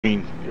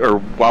or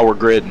while we're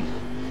gridding.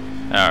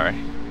 Alright.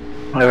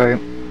 Alright.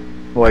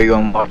 Why are you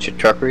gonna watch a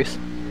truck race?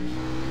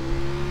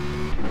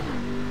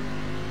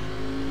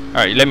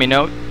 Alright, let me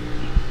know.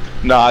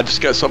 No, I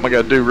just got something I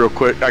gotta do real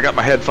quick. I got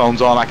my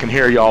headphones on, I can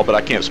hear y'all, but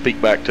I can't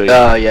speak back to you.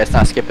 Yeah, it's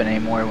not skipping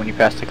anymore when you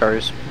pass the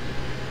cars.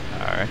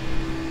 Alright.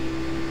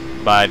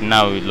 But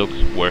now it looks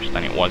worse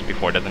than it was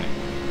before, doesn't it?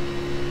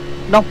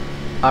 No,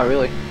 not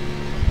really.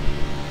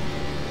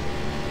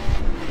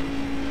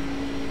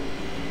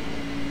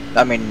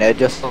 I mean, it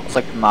just looks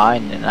like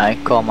mine, and I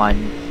call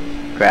mine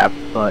crap,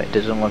 but it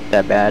doesn't look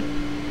that bad.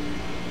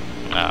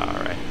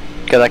 Alright.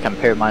 Because I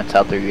compare mine to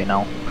other, you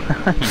know.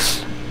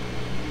 Let's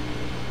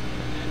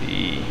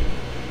see.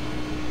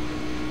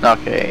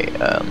 Okay,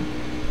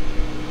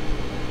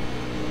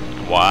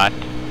 What?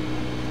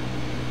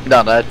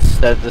 no,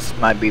 this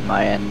might be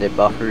my end, it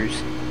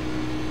buffers.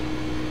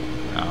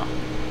 Oh.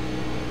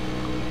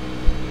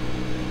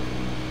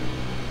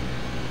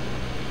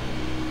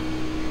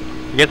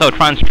 I guess I'll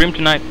try and stream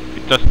tonight. If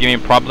it does give me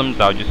problems,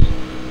 I'll just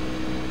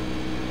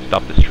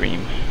stop the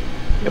stream.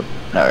 Yep.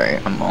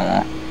 Alright,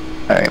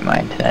 alright,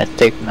 my internet's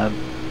taking a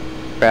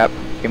crap.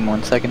 Give me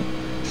 1 second.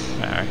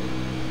 Alright.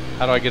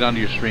 How do I get onto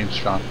your streams,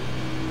 Sean?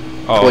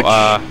 Oh, Twitch.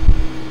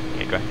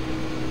 Okay, go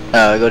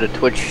ahead. Go to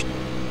Twitch.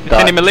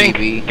 Send him a link.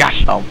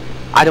 Gosh. Oh,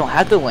 I don't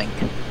have the link.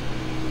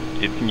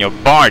 It's in your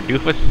bar,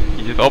 doofus.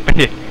 You just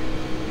opened it.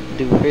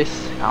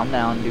 Doofus. Calm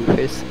down,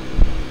 doofus.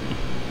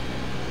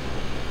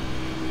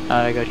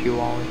 I got you,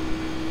 Wally.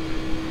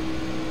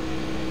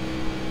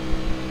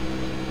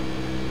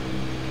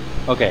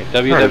 Okay,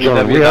 Alright,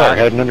 so we are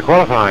heading into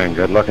qualifying.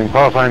 Good luck in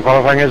qualifying.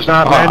 Qualifying is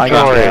not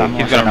mandatory.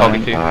 He's gonna poke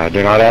it too.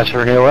 Do not ask for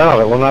any oil.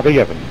 It will not be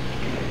given.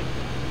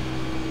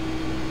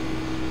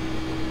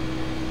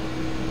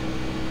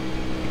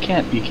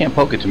 You can't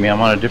poke it to me.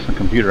 I'm on a different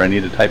computer. I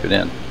need to type it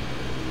in.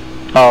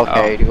 Oh,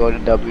 okay, to go to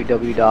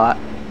www.twitch.tv/Sean_Scott.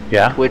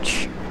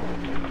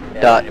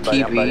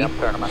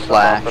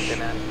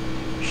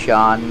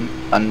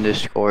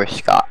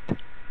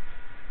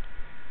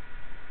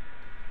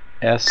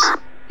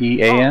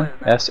 SEAN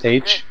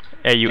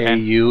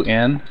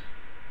SHAUN.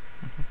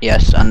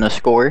 Yes,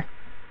 _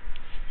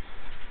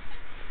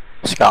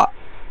 Scott.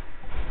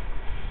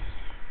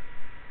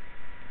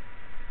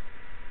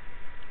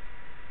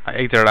 I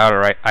exited out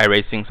of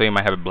Iracing, so you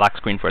might have a black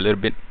screen for a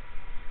little bit.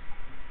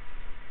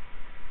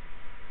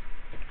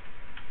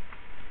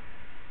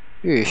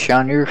 Dude,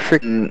 Sean, your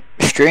freaking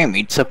stream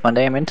eats up my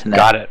damn internet.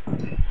 Got it.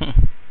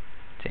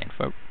 10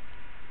 folk.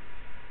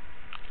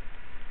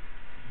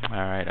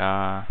 Alright,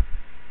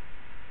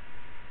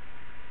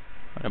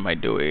 what am I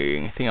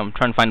doing? I think I'm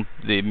trying to find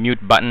the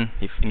mute button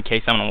if in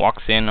case someone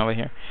walks in over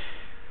here.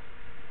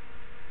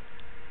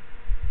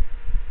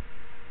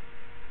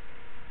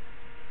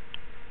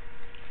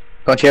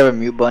 Don't you have a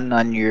mute button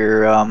on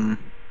your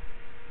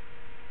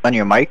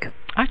mic?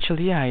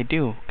 Actually, yeah, I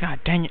do.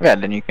 God dang it. Yeah,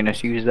 then you can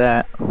just use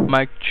that.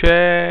 Mic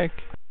check.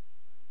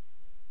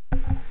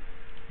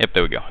 Yep,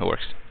 there we go. It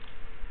works.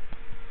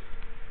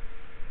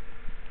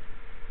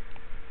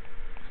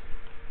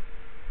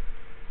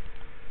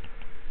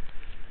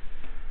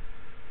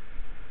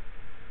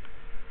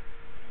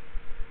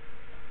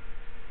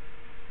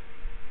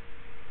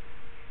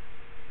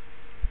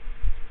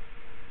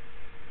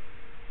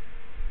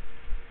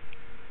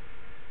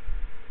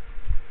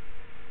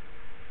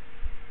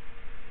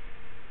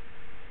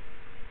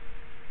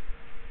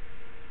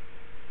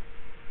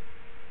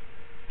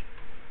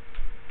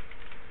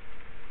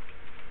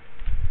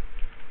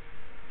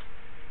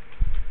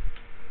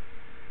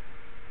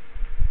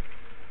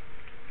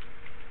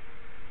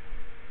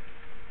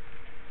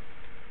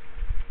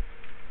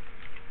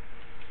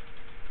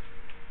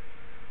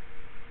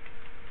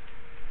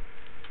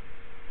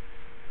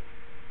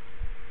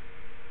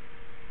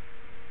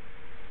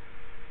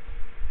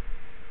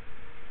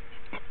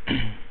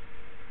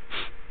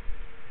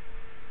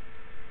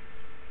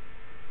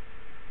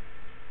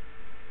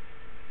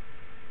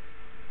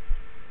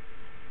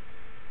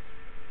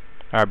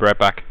 Alright, be right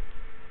back.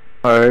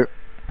 Alright.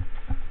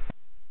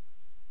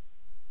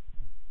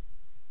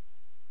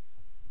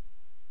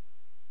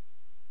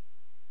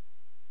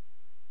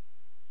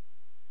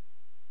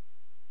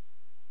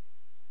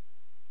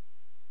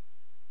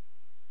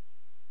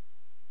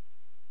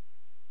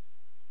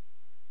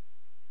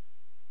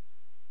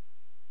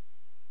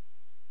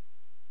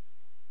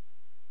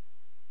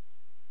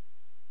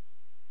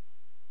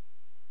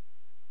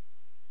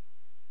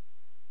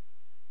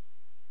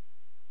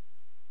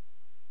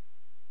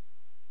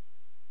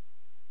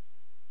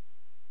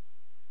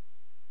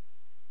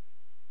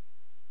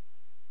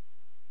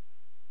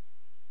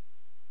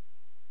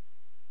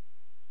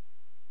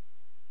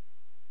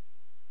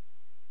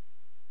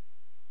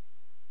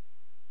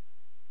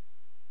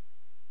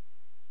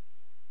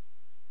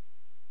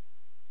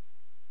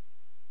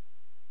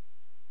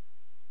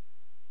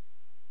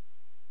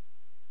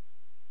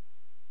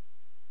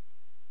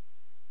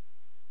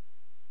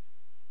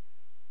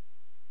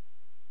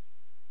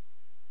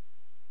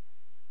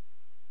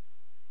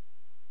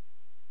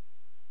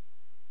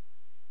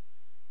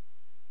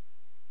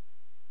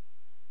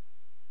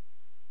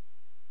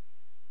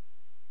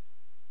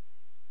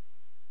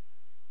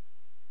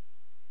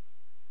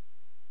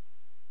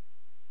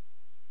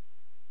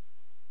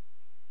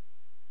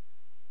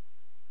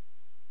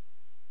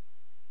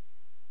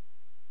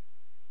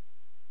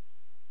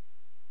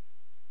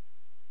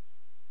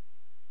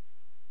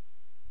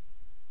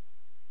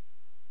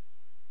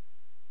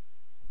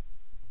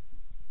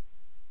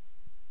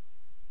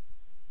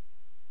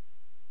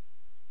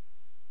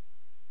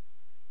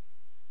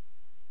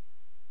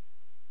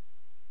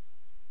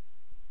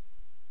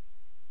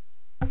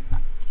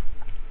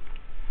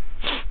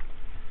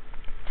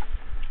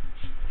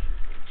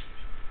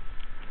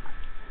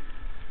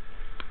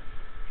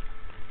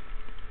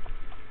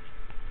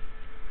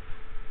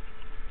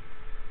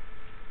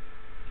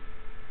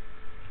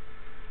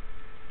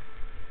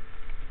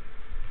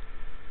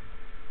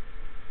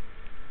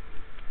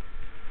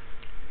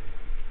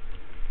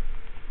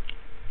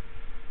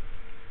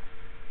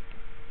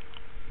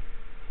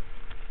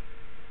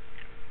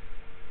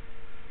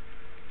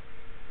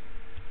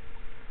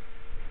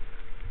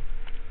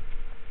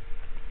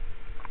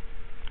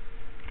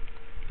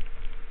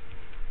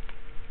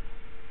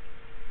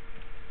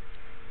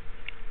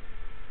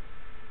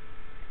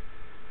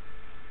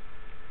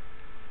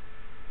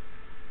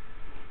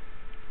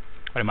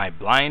 What am I,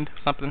 blind or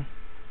something?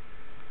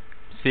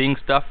 Seeing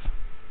stuff?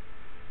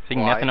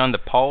 Seeing Why? nothing on the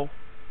pole?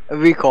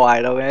 Be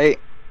quiet, okay?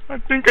 I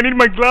think I need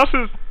my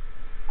glasses.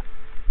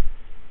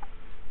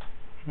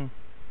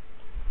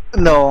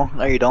 No,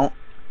 you don't.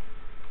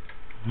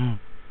 Hmm.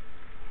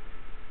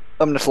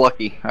 I'm just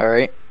lucky,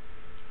 alright?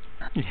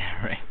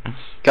 Yeah, right.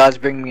 God's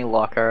bring me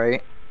luck,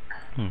 alright?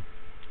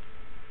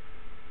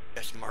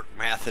 Guess Mark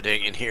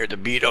Matheding in here to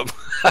beat him.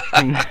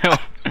 No.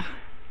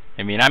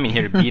 I mean, I'm in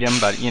here to beat him,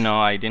 but, you know,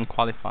 I didn't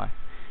qualify.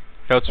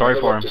 Felt sorry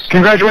for him.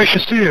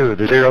 Congratulations to you,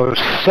 the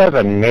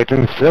 07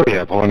 Nathan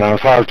Sylvia, pulling on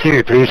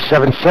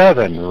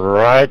 52377.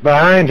 Right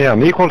behind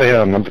him, equal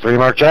to him, number 3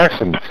 Mark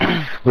Jackson,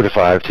 with a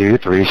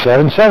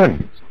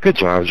 52377. Good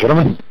job,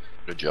 gentlemen.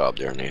 Good job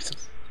there, Nathan.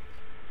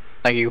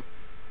 Thank you.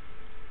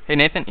 Hey,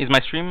 Nathan, is my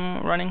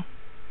stream running?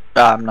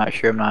 I'm not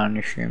sure, I'm not on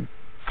your stream.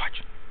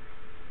 Fudge.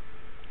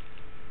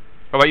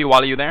 What about you,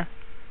 Wally? You there?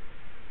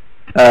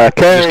 Carrie,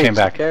 Just came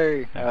back.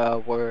 Carrie,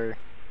 we're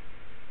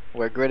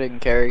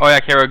gridding, Carrie. Oh yeah,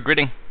 Kara,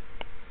 gridding.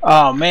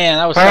 Oh man,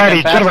 that was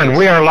Alrighty, gentlemen,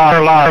 we are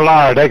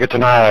live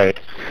tonight.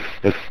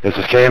 This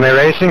is KMA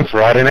Racing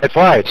Friday Night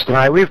Flights.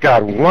 Tonight we've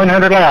got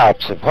 100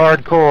 laps of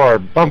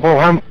hardcore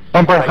bumper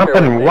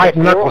humping, white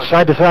knuckle,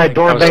 side-to-side,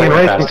 door-banging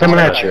racing coming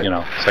at you. You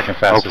know, second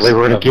fastest. Hopefully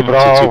we're going to keep it to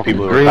all two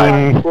people who are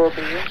green,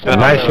 tied.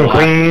 and nice and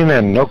clean,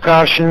 and no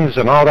cautions,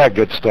 and all that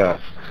good stuff.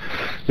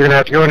 You're going to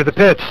have to go into the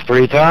pits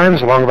 3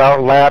 times along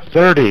about lap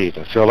 30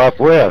 to fill up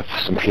with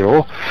some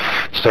fuel.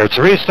 Starts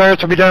and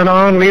restarts will be done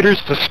on leader's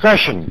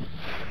discretion.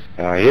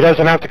 He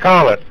doesn't have to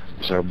call it,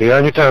 so be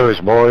on your toes,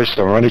 boys.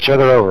 Don't run each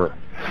other over.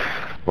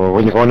 Well,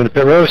 when you're going into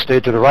pit row, stay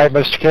to the right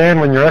best you can.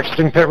 When you're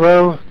exiting pit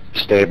row,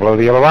 stay below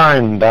the yellow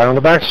line, down on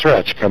the back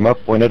stretch. Come up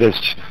when it is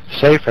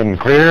safe and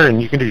clear, and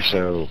you can do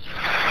so.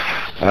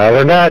 Other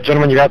than that,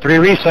 gentlemen, you got 3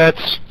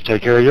 resets.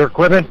 Take care of your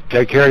equipment.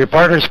 Take care of your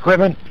partner's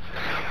equipment.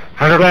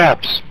 100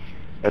 laps.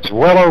 That's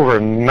well over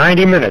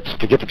 90 minutes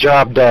to get the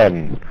job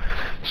done.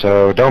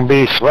 So don't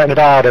be sweating it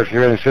out if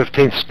you're in the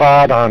 15th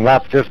spot on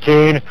lap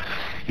 15.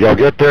 You'll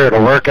get there.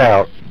 It'll work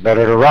out.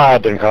 Better to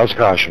ride than cause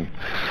caution.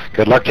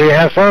 Good luck to you.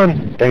 Have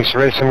fun. Thanks for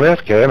racing with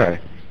KMA.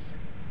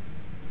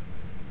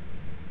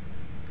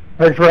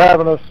 Thanks for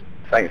having us.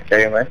 Thanks,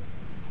 KMA.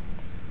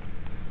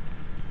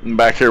 I'm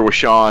back here with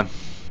Sean.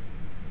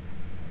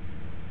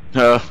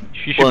 You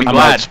should be one glad.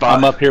 bright spot.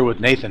 I'm up here with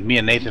Nathan. Me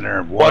and Nathan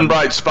are One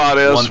bright spot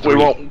is we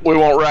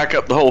won't rack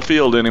up the whole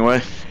field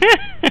anyway.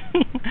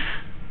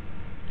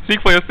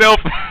 Speak for yourself.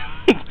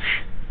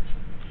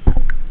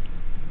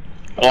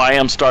 Well, I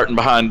am starting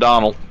behind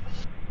Donald.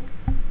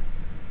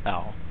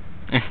 Oh.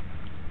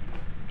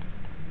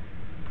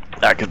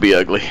 That could be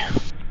ugly.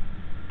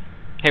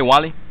 Hey,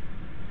 Wally.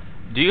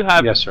 Do you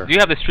have? Yes, sir. Do you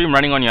have the stream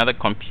running on your other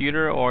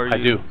computer, or? I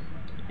do.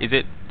 Is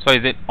it? So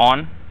is it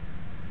on?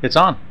 It's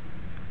on.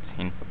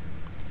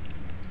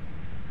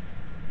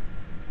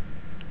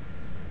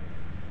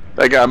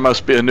 That guy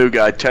must be a new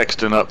guy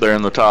texting up there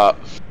in the top.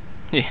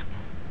 Yeah.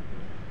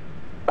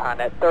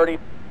 Behind that 30.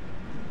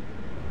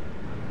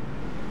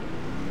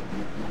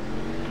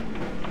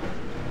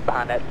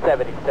 Behind that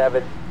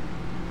 77.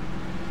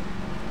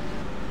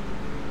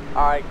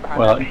 Alright, behind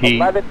Well, that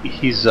 11.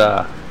 he's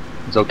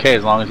okay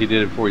as long as he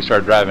did it before he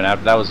started driving.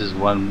 After that was his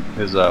one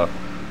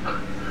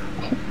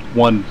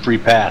free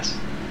pass.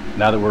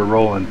 Now that we're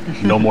rolling,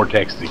 no more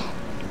texting.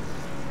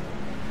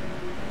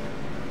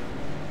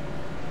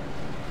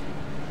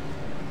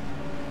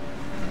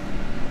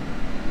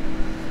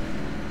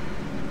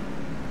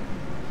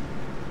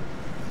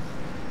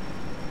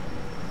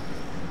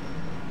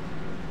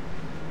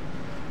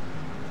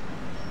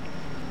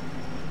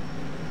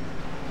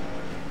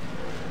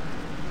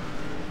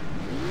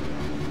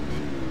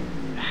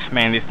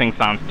 Man, this thing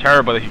sounds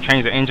terrible if you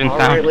change the engine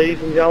sound. Alright, ladies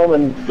and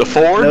gentlemen. The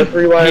Ford? No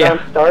 3-wide Yeah.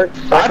 on start. I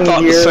Second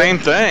thought gear. the same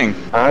thing.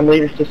 I'm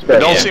leader's It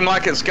discretion. don't seem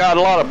like it's got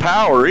a lot of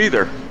power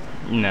either.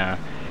 Nah.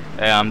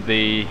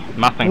 The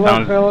Mustang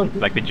sounds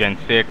like the Gen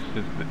 6,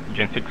 the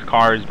Gen 6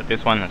 cars, but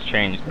this one has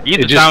changed.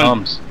 It just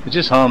hums. It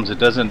just hums. It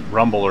doesn't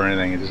rumble or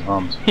anything. It just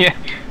hums. Yeah.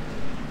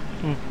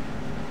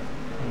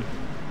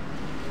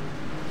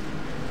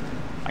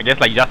 I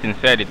guess, like Justin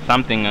said, it's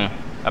something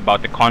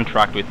about the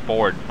contract with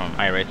Ford from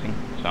Iracing.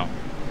 So.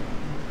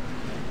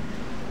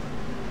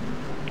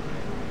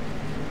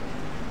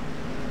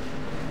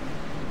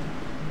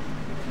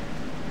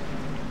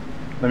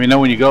 Let me know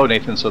when you go,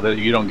 Nathan, so that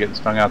you don't get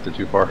stung out there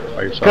too far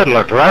by yourself. Good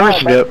luck,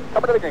 drivers.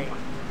 Come to the green.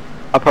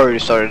 I probably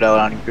just started out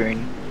on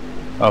green.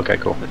 Okay,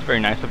 cool. That's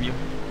very nice of you.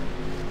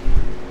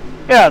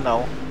 Yeah,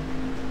 no.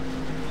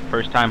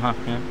 First time, huh?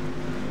 Yeah.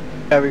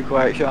 Very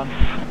quiet, Sean.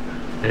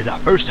 It's our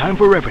first time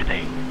for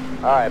everything.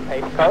 Alright,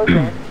 pace cars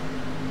in.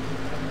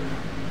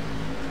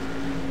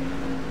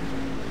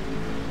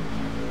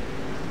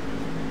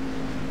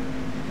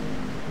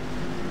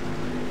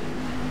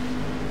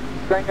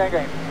 Green, green,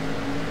 green.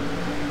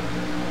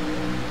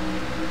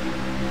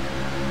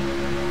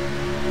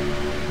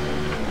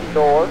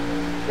 Door,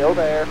 still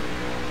there.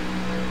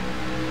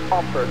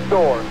 Bumper,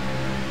 door.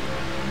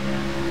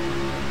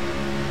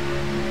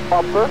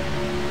 Bumper.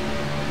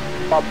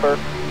 Bumper.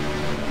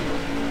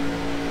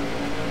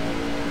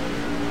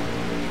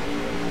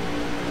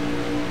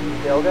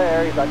 Still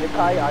there, he's on your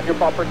tight, on your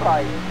bumper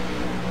tight.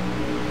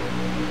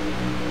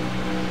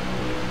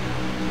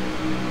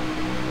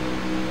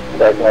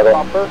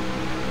 Bumper.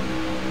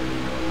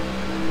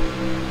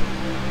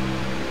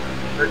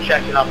 They're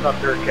checking up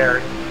there,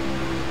 Carrie.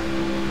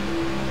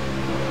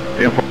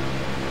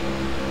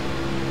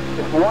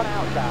 Just one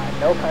outside,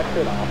 no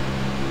pressure at all.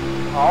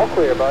 All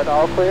clear, bud,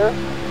 all clear.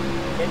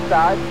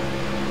 Inside.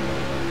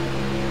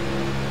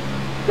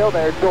 Still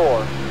there,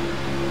 door.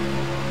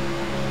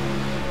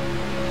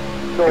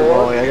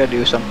 Well, I gotta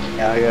do something.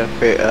 Yeah, I gotta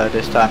fit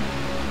this time.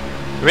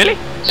 Really?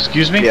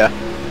 Excuse me? Yeah,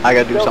 I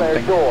gotta do Still there,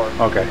 something. door.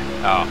 Okay.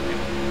 Oh.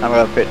 I'm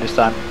gonna fit this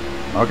time.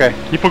 Okay.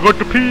 You forgot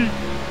to pee.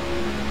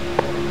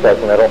 That's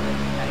middle.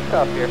 Hang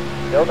tough here.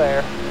 Still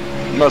there.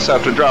 Must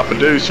have to drop a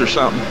deuce or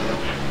something.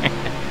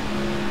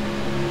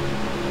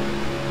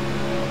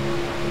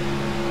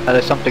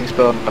 There's something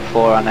spilled on the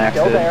floor on Still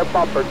accident. there,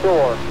 bumper,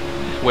 door.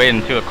 Just wait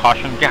until a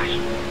caution. Gosh.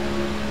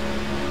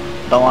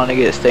 Don't want to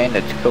get stained.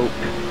 It's coke.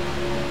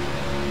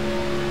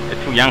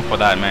 You're too young for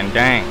that, man.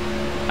 Dang.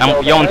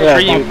 Still You're on there,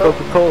 stream.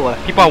 Coca-Cola.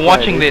 People are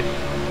watching this.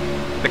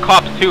 The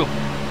cops too.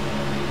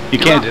 You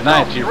can't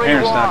deny it to your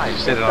parents now because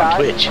you said it on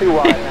Twitch. 2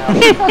 wide now.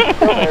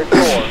 Still there,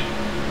 door.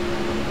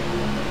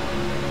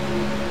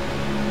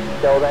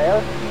 Still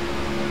there.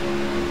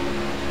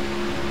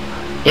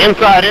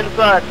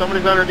 Inside.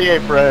 Somebody's under the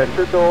apron.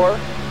 The door.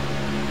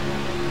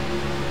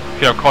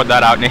 Should have called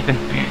that out, Nathan.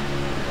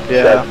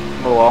 Yeah.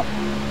 Oh well.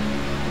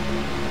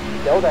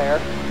 Still there.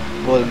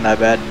 Wasn't that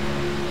bad.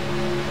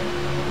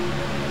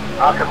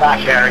 I'll come back,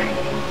 Harry.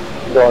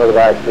 Going to the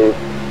back seat.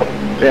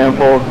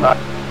 Tenfold.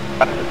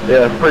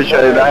 Yeah,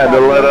 appreciate it. I had to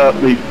let up.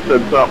 He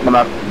said something and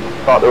I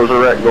thought there was a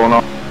wreck going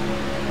on.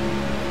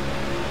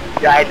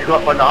 Yeah, I had to go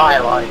up on the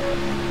highlight.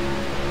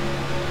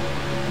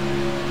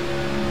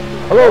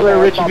 Hello there,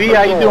 Richie V.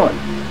 How you doing?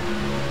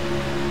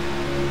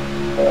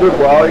 Good,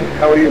 Wally.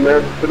 How are you,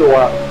 man? Been a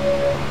while.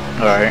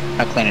 Alright,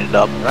 I cleaned it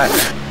up. Right.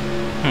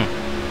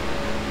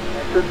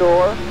 Enter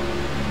door.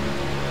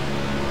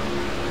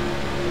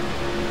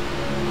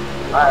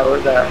 Alright,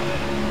 where's that?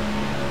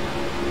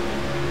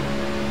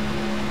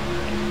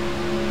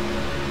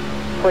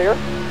 Clear.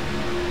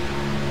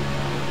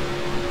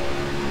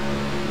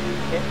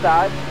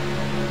 Inside.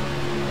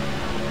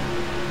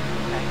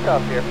 Hang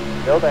tough here.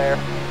 Still there.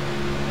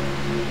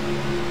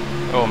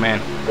 Oh man.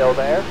 Still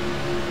there.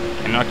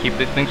 Cannot keep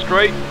this thing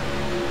straight.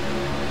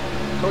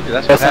 I told you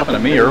that's what happened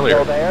to me earlier.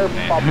 Still there.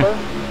 Bumper.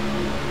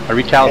 I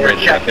recalibrated it.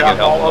 I Check think it up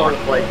all over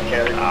helped. the place,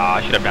 Carrie. Ah,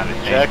 I should have done the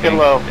same Check thing. it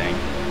low. Dang.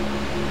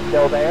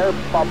 Still there.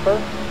 Bumper.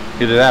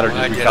 Either that or Well,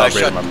 I just did. I recalibrated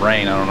shut- my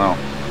brain. I don't know.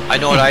 I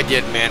know what I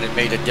did, man. It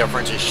made a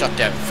difference. It shut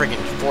that friggin'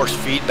 force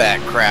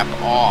feedback crap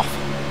off.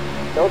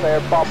 Still there.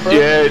 Bumper.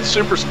 Yeah, it's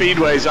super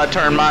speedways. I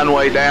turn mine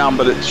way down,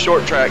 but it's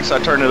short tracks. I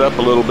turn it up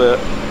a little bit.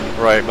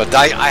 Right, but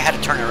I had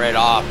to turn it right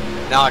off.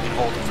 Now I can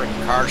hold the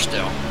friggin' car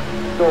still.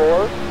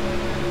 Door.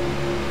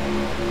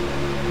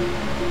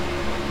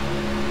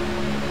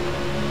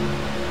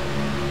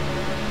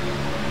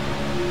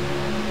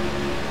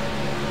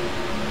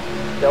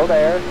 Still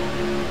there.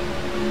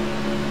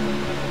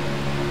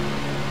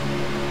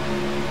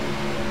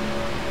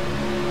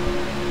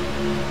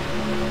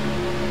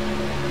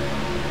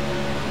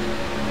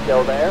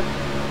 Still there.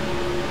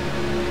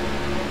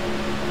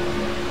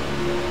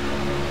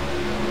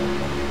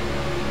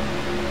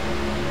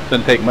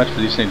 Doesn't take much for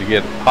these things to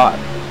get hot.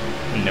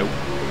 Nope.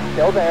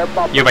 Still there.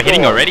 Bumper. You have a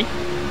hitting door. already?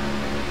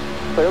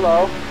 Clear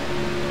low.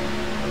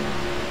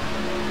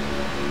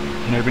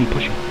 You never been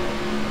pushing.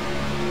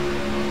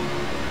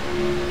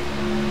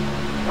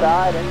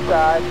 Inside.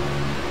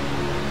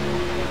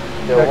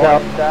 Still Check one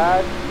out.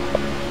 inside.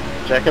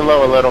 Checking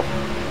low a little.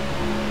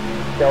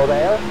 Still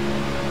there.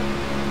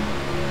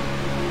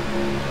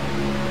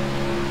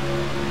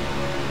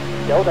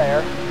 Still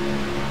there.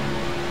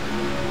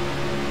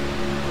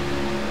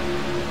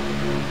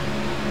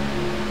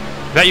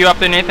 Is that you up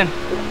there, Nathan?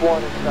 Just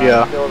one inside.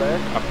 Yeah. Still there.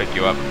 I'll pick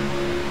you up.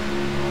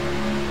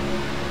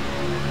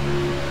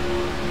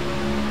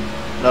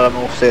 Let them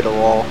all stay the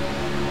wall.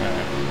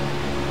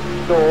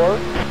 Door.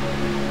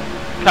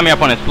 Coming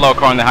up on a slow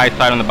car on the high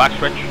side on the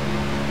backstretch.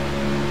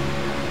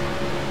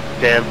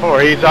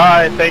 10-4. He's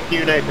alright. Thank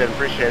you, Nathan.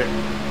 Appreciate it.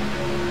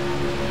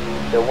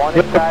 Still one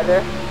inside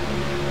there.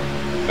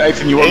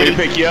 Nathan, you want me to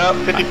pick you up?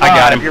 55. I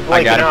got him. You're I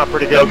blinking got him. out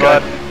pretty good,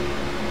 bud.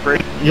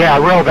 Yeah,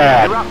 real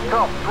bad.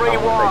 Three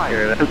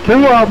wide. The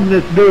two of them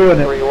that's doing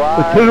it. 3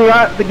 wide. The two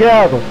right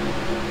together.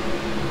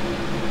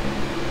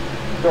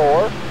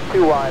 Door.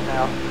 2 wide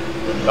now.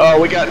 Oh,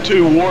 we got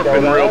two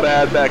warping real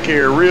bad back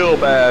here. Real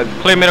bad.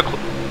 Clear middle.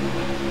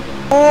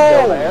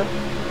 Still there.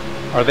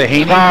 Are they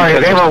Haney? Sorry,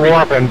 Because they there's were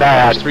warping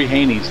bad. There's 3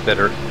 Haneys that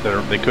are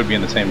they could be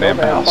in the same damn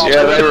house.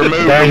 Yeah, they removed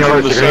them Daniel, from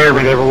if the you can hear me,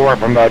 server. they were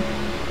warping bad.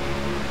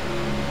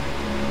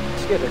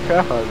 Scared the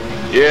crap out of me.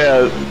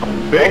 Yeah,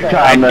 Big I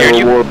time hear they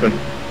you. were warping.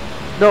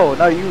 No,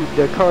 not you.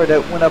 The car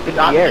that went up in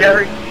the Not air.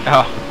 Carrie.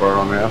 Oh,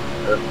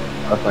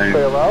 I think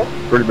Clear low.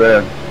 pretty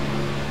bad.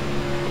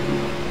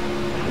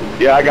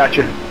 Yeah, I got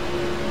you.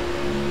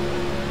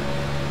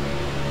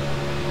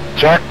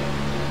 Check.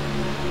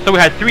 So we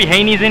had 3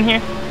 Haneys in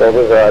here?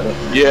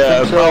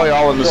 Yeah, probably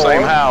all in the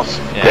same house.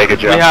 Yeah. Take it,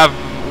 Joe. I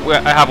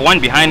have one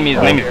behind me.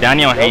 His name is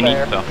Daniel Haney.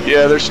 So.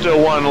 Yeah, there's still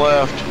one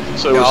left.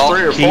 So it was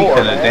 3 or Keith 4.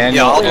 and a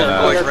Daniel Yeah, all and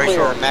those boys race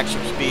our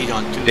maximum speed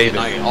on Tuesday David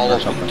night. All or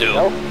of them something. do.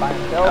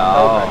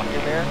 Oh,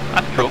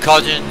 that's cool.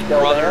 Cousin,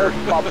 brother.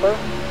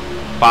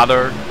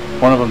 Father.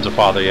 One of them's a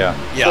father, yeah.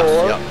 Yeah,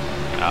 yeah.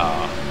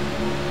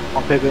 Oh.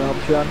 I'm picking up,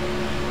 Sean.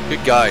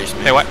 Good guys,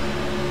 man. Hey, what?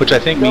 Which I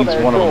think means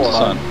one of them's a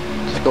son.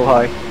 Just go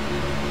high.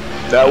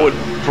 That would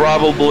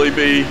probably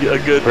be a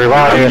good. Rewind.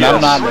 I mean, I'm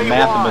guess. not a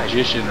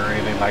mathematician or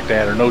anything like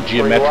that, or no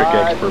geometric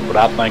expert, but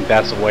I think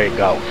that's the way it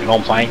goes. You know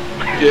what I'm saying?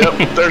 Yep,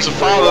 if there's a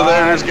father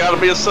there, there's got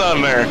to be a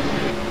son there.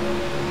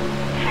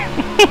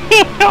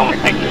 Oh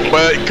my God.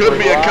 Well, it could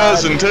be a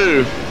cousin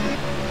too.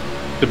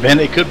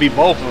 It could be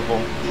both of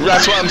them.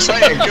 That's what I'm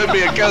saying. Could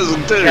be a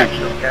cousin too.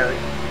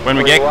 When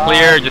we get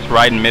clear, just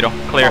ride in middle.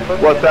 Clear.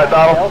 What's that,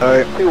 Donald?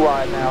 Alright. 2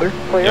 wide now.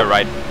 Clear. You're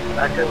right.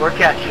 That's it. We're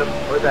catching them.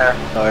 We're there.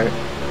 Alright.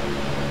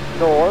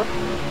 Door.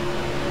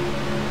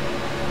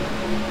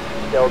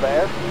 Still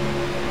there.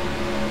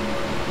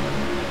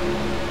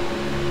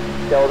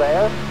 Still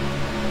there.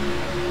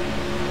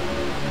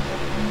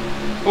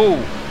 Ooh.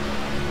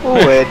 Ooh,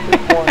 wait.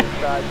 One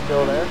inside,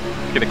 still there.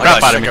 Get the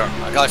crap out of me.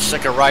 I got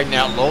sick of riding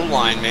that low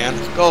line, man.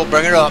 Let's go,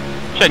 bring it up.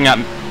 Checking out.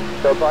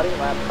 Still buddy,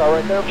 lap car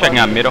right there. Checking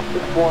out middle.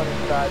 One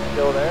inside,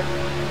 still there.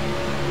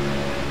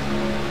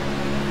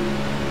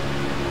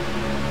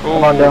 Ooh.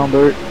 Come on down,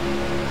 Bert.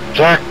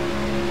 Jack.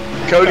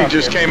 Cody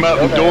just came up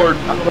and doored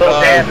A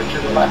little damage to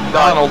the left.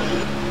 Donald.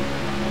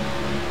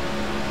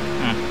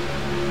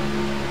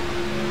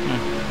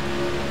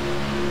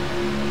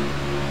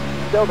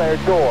 Still there,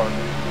 door.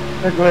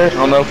 I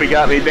don't know if he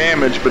got any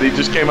damage, but he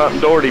just came up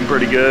and doored him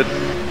pretty good.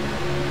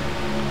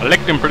 I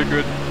licked him pretty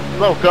good.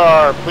 Slow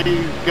car,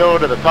 please go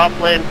to the top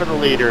lane for the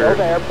leader. Still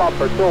there,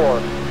 bumper, door.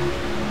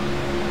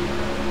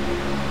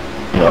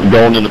 I'm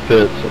going in the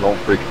pits, so don't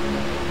freak.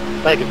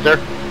 Thank you, sir.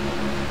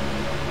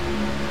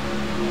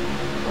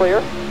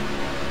 Clear.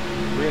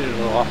 We waited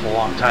an awful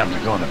long time to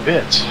go in the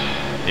pits.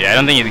 Yeah, I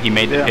don't think he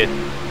made the pit.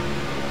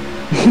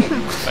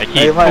 Like he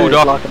Hey, might pulled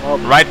just off lock him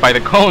up. right by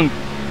the cone.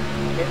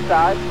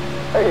 Inside.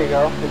 There you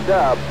go. Good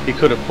job. He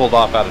could have pulled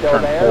off out of Still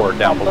turn there? 4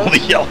 down below the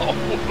yellow.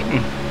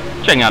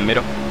 Checking out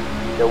middle.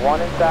 The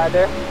one inside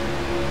there.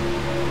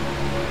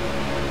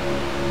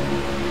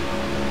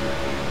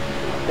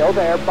 Still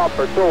there,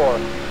 bumper, door.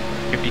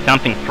 50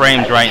 something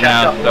frames right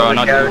now, so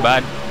not too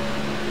bad.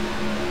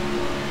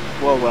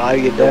 Well, when I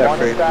get that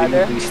frame,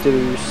 these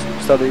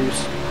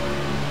stutters.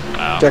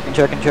 Oh.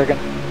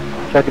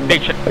 Checking.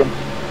 Big check.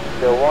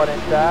 Still one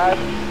inside.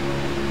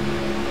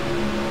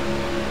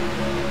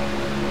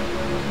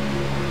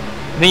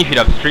 I think you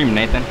should have streamed,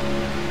 Nathan.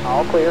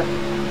 All clear.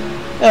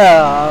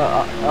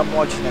 Yeah, I'm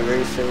watching the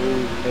race, so it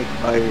would make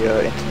my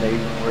internet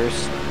even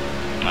worse.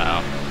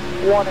 Oh.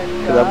 One inside.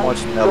 Because I'm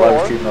watching the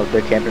live stream of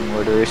the camping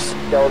mode race.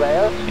 Still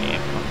there. Yeah.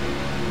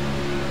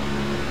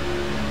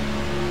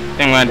 I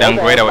think we're gonna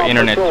downgrade our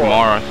internet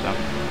tomorrow, so.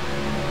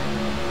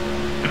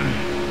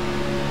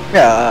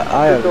 Yeah,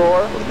 I have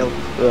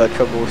no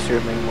trouble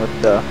streaming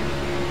with the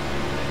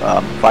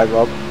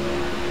 5-up.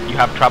 You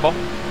have trouble?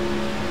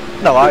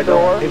 No, I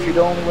don't. If you're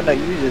the only one that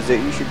uses it,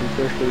 you should be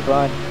perfectly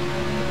fine.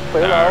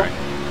 Clear low.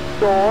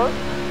 Door.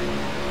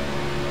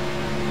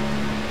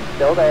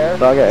 Still there.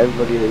 So I got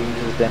everybody that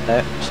uses the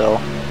net, so.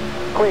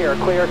 Clear.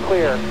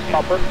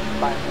 Bumper.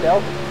 By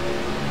himself.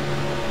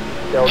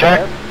 Still Check.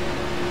 there.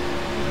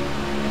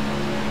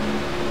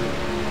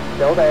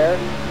 Still there.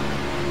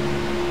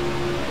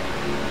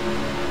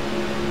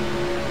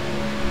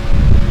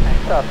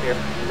 Next up here.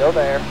 Still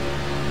there.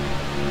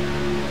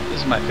 This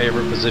is my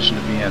favorite position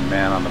to be in,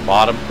 man. On the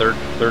bottom,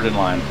 third in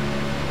line.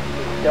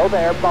 Still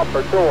there.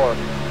 Bumper. Door.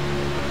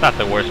 Not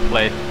the worst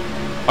place.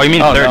 Oh, you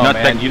mean Oh third, no, not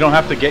man. second? You don't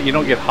have to get. You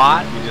don't get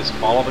hot. You just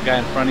follow the guy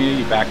in front of you.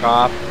 You back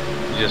off.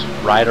 You just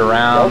ride Still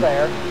around.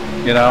 there.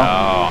 You know.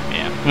 Oh,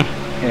 yeah.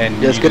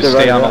 And Yeah, it's you good just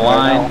to stay ride on the around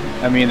line.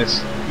 right I mean,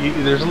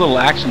 there's a little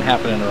action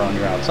happening around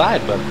your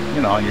outside, but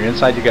you know, on your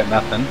inside you got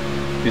nothing.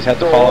 You just have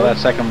to follow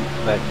that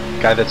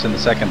guy that's in the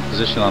second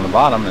position on the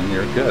bottom, and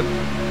you're good.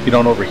 You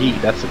don't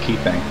overheat. That's the key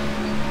thing.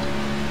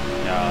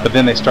 But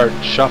then they start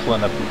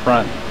shuffling up in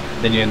front.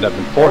 Then you end up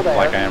in fourth,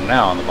 like I am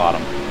now on the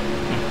bottom.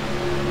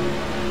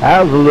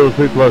 That was a little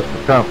too close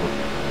for comfort.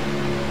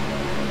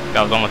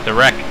 That was almost a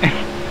wreck.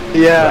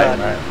 Yeah.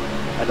 Right.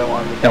 I don't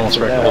want to be Almost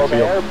wrecked the whole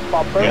field.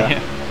 Yeah.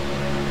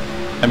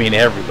 I mean,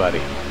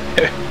 everybody.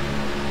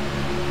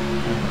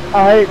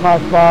 I ate my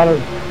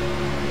spotters.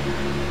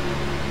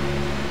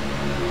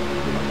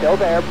 Still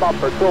there,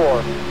 bumper,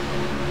 door.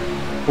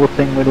 Full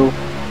thing middle.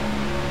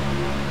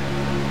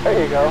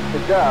 There you go,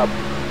 good job.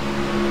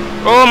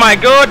 Oh my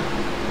god!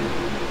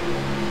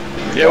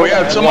 Yeah, we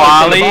had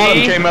somebody from the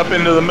bottom came up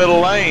into the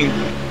middle lane.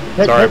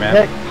 Sorry,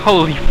 man.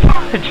 Holy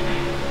fudge!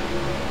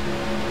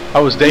 I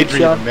was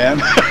daydreaming, man.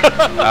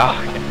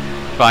 Oh, okay.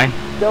 Fine.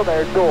 Still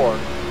there, door.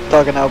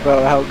 Talking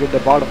about how good the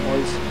bottom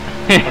was.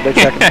 They're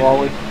checking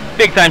Wally.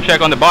 Big time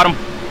check on the bottom.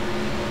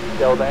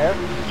 Still there.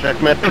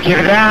 Checkmate. Keep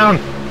it down.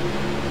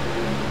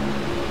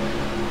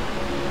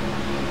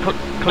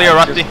 Clear,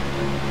 Rusty.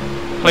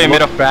 Clear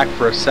middle. Looked back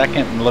for a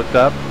second and looked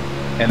up,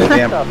 and the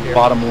damn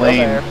bottom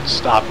lane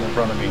stopped in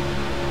front of me.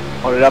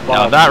 Hold it up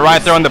Now on that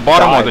right there on the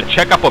bottom was a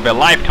checkup of a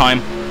lifetime.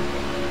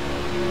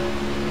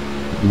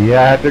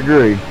 Yeah, I have to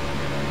agree.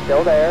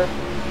 Still there.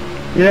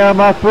 Yeah,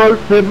 my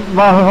heart's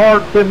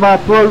in my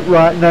throat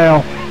right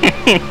now.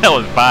 That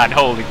was bad,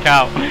 holy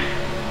cow.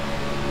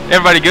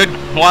 Everybody good?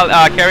 Well,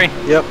 Kerry?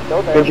 Yep.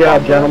 Still there. Good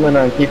job, gentlemen,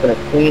 on keeping it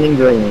clean and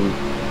green.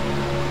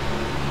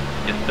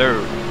 Yes,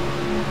 sir.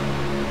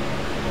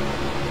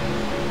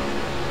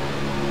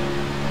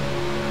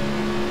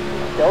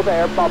 Still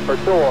there. Bumper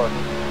door.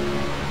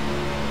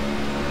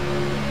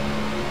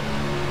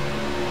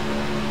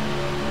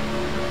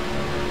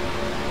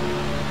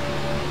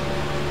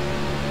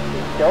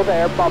 Still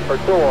there. Bumper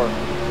door.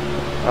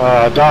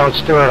 Donald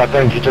Stewart, I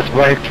think you just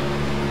blinked.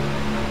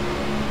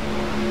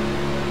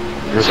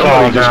 You're Somebody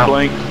solid just now.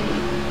 blinked.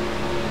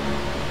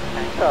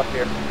 Hang tough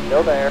here.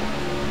 Still there.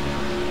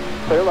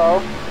 Clear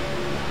low.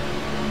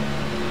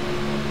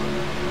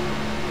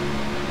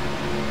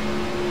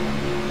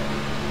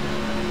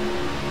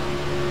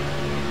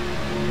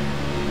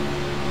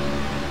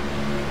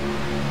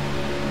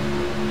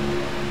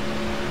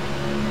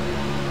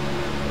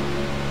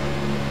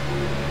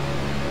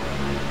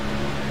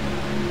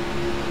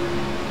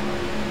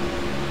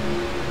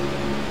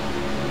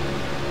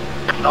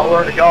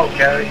 Nowhere to go,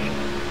 Kerry.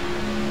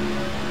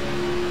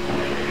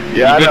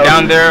 Yeah, You good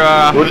down there,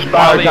 we're just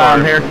about Ollie,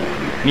 down or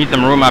here. need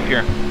some room up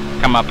here?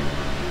 Come up.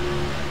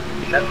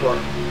 That's one.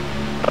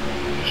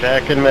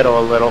 Check in middle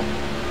a little.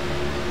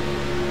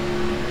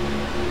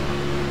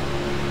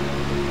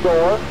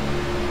 Door.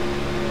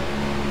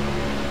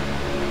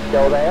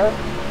 Still there.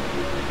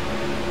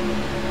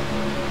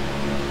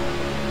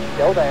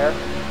 Still there.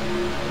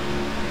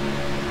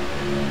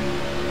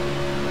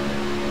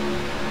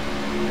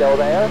 Still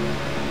there.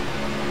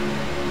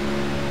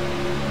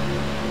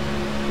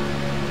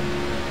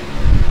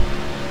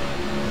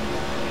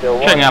 Still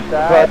one Checking up.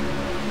 inside.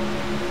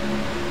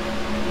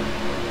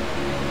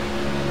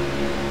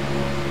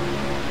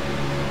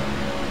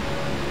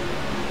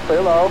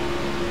 Clear low.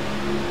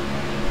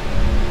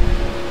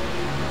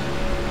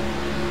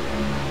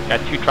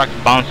 Got two trucks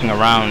bouncing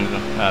around,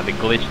 the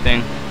glitch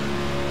thing.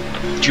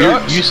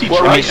 You see What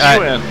trucks? race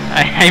you in?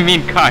 I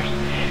mean cars.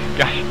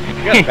 Gosh.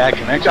 You got a bad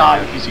connection,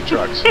 man. You see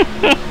trucks.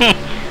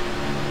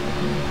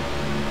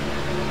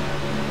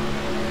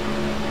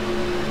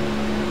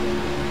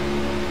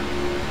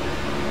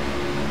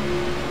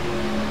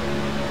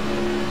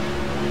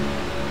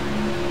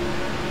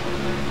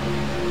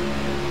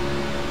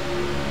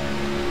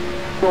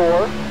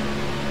 Door.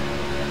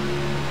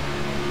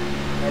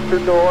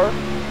 Enter door.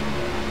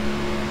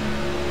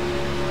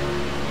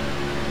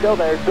 Still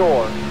there,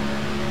 door.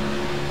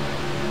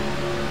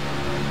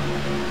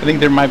 I think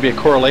there might be a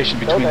correlation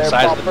between the there,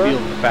 size of the bumper.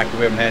 field and the fact that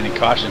we haven't had any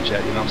cautions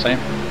yet, you know what I'm saying?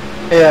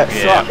 Yeah,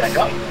 Yeah.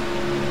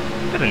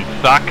 Doesn't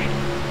suck.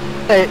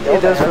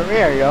 It does for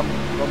me.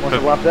 I'm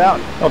almost left out.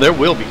 Oh, there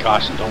will be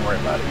cautions, don't worry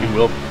about it. You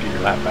will get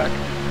your lap back.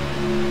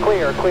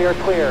 Clear, clear,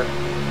 clear.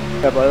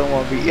 Yeah, but I don't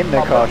want to be in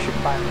the caution.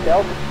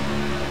 Still.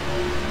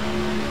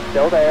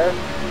 Still there.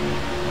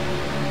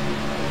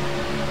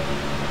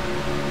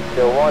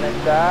 Still one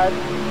inside.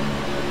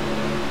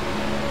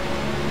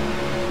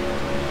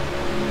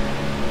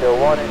 Still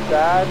one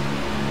inside.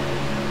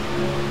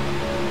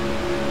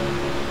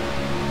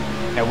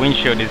 That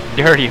windshield is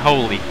dirty,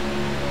 holy.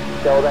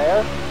 Still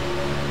there.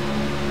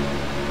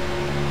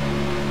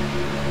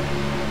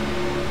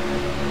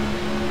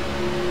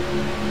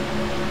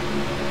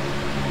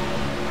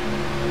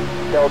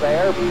 Still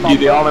there. You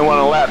the only one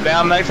a lap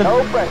down, Nathan?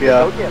 No pressure.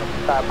 Yeah. Go get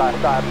him. Side by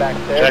side back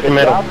there. Check Good the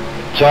middle. job.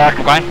 Check.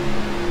 Okay.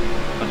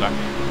 Oh, sorry.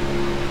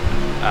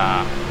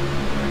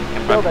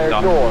 Can't Still press there.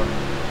 stop. Door.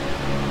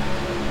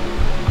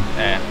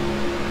 Yeah.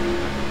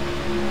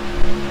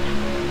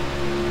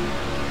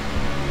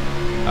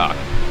 Oh.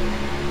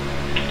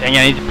 Dang it,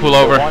 I need to pull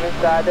over. One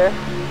inside there.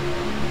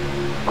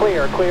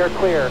 Clear, clear,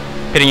 clear.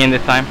 Pitting in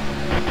this time.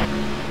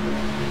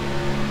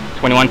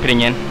 21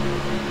 pitting in.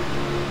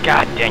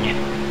 God dang it.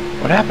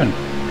 What happened?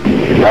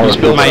 I was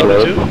spilled my- on the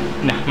road too?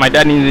 No, my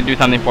dad needs to do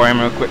something for him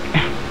real quick.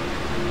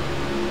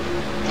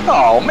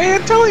 Oh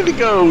man, tell him to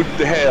go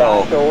to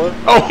hell. Door.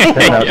 Oh,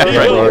 yeah, Yeah,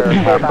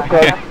 right.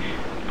 right.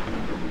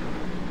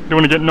 Don't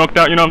want to get knocked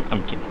out, you know?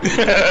 I'm kidding.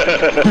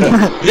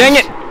 Dang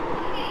it!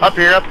 Up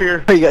here, up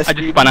here. You guys I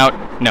just spun out.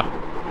 No.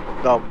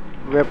 Oh,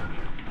 rip.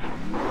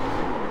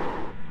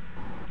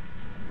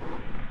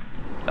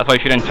 That's why you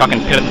shouldn't chuck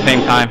and pit at the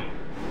same time.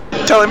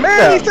 Tell him,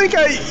 man, Yeah.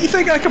 you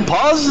think I can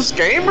pause this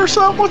game or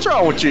something? What's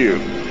wrong with you?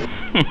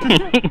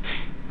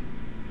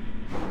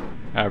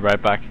 Alright,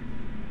 right back.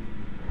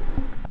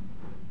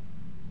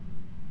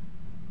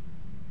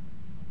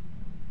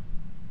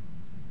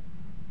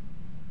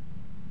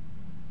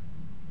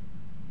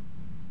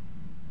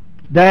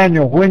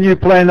 Daniel, when you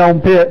plan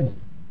on pitting?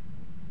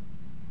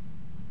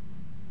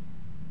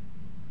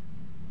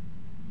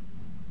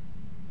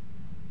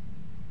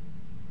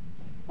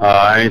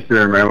 I ain't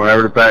sure, man.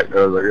 Whenever the pack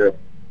goes, I guess.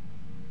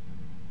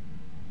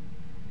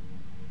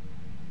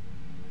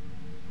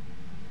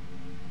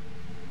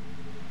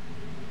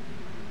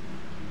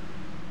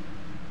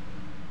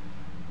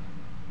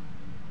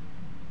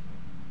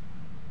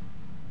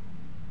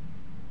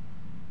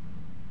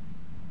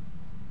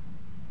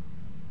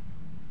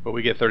 But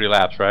we get 30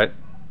 laps, right?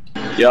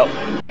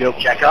 Yep. You'll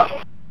check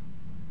up.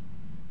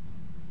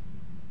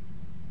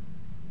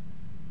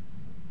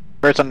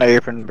 Birds on the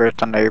apron,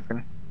 birds on the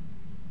apron.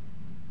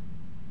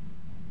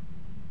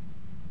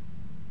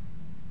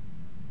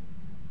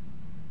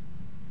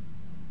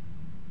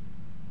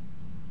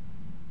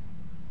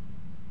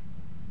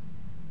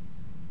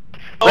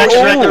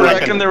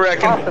 They're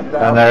wrecking.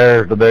 Down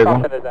there, the big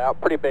one. Is out.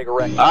 Pretty big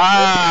wreck.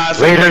 I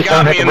think they Leaders,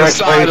 got don't me hit in the the brakes,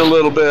 side a please.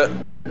 little bit.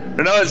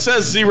 No, it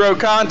says 0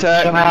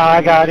 contact. Somehow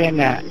I got in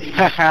that.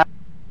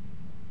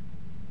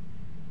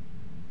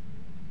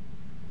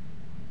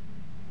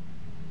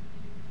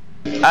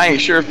 I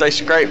ain't sure if they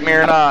scraped me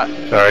or not.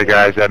 Sorry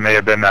guys, that may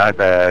have been my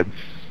bad.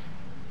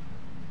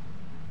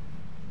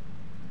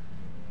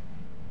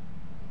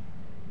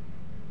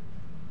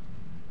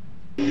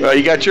 Well,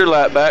 you got your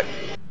lap back.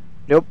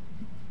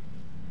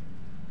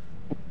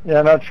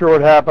 Yeah, not sure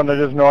what happened. I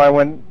just know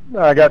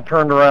I got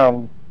turned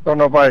around. Don't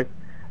know if I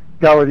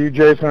got with you,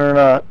 Jason, or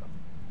not.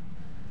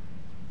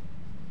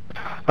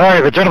 All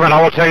right, but gentlemen,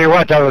 I will tell you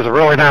what, that was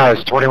really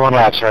nice. 21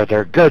 laps right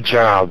there. Good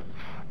job.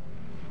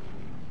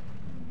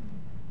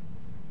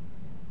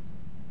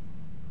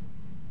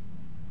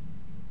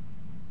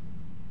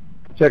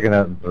 Checking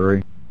out in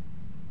 3.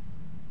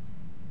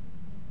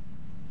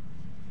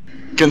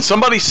 Can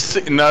somebody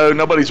see? No,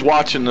 nobody's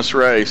watching this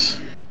race.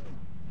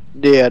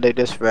 Yeah, they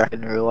just wreck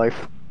in real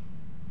life.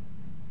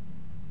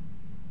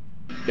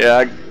 Yeah,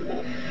 I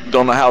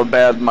don't know how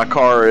bad my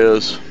car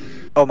is.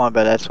 Oh my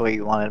bad, that's what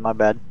you wanted, my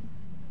bad.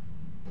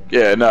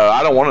 Yeah, no,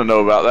 I don't want to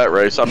know about that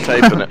race. I'm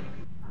taping it.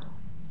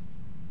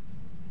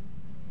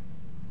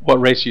 What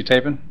race are you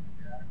taping?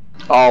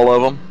 All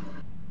of them.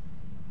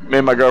 Me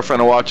and my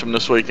girlfriend will watch them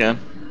this weekend.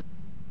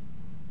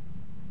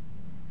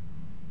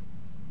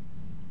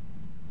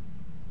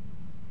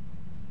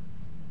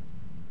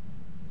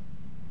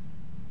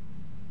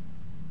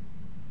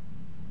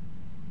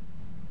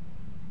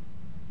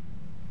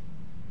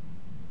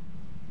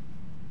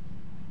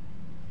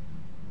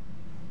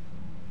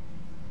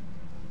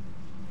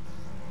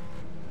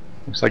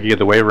 Looks like you get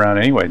the wave around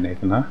anyway,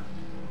 Nathan, huh?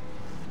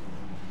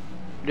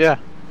 Yeah.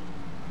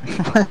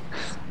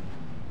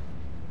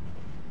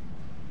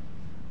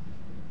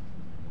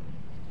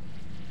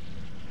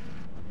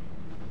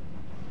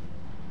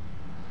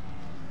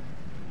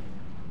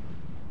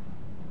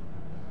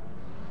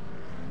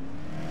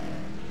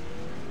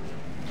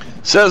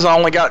 Says I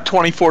only got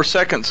 24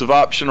 seconds of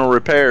optional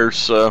repairs,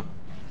 so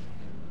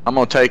I'm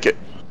gonna take it.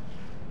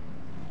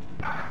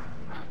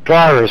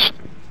 Drivers,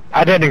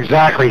 I didn't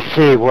exactly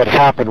see what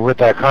happened with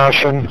that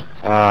caution.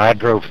 I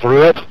drove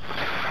through it,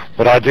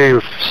 but I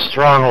do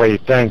strongly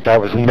think that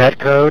was net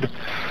code.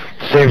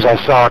 Seems I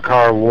saw a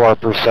car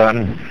warp or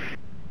something.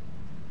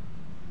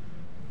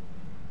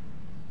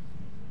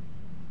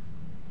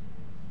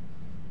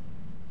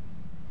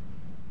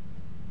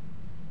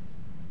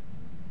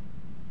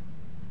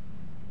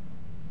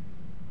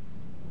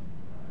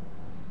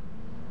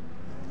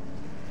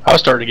 I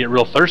was starting to get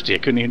real thirsty. I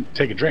couldn't even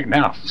take a drink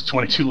now. It's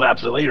 22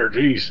 laps later,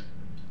 jeez.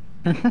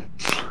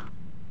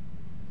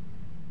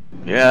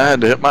 Yeah, I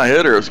had to hit my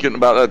header. It was getting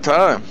about that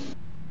time.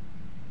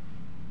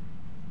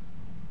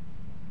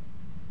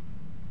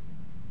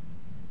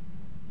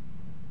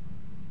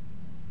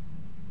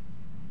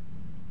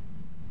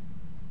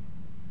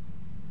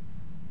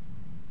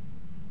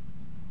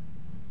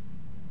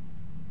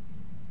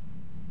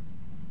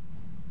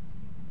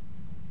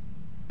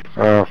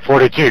 Uh,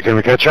 42, can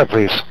we catch up,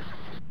 please?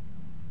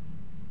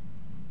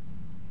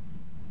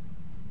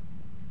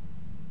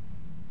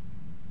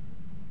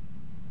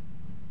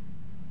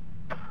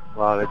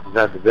 Wow, this is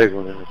not the big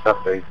one in the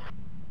tough base.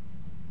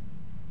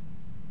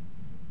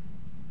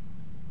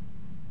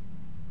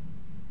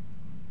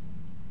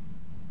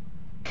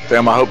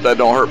 Damn, I hope that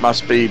don't hurt my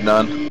speed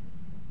none.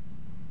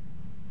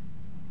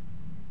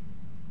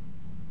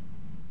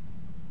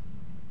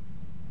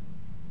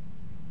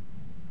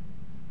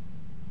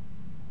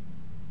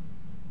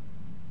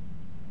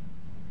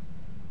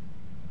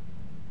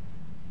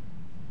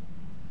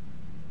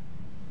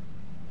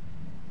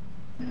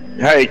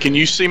 Hey, can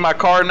you see my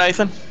car,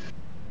 Nathan?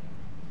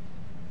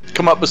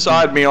 Come up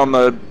beside me on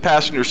the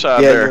passenger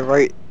side Yeah,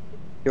 there.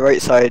 your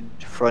right side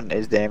front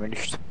is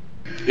damaged.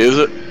 Is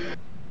it?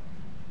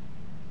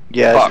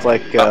 Yeah, Fuck. it's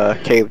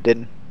like caved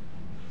in.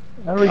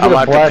 How do we I'm get a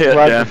at the black pit,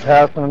 light Dan.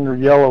 passing under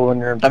yellow when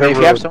you're in I mean, if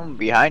you pit have road? someone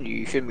behind you,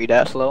 you shouldn't be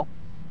that slow.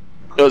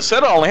 It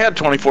said I only had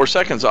 24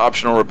 seconds of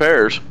optional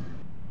repairs.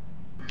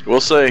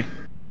 We'll see.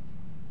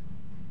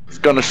 It's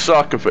gonna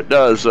suck if it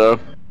does, though.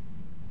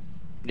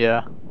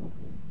 Yeah.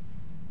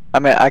 I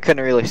mean, I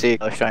couldn't really see.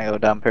 I was trying to go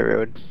down pit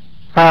road.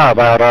 How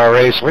about our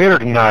race leader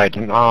tonight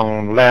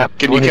on lap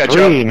Can you 23, catch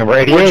up? number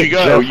 88? Where'd you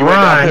go? Jeff You went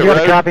down Ryan. pit You got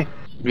a road? copy?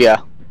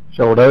 Yeah.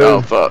 Sure do.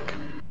 Oh, fuck.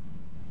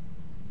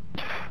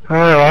 All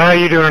right, well, how are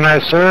you doing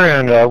tonight, sir?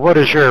 And what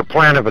is your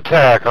plan of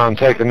attack on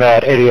taking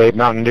that 88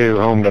 Mountain Dew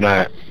home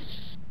tonight?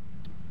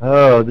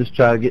 Oh, just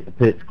try to get the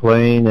pits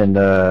clean and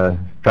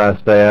try to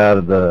stay out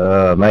of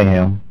the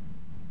mayhem.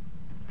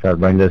 Try to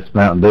bring this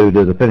Mountain Dew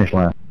to the finish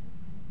line.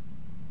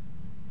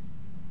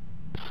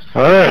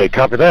 Alright,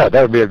 copy that.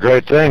 That would be a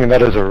great thing, and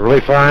that is a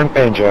really fine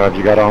paint job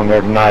you got on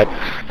there tonight.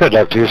 Good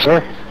luck to you,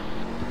 sir.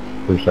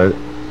 Appreciate it.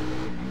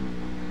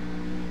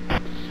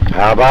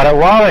 How about it,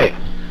 Wally?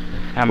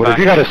 I'm What back. have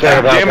you got to say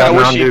about Damn, I that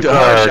wish Mountain Dew you'd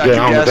car getting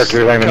home to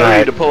victory lane Cody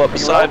tonight? to pull up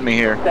beside me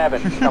here.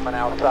 7 coming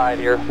outside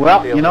here.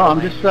 Well, you know, I'm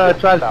just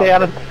trying to stay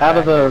out of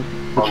the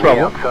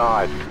trouble.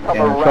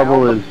 And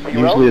trouble is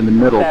usually in the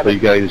middle, so you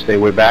gotta stay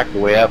way back, the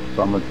way up.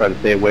 So I'm gonna try to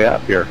stay way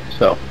up here.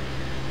 So,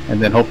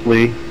 and then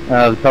hopefully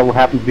the trouble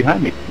happens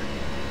behind me.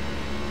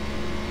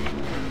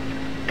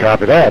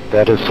 Copy that.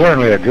 That is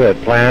certainly a good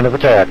plan of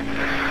attack.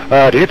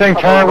 Do you think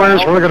tire wear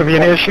is really going to be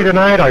an issue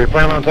tonight? Are you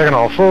planning on taking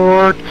all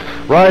forward,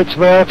 rights,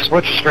 lefts?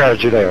 What's your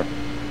strategy there?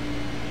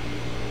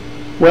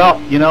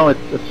 Well, you know, it's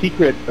a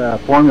secret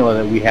formula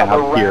that we have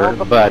here,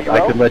 but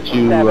I could let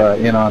you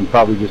in on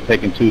probably just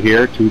taking 2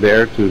 here, 2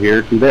 there, 2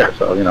 here, 2 there.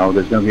 So, you know,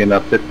 there's going to be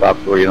enough pit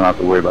stops where you don't have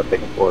to worry about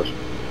taking 4s.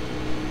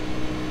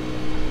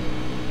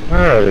 All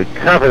right,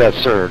 copy that,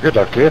 sir. Good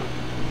luck to you.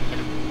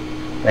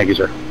 Thank you,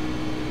 sir.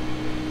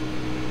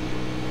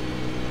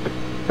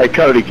 Hey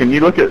Cody, can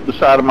you look at the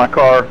side of my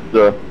car,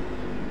 the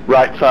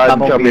right side,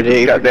 and tell me if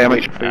it's got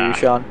damage? For you,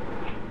 Sean.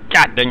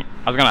 God dang it.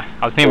 I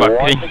was thinking about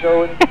pitting.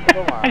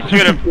 I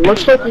should have.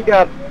 Looks like you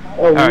got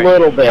a right,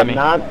 little bit, got me.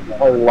 not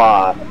a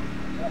lot.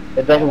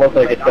 It doesn't look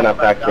like it's gonna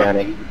affect you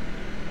any.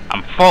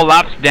 I'm 4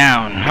 laps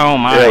down. Oh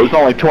my. Yeah, it was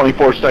only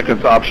 24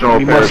 seconds optional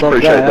You repairs. must love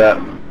Appreciate that.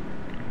 that.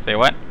 Say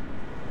what?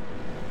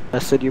 I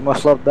said you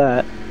must love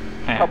that.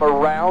 Yeah. Come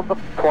around the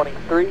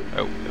 23.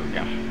 Oh, there we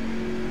go.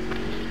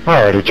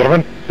 Alrighty,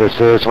 gentlemen, this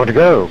is when to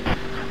go.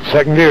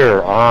 Second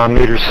gear on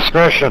leader's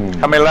discretion.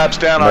 How many laps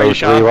down are No you, 3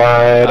 Sean?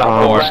 wide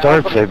on 4. the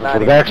start, save it for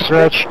the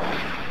backstretch.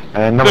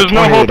 And number There's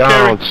no 20, hope,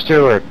 Donald Kerry.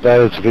 Stewart. That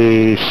is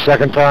the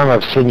second time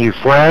I've seen you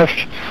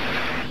flash.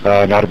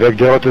 Not a big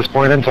deal at this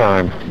point in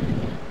time.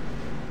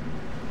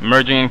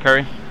 Merging in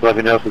Curry. Let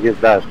me know if it gets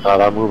bad, Todd.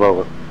 I'll move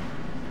over.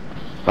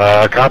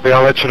 Copy,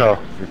 I'll let you know.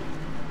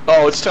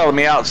 Oh, it's telling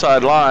me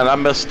outside line. I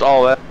missed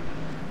all that.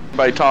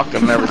 Everybody talking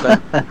and everything.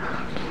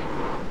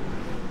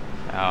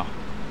 Oh.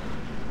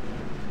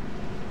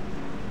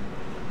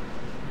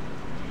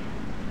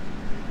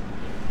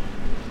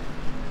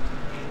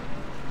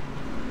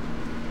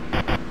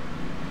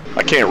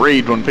 I can't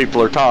read when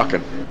people are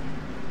talking.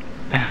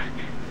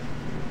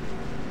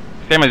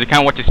 Same as you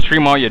can't watch a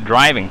stream while you're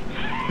driving.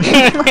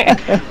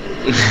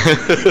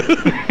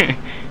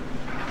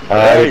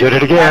 I did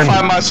it again. I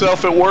find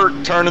myself at work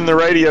turning the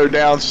radio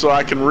down so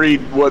I can read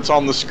what's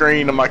on the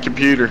screen of my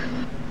computer.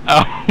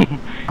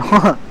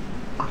 Oh.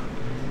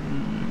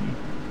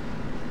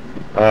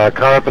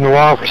 Car up in the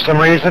wall for some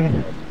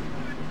reason.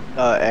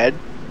 Ed.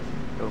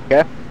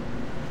 Okay.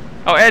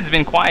 Oh, Ed's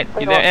been quiet.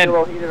 You there, Ed?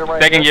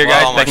 Second gear,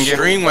 guys. Oh, Second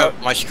gear.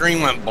 my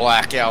screen went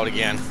black out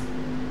again.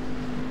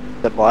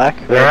 The black?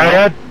 You all right,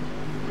 Ed?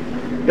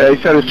 Yeah,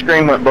 he said his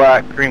screen went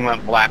black. Screen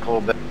went black a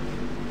little bit.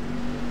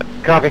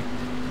 Copy.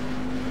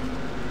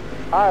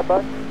 Alright,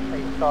 bud.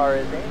 Hey, star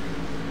is in.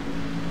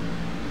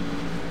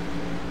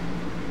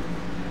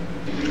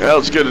 Well,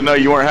 it's good to know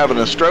you weren't having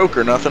a stroke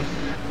or nothing.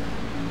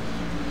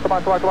 Come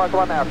on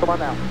now, come on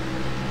now.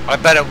 I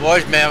bet it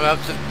was, man.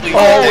 That's a please.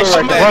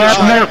 Oh, What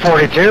happened there,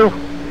 42?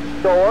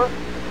 Door.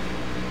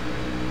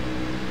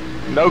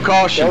 No Go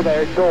caution.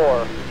 there,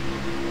 door.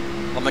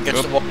 I'm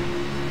against the wall.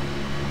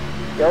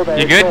 Go there,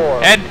 You good,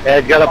 door. Ed?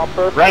 Ed, got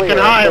Bumper a ranking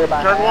clear, high, clear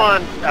by turn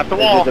half. 1, at the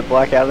wall. Did the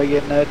black out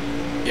again, Ed?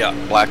 Yeah,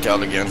 blacked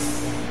out again.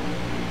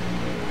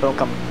 Don't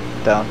come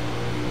down.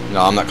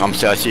 No, I'm not coming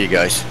to. I see you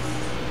guys.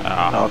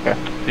 Oh, okay.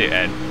 see you,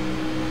 Ed.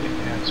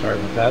 Yeah, sorry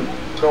about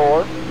that.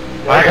 Door.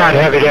 I got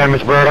heavy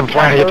damage, Bird. I'm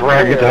trying to get to where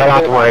I can get the hell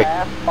out the way.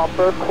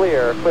 Bumper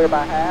clear, clear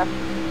by half.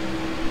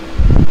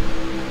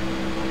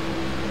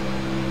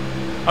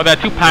 Oh, there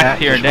are 2 packs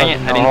here. Dang it,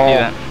 I didn't see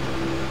that.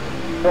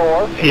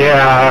 Door.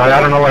 Yeah, I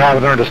don't know what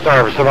happened there to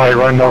start, but somebody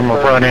running over my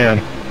front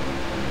end.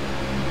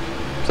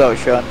 So,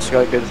 Sean, it's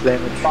got goods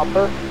damage.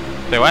 Bumper.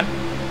 Say what?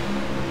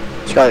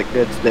 It's got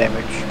goods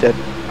damage. Dead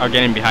Oh,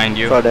 getting behind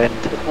you. front end.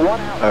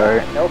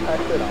 Alright. No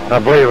pressure at all. I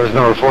believe it was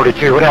number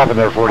 42. What happened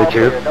there,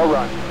 42? No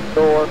run.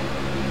 Door.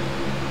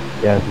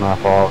 Yeah, it's my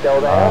fault. Go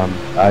there.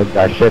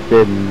 I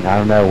shifted and I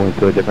don't know, went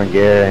to a different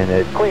gear and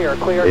it Clear,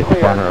 clear, it clear.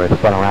 spun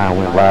around and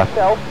went left.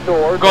 Self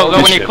door. Go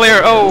when you clear.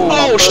 Oh!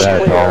 Oh, shit.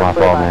 That's all my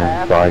fault,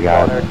 man. Sorry,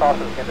 guys.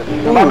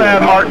 My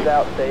bad, Mark.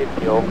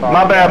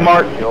 My bad,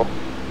 Mark.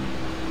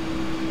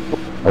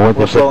 I went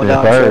to We're slowing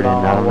shift to down, third so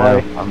and I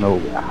don't know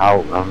how,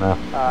 I don't know.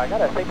 I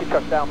got a safety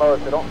truck down low,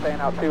 so don't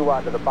stand out too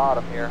wide to the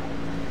bottom here.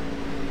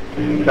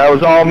 That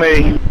was all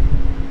me.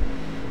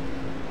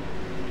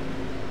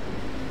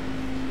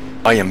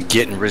 I am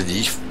getting rid of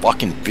these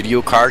fucking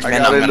video cards, I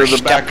man. got I'm into gonna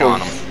the back step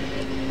on of.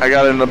 them. I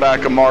got in the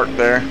back of Mark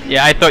there.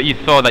 Yeah, I thought you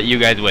saw that you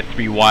guys were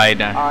 3 wide.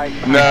 No, I I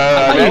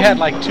thought you didn't. had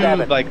like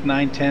 2 like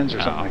 910s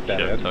or something like that.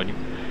 Should've told you.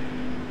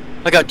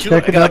 I got 2.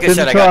 Check it Like out I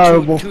said, I in got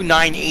tribal. two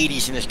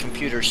 980s in this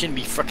computer. It shouldn't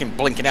be freaking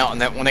blinking out. And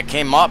that when it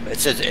came up, it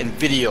says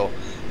NVIDIA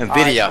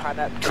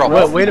trouble.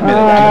 Well, wait a minute. Do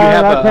you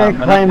have I can't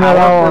enough claim that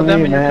power all for on them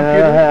you, in your man.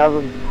 computer? I have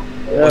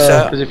What's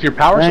that? Because if your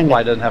power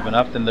supply doesn't have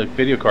enough, then the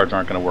video cards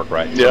aren't going to work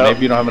right. So Yeah.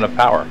 maybe you don't have enough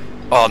power.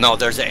 Oh no,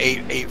 there's an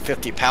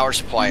 850 power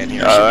supply in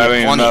here. That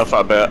ain't enough,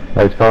 I bet.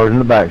 It's cars in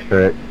the back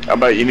stretch. I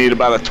bet you need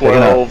about a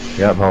 12.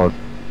 Yep, hold.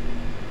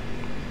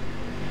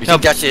 You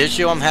think that's the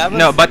issue I'm having?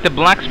 No, but the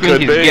black screen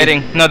Could he's be.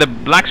 getting. No, the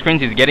black screen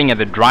he's getting at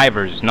the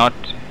drivers, not.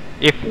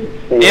 If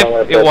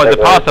it was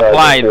the power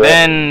supply,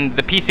 then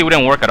the PC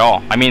wouldn't work at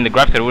all. I mean, the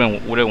graphics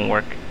wouldn't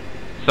work.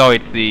 So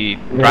it's the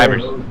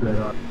drivers.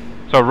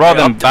 So roll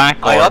them back.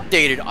 Or, I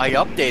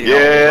updated.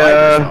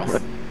 Yeah.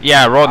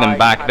 yeah, roll them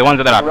back. The ones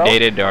that are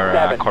updated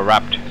are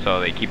corrupt, so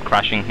they keep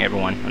crashing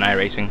everyone on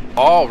Iracing.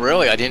 Oh,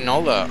 really? I didn't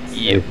know that.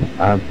 Yep.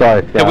 I'm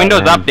sorry, Scott, The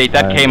Windows man. update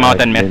that came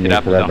out and messed it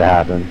up. For that So. to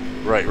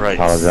happen. Right.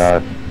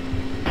 Apologize.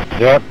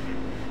 Yep.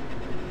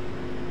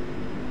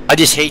 I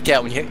just hate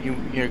that when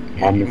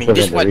you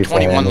just went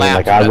 21 laps.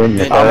 Like, I win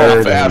your I'm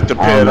off third, at the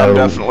and I pit. don't I'm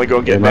know, definitely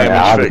going to get they might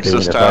have damage fixed been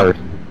this the time. first.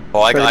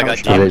 Oh, I got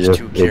So damage they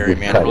too, just- Carrie, they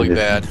man, just really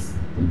bad.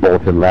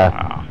 Bolted left.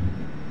 Wow.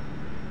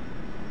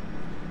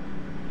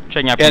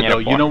 Checking out Yeah, Pinata though,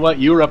 you 4. know what?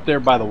 You were up there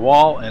by the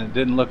wall, and it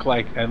didn't look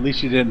like. At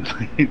least you didn't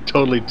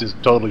totally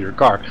total your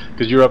car,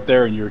 because you were up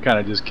there and you were kind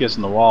of just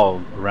kissing the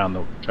wall around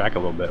the track a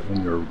little bit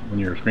when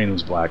your screen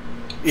was black.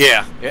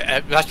 Yeah,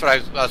 that's what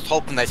I was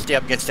hoping I'd stay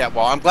up against that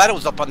wall. I'm glad it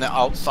was up on the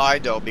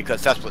outside though,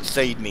 because that's what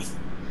saved me.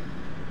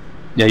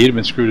 Yeah, you'd have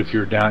been screwed if you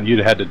were down. You'd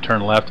have had to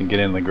turn left and get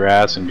in the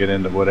grass and get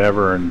into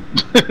whatever and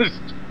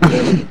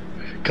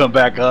come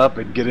back up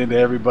and get into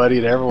everybody,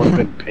 and everyone would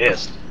have been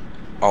pissed.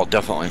 Oh,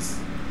 definitely.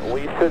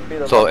 We should be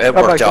the So it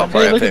worked out for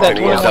Hey, you look if at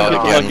it that was out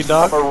lucky again.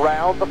 dog.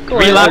 around the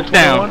 3 laps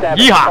down.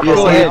 Yeehaw!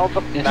 Go ahead.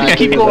 Just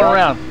keep going Come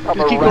around.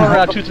 Just keep going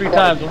around 2-3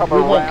 times. We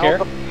won't care.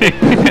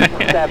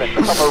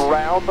 7, come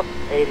around the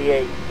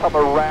 88, come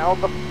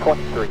around the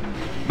 23.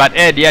 But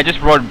Ed, yeah, just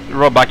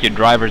roll back your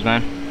drivers,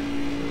 man.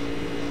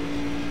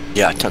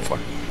 Yeah, 10-4.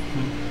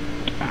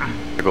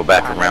 I go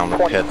back around the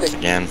pits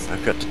again.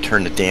 I've got to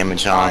turn the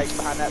damage on.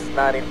 Behind that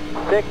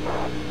 96.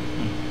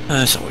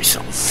 That's always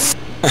something.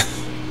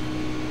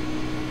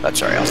 That's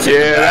alright. I'll take Yeah,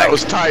 it that back.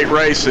 was tight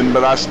racing,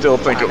 but I still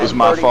think it was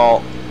my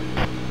fault.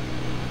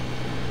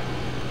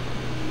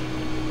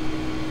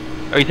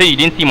 Oh, you said you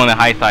didn't see him on the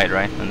high side,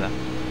 right? On the...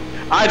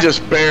 I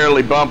just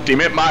barely bumped him.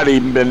 It might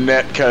even been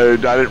net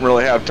code. I didn't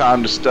really have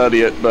time to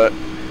study it, but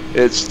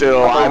it's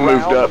still, I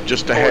moved up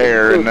just a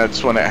hair, and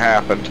that's when it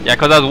happened. Yeah,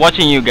 because I was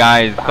watching you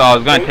guys, so I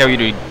was going to tell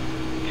you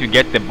to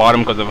get the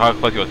bottom because of how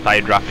close he was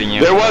side drafting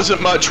you. There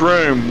wasn't much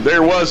room.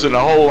 There wasn't a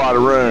whole lot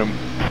of room.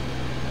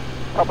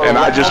 And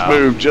I just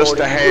moved just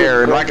a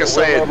hair, and like I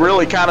say, it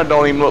really kind of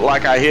don't even look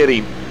like I hit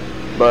him,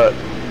 but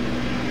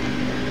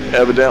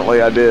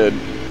evidently I did.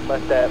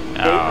 Let that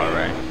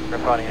Alright. in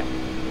front of you.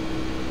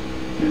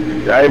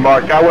 Hey,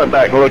 Mark, I went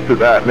back and looked at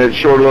that, and it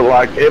sure looked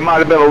like, it might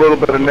have been a little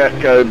bit of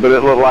net code, but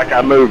it looked like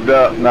I moved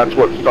up, and that's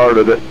what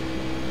started it.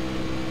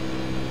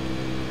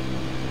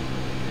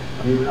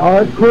 Oh,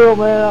 it's cool,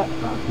 man.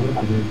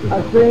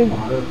 I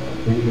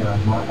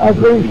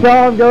seen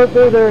Sean go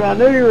through there, and I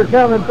knew you were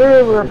coming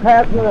through. We were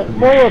passing that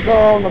spoiler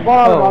car on the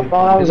bottom. I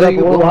thought I was up a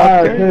little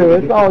higher, too.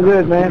 It's all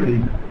good,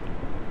 man.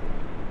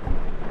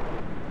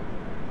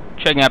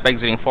 Checking up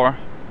exiting 4.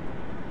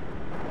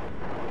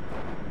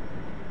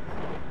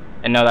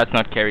 And no, that's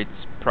not Kerry, it's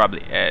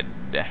probably Ed,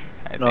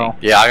 I think.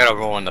 Yeah, I gotta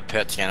go in the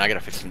pits again. I gotta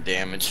fix some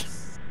damage.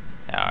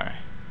 Alright.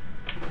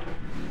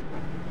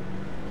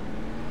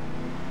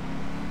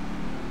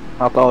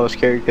 I thought it was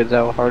scary because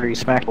how hard he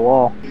smacked the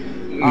wall.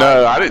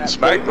 No, I didn't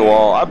smack the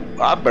wall.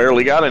 I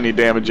barely got any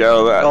damage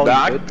out of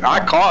that. Oh,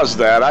 I caused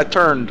that. I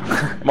turned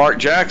Mark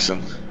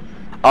Jackson.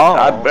 Oh.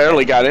 I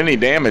barely got any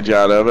damage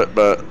out of it,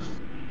 but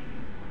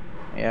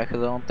Yeah,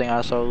 because I don't think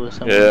I saw this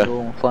Yeah.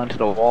 go and fly into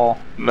the wall.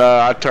 no,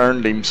 I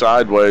turned him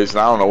sideways, and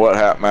I don't know what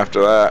happened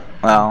after that.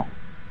 Wow.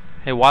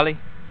 Hey, Wally?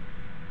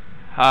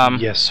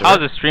 Yes, sir. How's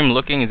the stream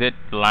looking? Is it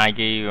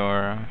laggy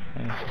or...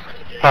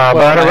 How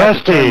about a I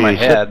had to turn my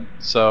Rusty? head,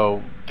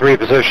 so 3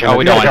 position. Oh,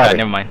 we don't want got that, it.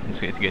 never mind.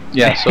 It's good.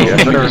 yeah. So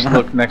better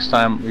look next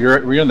time.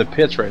 We're in the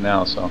pits right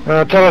now, so.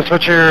 Tell us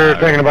what you're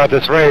thinking about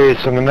this race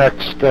and the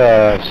next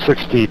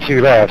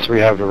 62 laps we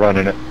have to run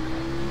in it.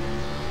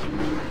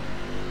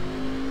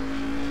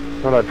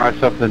 Thought I'd try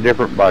something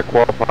different by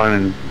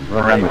qualifying and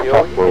run around the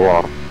top for a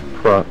while.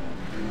 Front.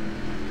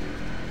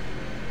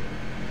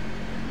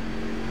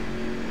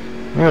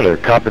 Well,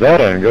 copy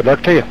that, and good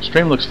luck to you.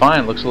 Stream looks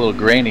fine. Looks a little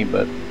grainy,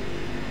 but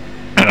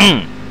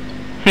Okay.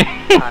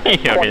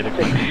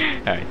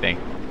 Alright,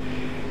 thanks.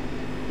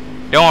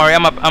 Don't worry,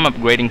 I'm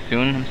upgrading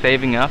soon. I'm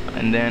saving up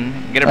and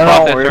then get a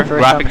processor,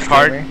 graphics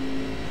card.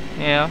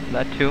 Yeah,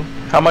 that too.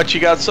 How much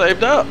you got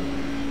saved up?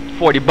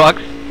 $40.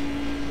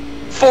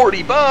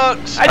 $40.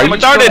 I just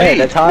started.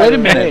 Wait a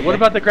minute. What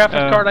about the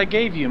graphics card I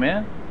gave you,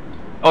 man?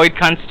 Oh, it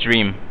can't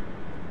stream.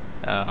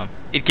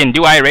 It can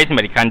do iRacing,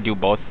 but it can't do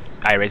both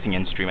iRacing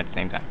and stream at the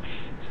same time.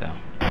 So.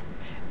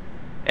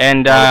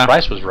 And Well, the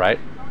price was right.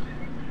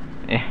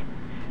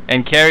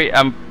 And Carrie,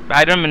 I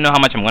don't even know how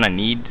much I'm gonna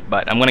need,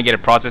 but I'm gonna get a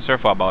processor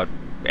for about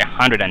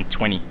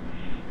 120.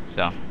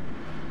 So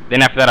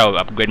then after that, I'll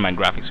upgrade my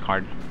graphics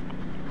card.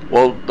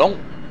 Well,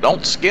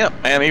 don't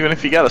skimp, man. Even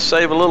if you got to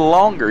save a little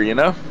longer, you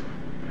know,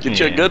 get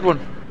you a good one.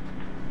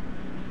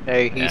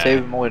 Hey, he's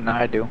saving more than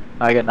I do.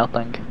 I got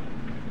nothing.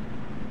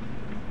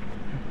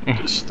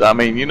 Just, I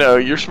mean, you know,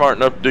 you're smart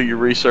enough to do your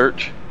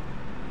research.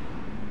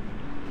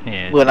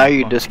 Yeah. Well, now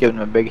you just give him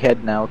a big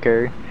head now,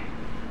 Kerry.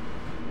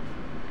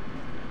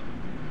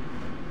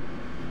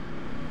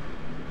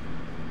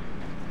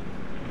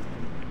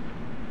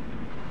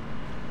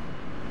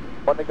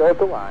 Want to go up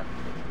the line?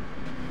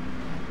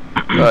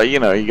 You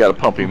know, you got to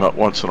pump him up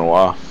once in a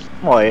while.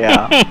 Well,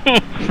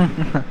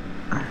 yeah.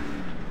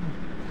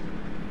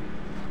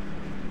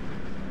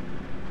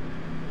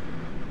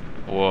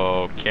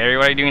 Whoa, Kerry,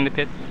 what are you doing in the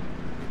pits?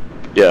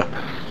 Yeah.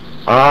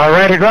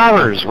 Alrighty,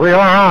 drivers, we are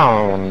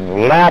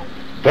on lap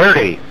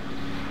 30.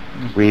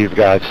 We've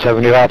got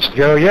 70 laps to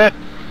go yet.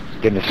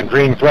 Getting some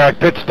green flag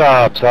pit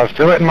stops. I'll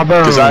feel it in my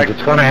bones.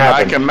 It's going to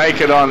happen. I can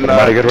make it on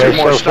a good 2 race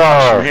more so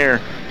stops far. from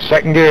here.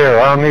 Second gear,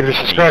 on leader's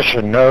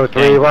discretion. No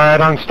 3 wide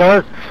on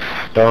start.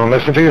 Don't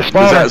listen to your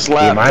spotter.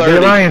 He might be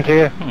lying to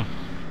you.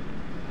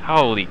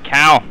 Holy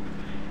cow.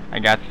 I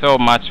got so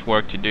much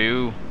work to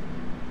do.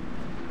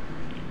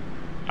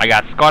 I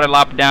got Scott a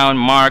lap down,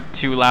 Mark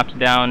 2 laps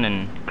down,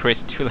 and Chris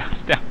 2 laps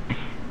down.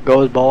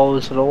 Goes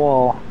balls to the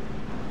wall.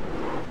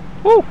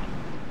 Woo!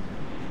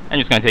 I'm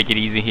just gonna take it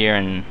easy here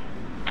and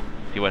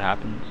see what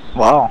happens.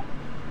 Wow.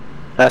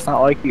 That's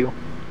not like you.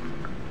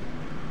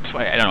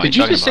 I don't know. Did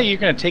you just say you're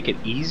gonna take it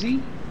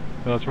easy?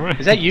 That's right.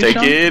 Is that you, Take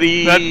Sean? it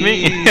easy. That's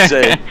me.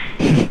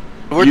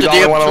 You the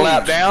only one a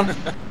lap down?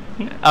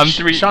 I'm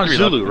Sean three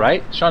Zulu, laps.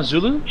 right? Sean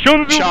Zulu?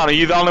 Sean, are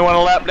you the only one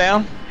a lap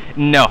down?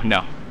 No.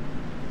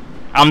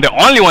 I'm the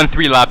only one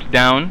 3 laps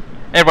down.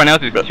 Everyone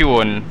else is 2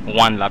 and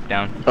 1 lap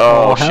down.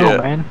 Oh, hell,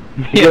 shit. man.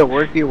 You gotta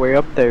work your way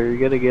up there. You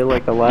gotta get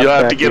like a lap. You'll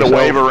have to back get yourself. a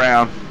wave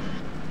around.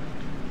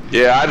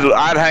 Yeah,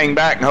 I'd hang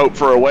back and hope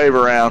for a wave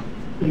around.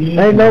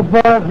 Ain't no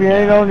fun if you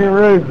ain't on your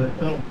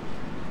roof.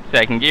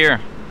 Second gear.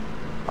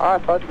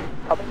 Alright, bud.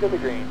 Coming to the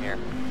green here.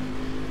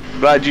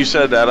 Glad you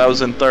said that. I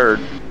was in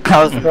 3rd.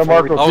 I was So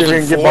Mark will see if he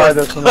can get by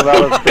this one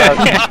without a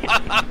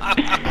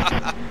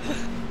scratch.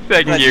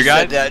 Second gear,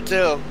 guys. That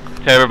too.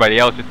 Tell everybody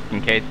else just in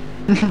case.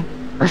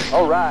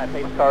 Alright,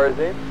 pace car is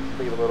in.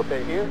 Leave a little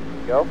bit here.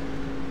 Go.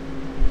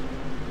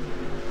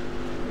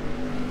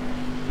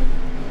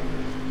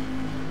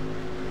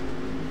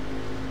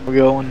 We're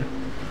going.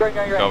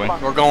 Going.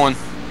 We're going.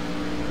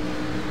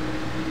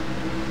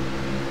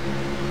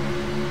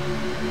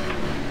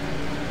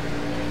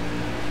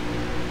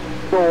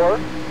 Door.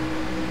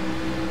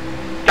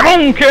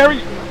 Come on, Kerry!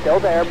 Still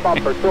there,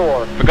 bumper,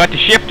 door. Forgot to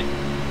shift.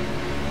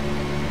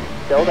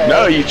 Still there.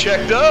 No, you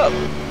checked up.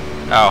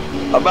 Oh.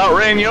 About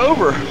ran you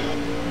over.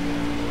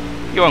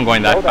 You weren't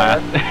going that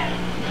fast.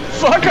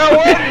 Fuck, I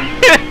went.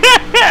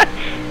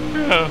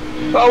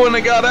 If I wouldn't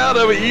have got out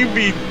of it, you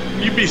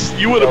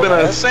would have been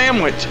a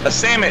sandwich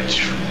between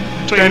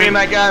me and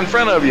that guy in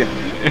front of you.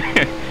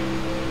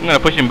 I'm gonna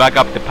push him back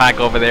up the pack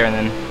over there and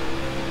then.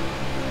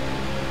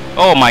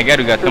 Oh my god,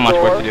 we got so much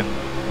work to do.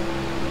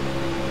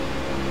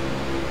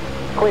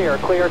 Clear,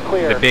 clear,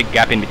 clear. There's a big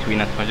gap in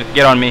between us, so just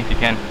get on me if you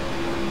can.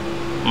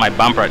 My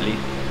bumper at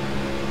least.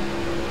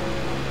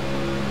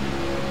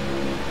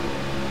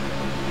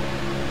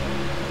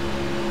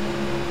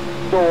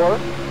 Door.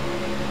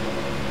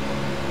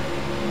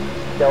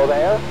 Still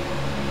there.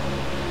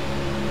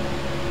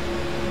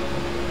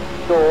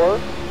 Door.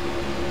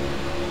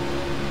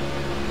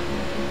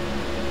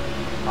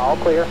 All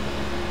clear.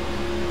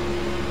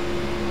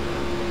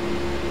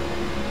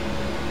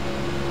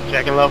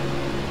 Checking low.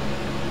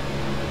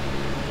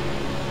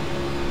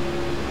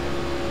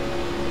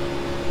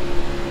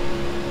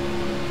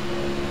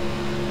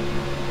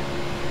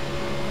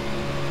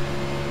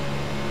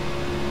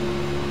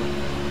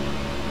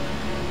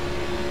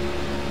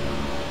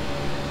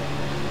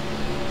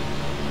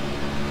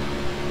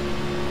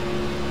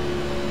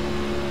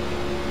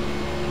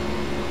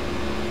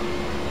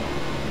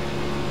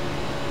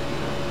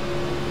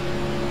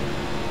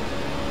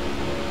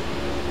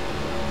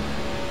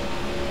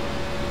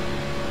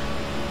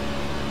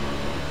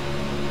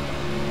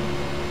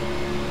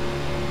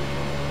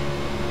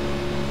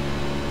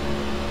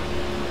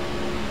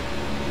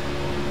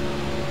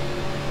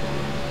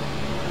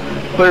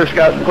 Clear,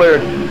 Scott,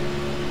 cleared.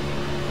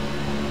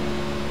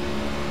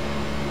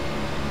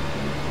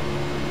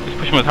 Just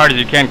push him as hard as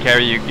you can,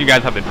 Kerry. You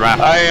guys have the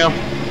draft. I am.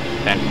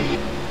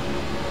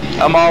 10.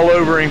 I'm all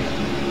over him.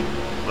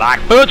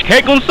 Like fudge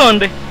cake on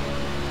Sunday.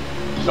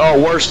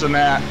 Oh, worse than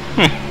that.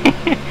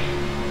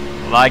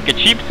 Like a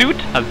cheap suit,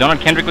 as Donald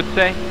Kendrick would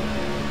say.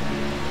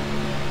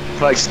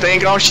 Like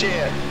stink on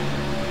shit.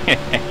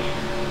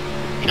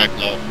 Check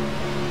low.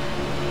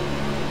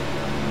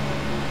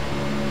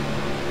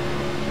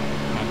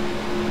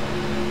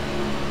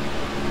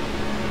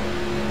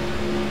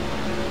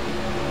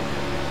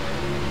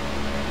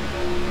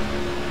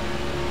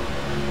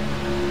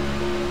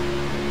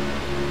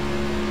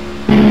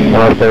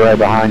 I'll stay right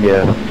behind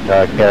you,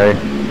 Kerry.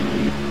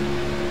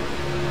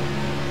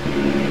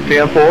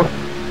 10-4.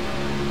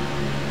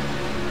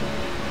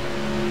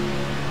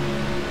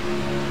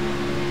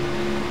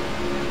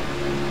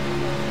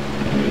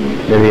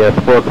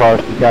 Maybe 4 cars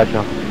to catch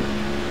them.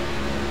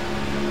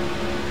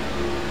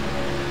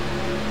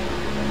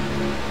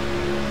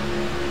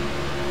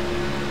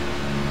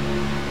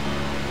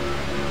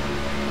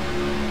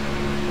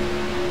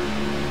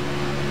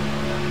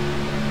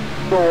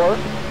 Door.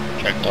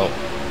 Checked out.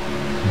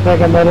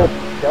 Second middle.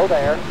 Still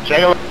there.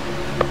 Check.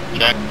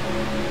 Check.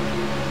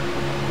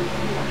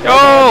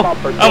 Oh!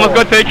 Almost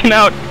got taken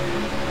out.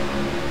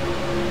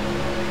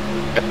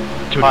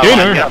 To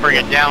dinner. Gotta bring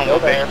it down a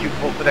little bit. Too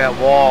close to that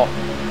wall.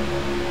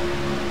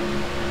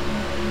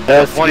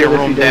 That's plenty of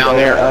room down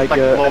there. I That's like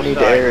the low need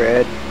to side. air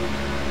Ed.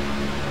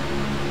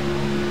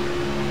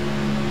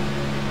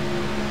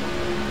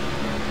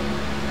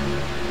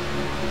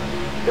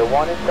 The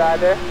one inside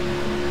there.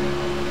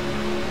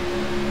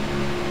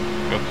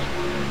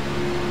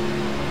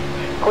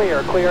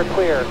 Clear, clear,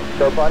 clear.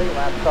 Go, buddy.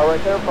 Last car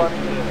right there in front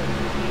of you.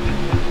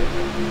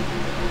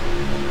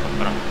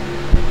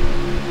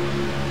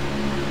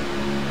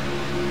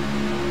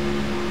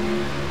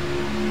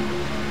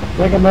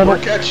 Second middle. We're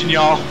catching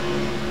y'all.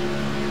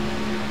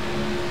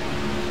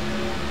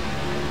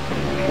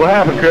 What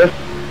happened, Chris?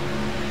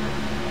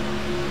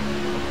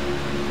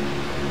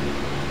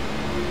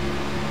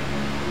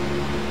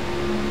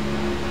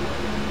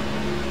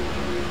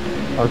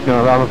 I was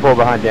going to pull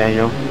behind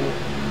Daniel.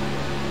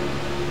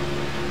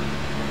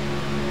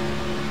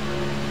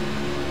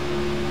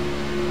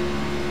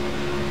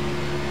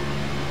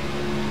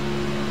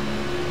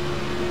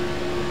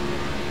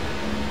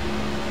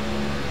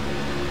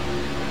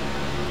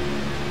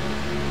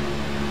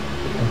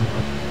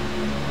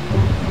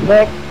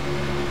 Nick.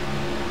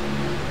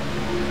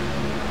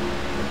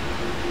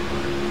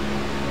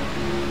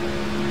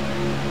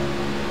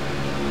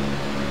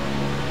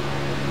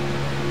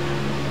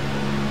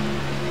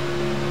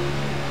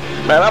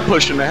 Man, I'm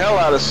pushing the hell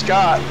out of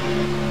Scott.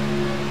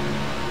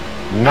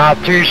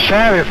 Not too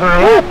shabby for a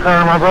lap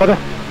car, my brother.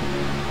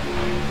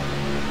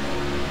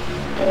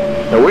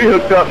 Now we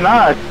hooked up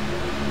nice.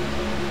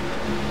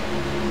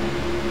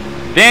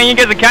 Dang, you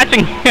guys are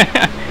catching.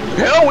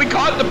 Hell, we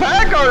caught the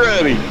pack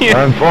already.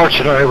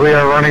 Unfortunately, we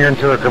are running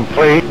into a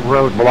complete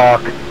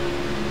roadblock.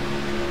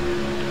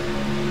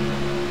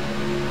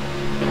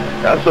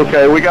 That's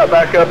okay. We got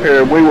back up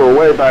here. We were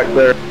way back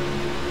there.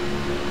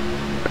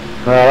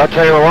 Well, I'll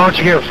tell you what, why don't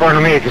you get in front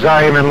of me, because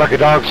I am in lucky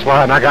dog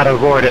spot and I got to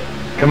avoid it.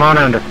 Come on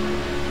under.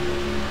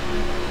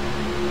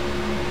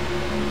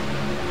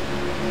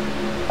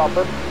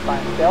 Bumper,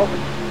 find stealth.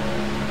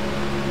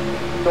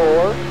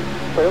 Door,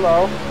 clear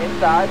low,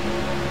 inside.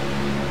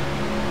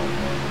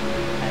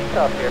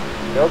 Handcuff here,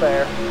 still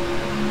there.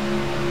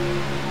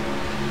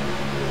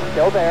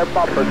 Still there,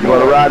 bumper. You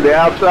want to ride the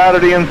outside or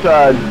the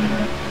inside?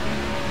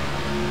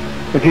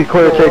 If you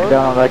clear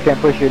takedown, I can't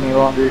push you any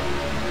longer.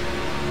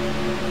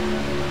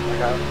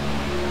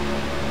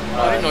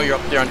 I didn't know you're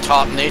up there on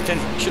top, Nathan.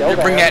 Should we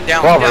bring that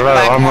down? Probably, That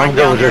black I'm line good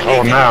down with there, just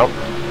holding Nathan.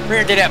 out.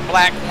 Bring her to that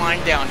black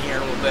line down here a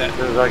little bit. As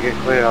soon as I get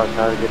clear, I'll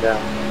try to get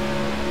down.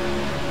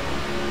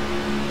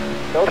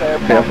 Still there,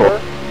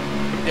 bumper.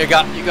 You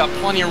got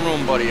plenty of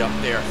room, buddy, up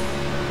there.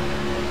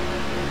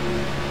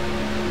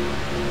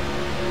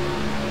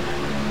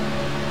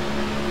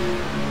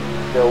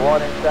 Still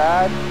one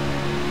inside.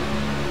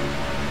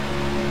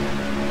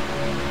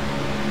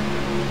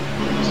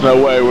 There's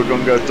no way we're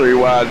gonna go 3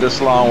 wide this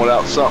long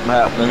without something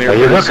happening here.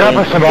 You hook up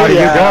with somebody,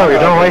 you go. You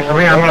don't wait for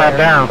me, I'm going to have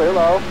down. Clear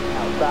low,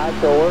 outside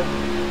door.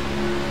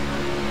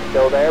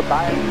 Still there,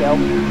 by himself.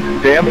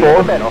 Damn In boy.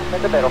 the middle,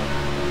 in the middle.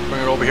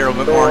 Bring it over here a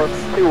little bit more.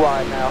 Door, 2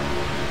 wide now.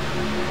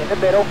 In the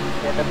middle,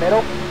 in the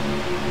middle.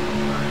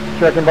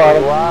 Second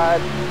bottom. 3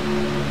 wide.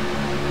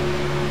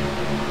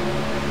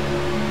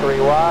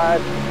 3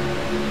 wide.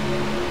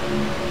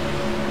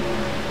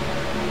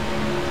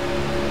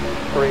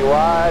 3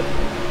 wide.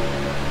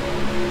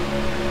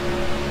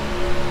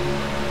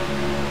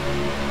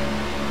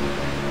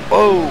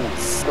 Whoa!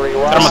 3 I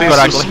wide. see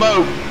some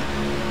smoke.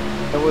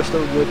 No, we're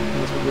still good.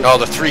 Oh,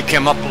 the 3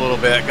 came up a little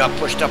bit. Got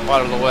pushed up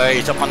out of the way.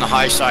 He's up on the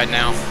high side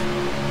now.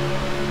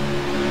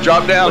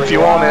 Drop down if you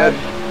want, Ed.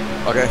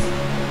 Okay.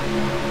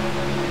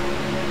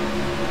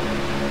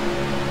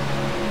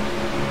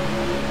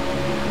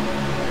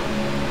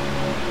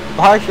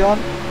 Hi, Sean.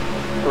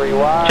 3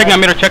 wide. Check that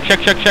meter.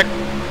 Check.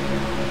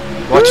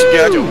 What you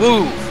got to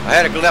woo? I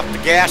had to left the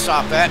gas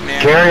off that,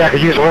 man. Gary, I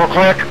could use a little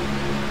click.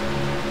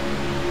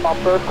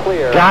 Bumper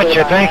clear.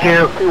 Gotcha, thank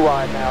you. 2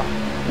 wide now.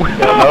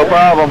 No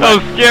problem. That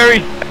was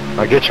scary.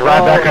 I'll get you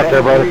right back up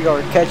there, brother. We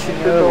are catching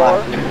you Door.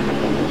 alive.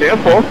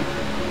 Careful.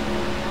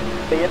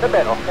 Be in the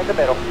middle, in the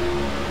middle.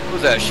 What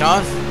was that,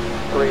 Sean?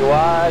 3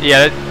 wide.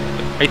 Yeah.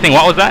 Are you saying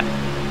what was that?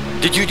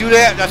 Did you do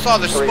that? I saw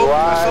the 3 smoke.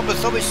 wide.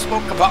 Somebody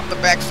spoke about the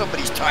back of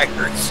somebody's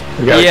tires.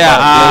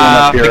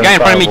 Yeah. The guy in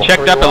front of me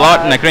checked up a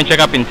lot, and I couldn't check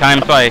up in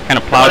time, so I kind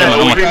of plowed him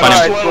and almost spun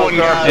him. Slowing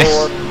guys.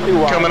 Door, 2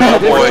 wide. Coming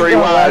up, boy. 3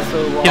 wide.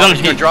 He's on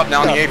He's gonna drop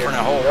down the apron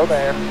and Still hold.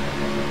 there.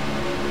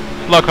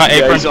 slow car Yeah,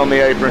 apron. he's on the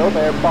apron. Still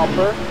there,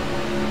 bumper.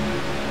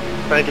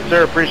 Thank you,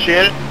 sir.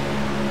 Appreciate it.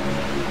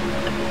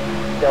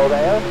 Still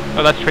there.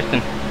 Oh, that's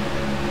Tristan.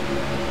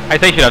 I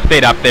say you should have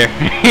stayed up there.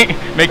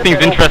 Make things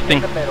interesting.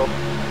 In the middle.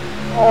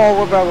 Oh,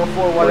 we're about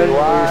before white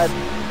anyways.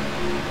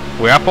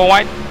 We're up for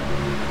white?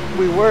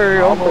 We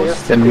were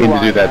almost. Didn't mean to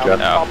do that, Jeff.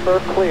 Bumper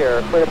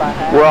clear. Clear by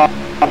half.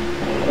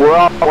 We're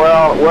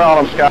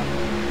on them, Scott.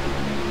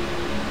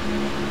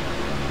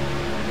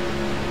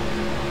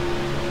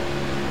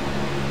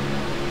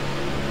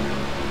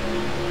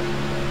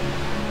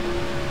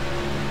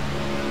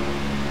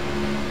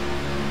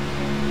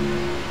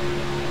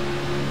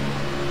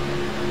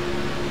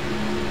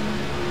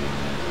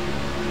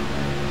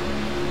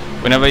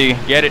 Whenever you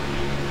get it,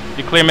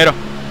 you clear middle.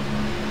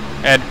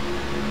 Ed.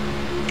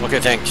 Okay,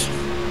 thanks.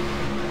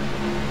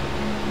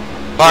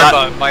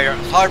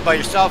 Hard by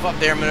yourself up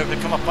there, man. To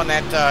come up on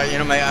that,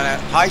 on that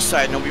high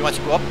side, nobody wants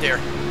to go up there.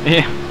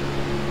 Yeah.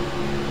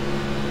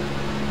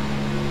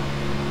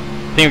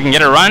 Think we can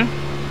get a run?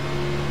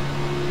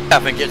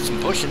 Have to get some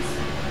pushing.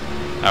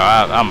 Oh,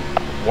 I'm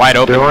wide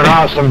open. Doing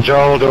awesome,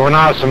 Joel. Doing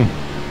awesome.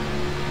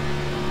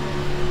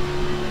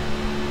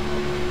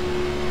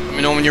 Let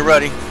me know when you're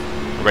ready.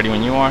 Ready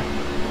when you are.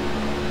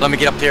 Let me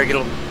get up there, get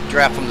a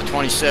draft from the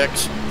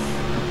 26.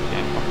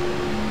 Okay.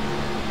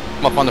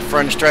 Come up on the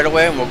front straight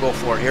away and we'll go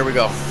for it. Here we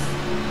go.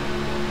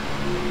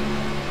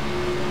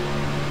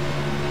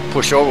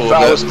 Push over a little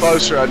bit. If I was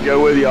closer, I'd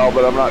go with y'all,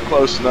 but I'm not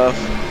close enough.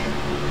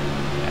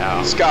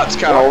 Yeah. Scott's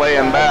kind of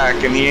laying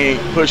back, and he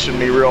ain't pushing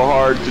me real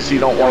hard because he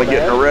don't want to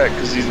get in a wreck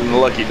because he's in the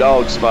lucky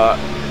dog spot.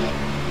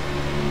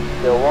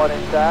 Still one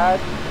inside.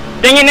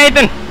 Dang it,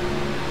 Nathan!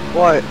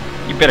 What?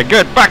 You better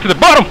get back to the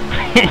bottom!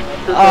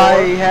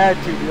 I had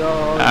to,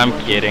 yo. I'm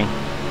kidding.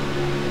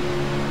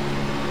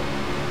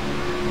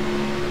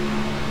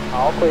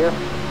 All clear.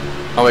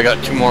 Oh, we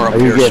got two more up Are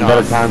here, you getting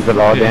better Sean. times at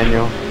all,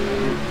 Daniel?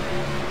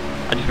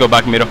 I just go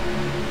back middle.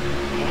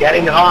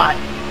 Getting hot.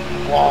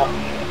 Wall.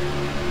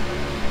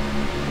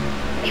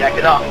 Check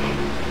it out.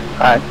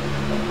 Alright.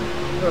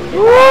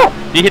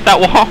 Did you hit that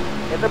wall?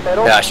 In the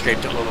middle. Yeah, I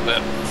scraped it a little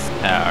bit.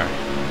 Alright.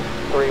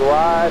 3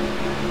 wide.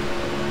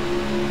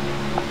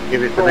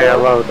 Give it to me a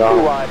low, 2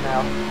 dog. wide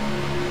now.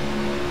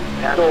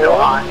 That's still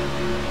hot.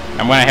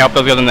 I'm gonna help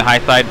those guys on the high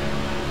side.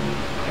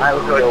 I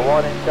was good. Still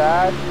one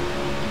inside.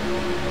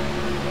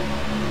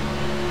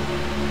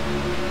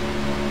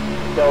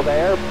 Still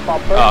there.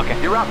 Bumper. Oh, okay.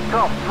 You're up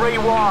top. 3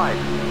 wide.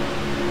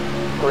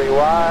 3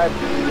 wide.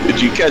 Did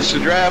you catch the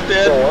draft,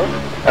 Ed? 4.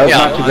 That was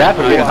not too bad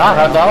for you,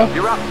 huh, dog?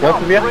 You're up Both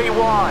top. of you? 3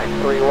 wide.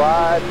 3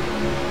 wide.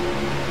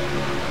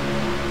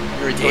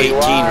 You're at the 3 18,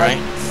 wide.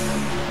 right?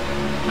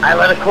 I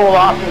let it cool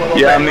off a little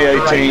bit. Yeah, I'm the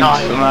Right 18th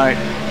time. tonight.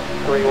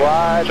 3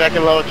 wide.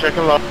 Checking low,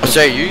 checking low. I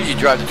say you usually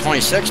drive the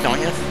 26,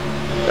 don't you?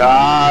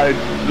 I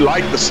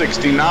like the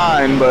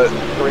 69, but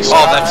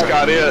Scott's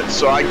got it,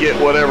 so I get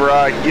whatever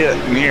I get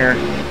in here.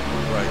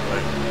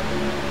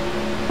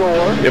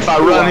 Right. If I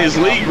run his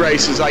league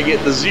races, I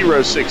get the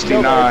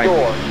 069,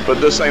 but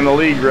this ain't a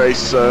league race,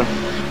 so.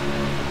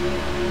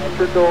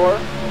 Enter door.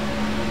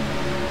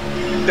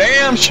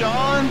 Damn,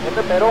 Sean! In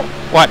the middle.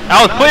 What?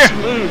 I was Nice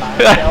clear! move.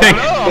 I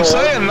know, I'm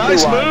saying,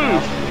 nice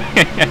move.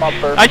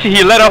 Actually,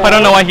 he let off. I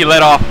don't know why he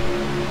let off.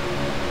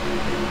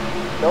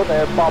 Still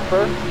there.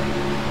 Bumper.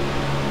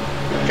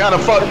 Kind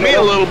of fucked me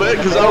a little bit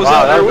because I was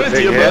out there with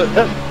you,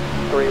 but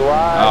 3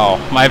 wide. Oh,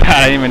 my bad.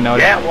 I didn't even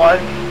notice. Yeah, it was.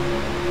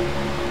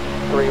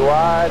 3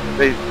 wide.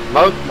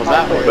 Most was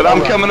that way. but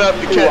I'm coming up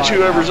to catch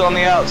whoever's on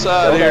the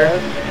outside here.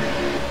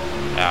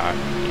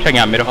 Checking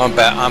out middle. I'm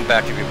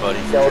back, everybody.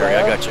 Jerry,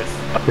 I got you.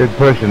 Good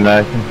pushing,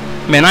 Dyson.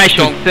 Man, I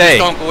should say.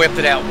 Don't go up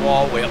to that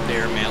wall way up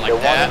there, man, like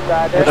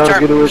that. Don't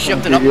Start get away from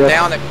shifting up and TBS.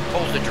 down, that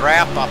pulls the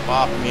draft up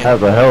off me.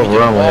 Have a hell of a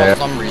run with For that.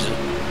 some reason.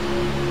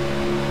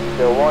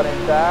 Still one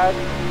inside.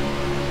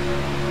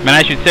 Man,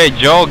 I should say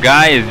Joe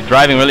Guy is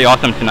driving really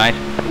awesome tonight.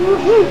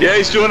 Yeah,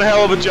 he's doing a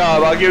hell of a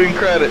job. I'll give him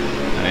credit.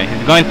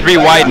 He's going 3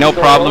 wide, no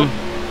problem.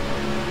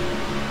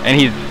 And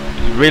he's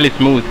really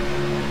smooth.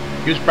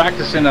 He was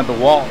practicing at the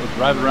wall,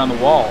 driving around the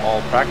wall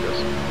all practice.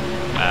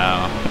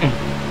 Oh.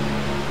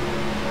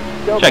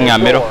 Checking out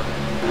middle.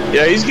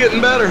 Yeah, he's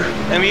getting better,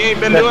 and he ain't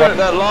been doing it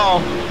that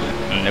long.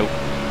 Nope.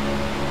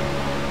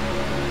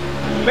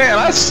 Man,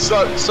 I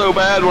sucked so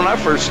bad when I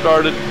first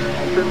started.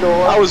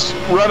 I was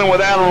running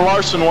with Alan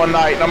Larson one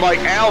night, and I'm like,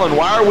 Alan,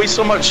 why are we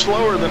so much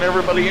slower than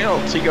everybody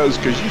else? He goes,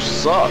 because you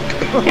suck.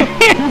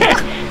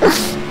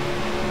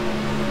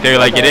 Tell you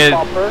like it is.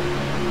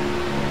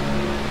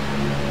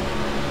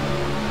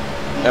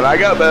 And I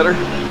got better.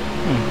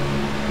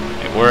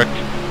 It worked.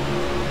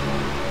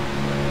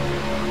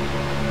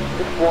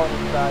 6-1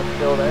 inside,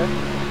 still there.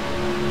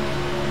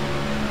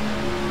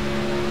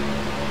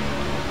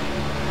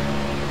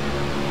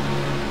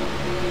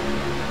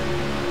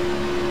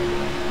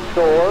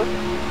 Door.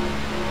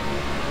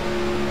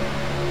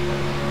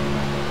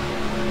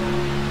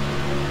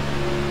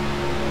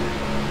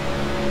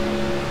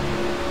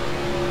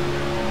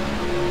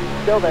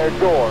 Still there,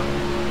 door.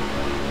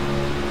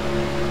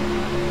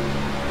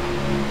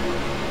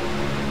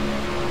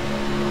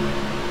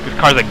 These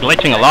cars are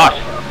glitching a lot.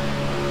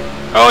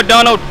 Oh,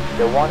 Donald!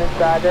 The one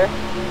inside there.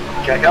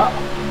 Check up.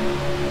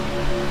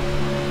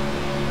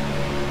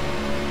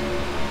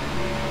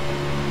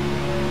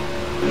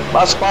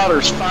 My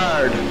spotter's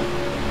fired.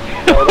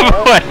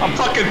 What? I'm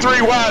fucking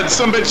 3 wide.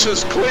 Some bitch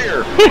says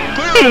clear.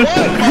 Clear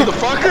what,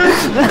 motherfucker?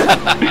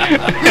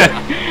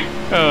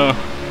 Oh.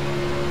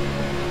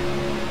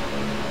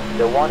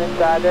 The one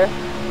inside there.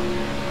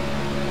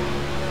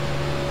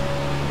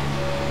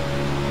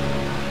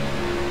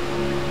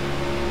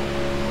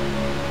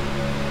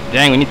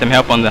 Dang, we need some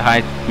help on the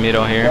high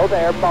middle here. Still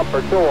there,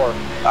 bumper door.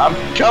 I'm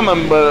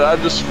coming, but I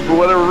just, for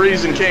whatever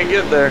reason, can't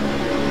get there.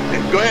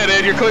 Go ahead,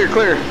 Ed. You're clear,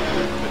 clear.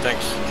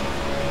 Thanks.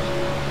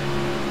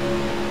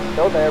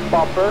 Still there,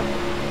 bumper.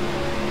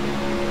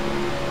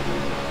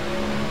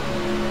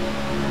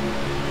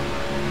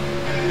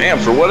 Damn,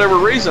 for whatever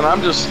reason,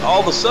 I'm just all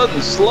of a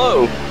sudden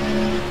slow.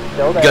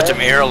 Still You there. got them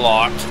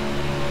airlocked.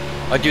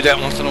 I do that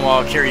once in a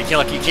while, Kerry. You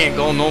can't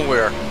go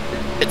nowhere.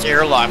 It's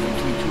airlocked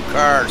between 2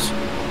 cars.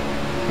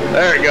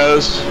 There it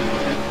goes.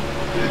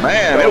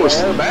 Man, it was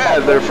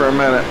bad there for a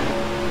minute.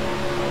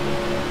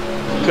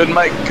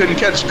 Couldn't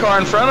catch the car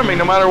in front of me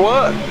no matter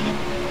what.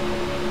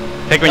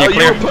 Take when you're You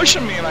clear. were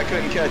pushing me and I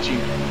couldn't catch you.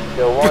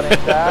 Still one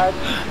inside.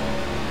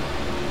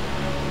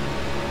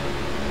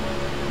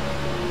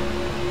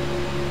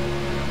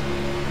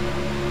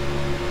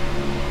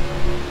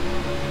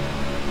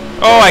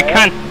 Oh, I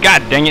can't.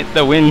 God dang it,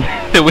 the wind,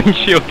 the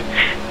windshield.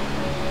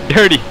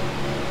 Dirty.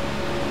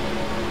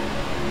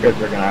 Guess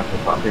we're gonna have to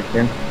pop this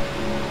in.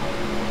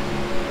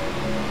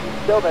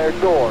 Still there,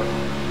 door.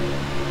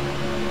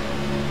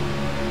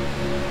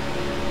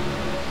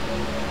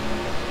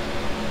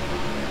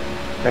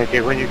 Take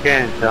it when you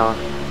can, Sean.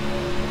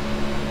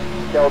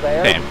 Still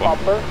there, Painful.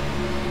 bumper.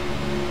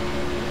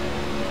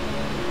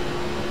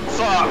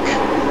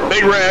 Fuck.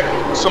 Big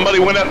wreck. Somebody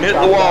went up and hit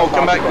the wall,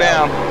 come back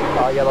down.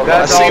 Yellow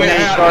That's I all seen me. it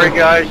happen. Sorry,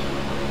 guys.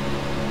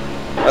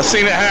 I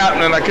seen it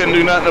happen and I couldn't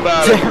do nothing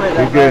about it.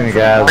 Keep going,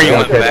 guys. Three We're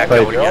went gonna back catch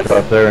over again. pace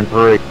up there in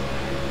 3.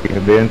 You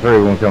can be in 3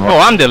 when we come Oh,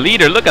 up. I'm the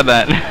leader. Look at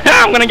that.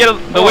 I'm gonna get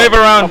the wave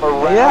around.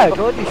 Yeah, I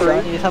told you,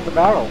 Sean. You just have the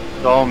barrel.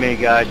 It's all me,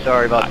 guys.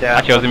 Sorry about that.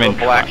 I chose him in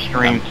black front.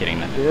 stream. I'm kidding.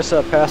 You're just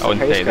past I the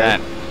wouldn't pace say car.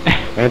 that.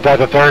 Ain't that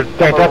the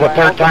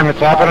third time it's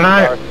happened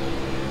tonight?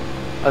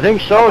 I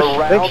think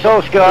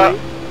so. Scott.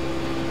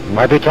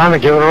 Might be time to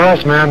give it a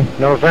rest, man.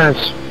 No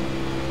offense.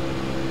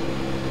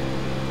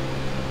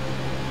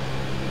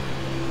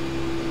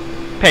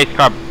 Pace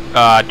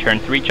car, turn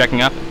 3,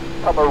 checking up.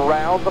 Come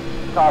around the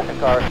caution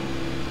car.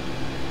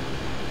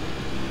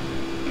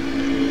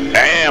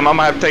 Damn, I'm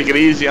gonna have to take it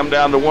easy. I'm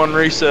down to 1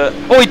 reset.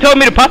 Oh, he told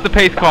me to pass the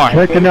pace car.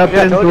 Picking up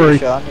Yeah, I in told you, 3.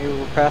 Sean. You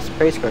were past the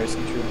pace car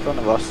since you were in front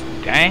of us.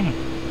 Dang.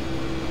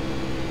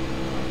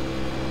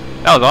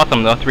 That was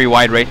awesome though, 3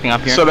 wide racing up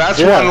here. So that's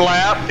Yeah. 1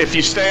 lap. If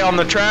you stay on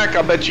the track,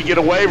 I bet you get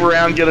a wave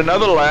around, get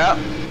another lap.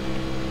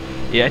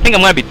 Yeah, I think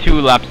I'm gonna be 2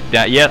 laps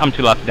down. Yeah, I'm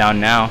 2 laps down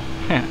now.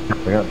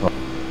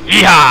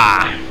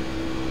 Yeah!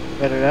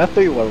 Better than that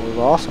 3 was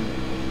awesome.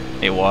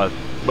 It was.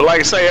 But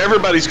like I say,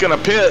 everybody's gonna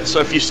pit, so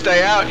if you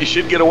stay out, you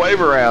should get a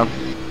wave around.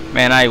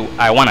 Man, I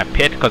want to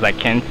pit because I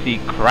can't see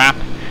crap.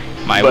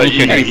 My But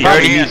windshield you- is He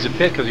probably dirty. needs to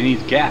pit because he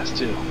needs gas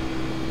too.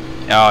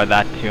 Oh,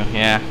 that too,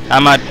 yeah.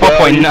 I'm at Well,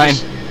 4.9.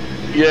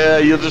 Yeah,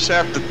 you'll just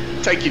have to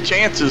take your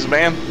chances,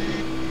 man.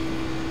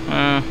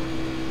 Yeah.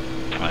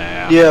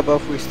 Yeah, but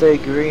if we stay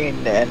green,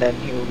 and then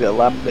he will get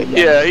lapped again.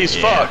 Yeah, he's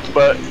Yeah. fucked,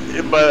 but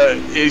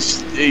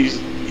he's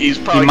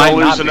probably might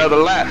gonna not lose be. another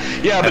lap.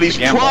 Yeah, but That's he's a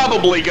gamble.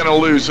 probably gonna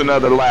lose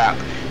another lap.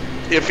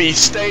 If he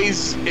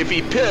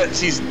pits,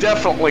 he's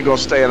definitely gonna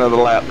stay another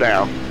lap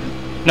down.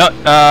 No,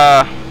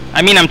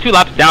 I mean, I'm 2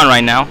 laps down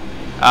right now.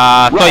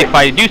 So Right. if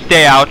I do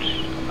stay out,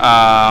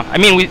 I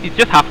mean, it's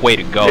just halfway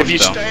to go. If you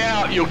so. stay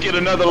out, you'll get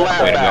another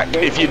lap back.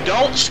 If you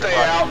don't stay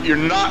out, you're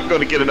not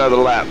going to get another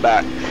lap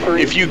back.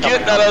 If you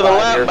get that other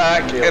lap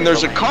back and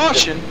there's a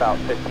caution,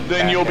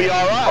 then you'll be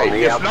all right.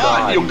 If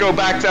not, you'll go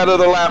back that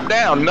other lap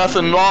down.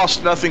 Nothing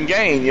lost, nothing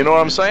gained. You know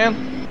what I'm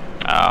saying?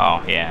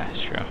 Oh, yeah,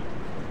 it's true.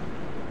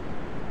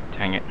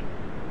 Dang it.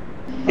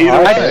 Either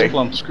I way.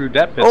 just screwed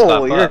that pit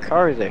stop Oh, your up.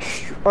 car is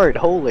destroyed.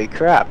 Holy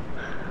crap.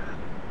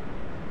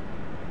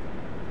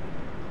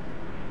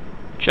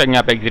 Checking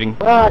up, exiting.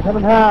 Ah,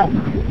 coming high.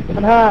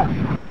 Coming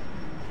high.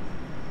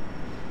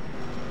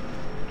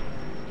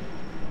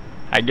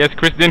 I guess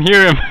Chris didn't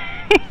hear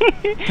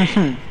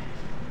him.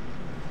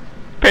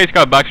 Pace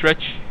car box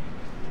stretch.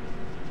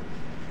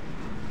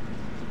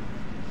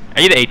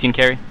 Are you the 18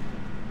 carry?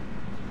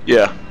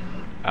 Yeah.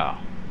 Oh.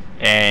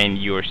 And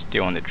you're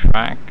still on the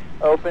track?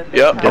 Open.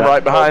 Yep, I'm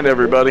right behind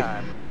everybody.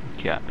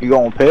 Yeah. You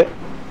going pit?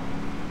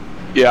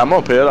 Yeah, I'm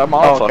gonna pit. I'm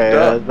all fucked Okay,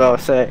 I was up. about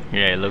to say.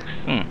 Yeah, it looks.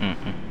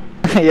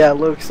 Yeah, it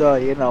looks,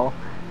 you know.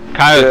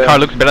 Car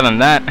looks better than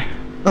that.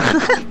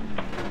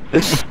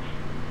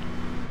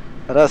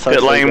 That's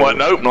Pit lane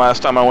wasn't open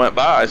last time I went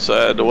by, so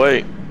I had to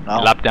wait. No,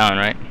 Lap down,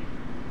 right?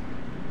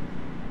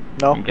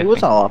 no, I'm he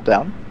wasn't a lap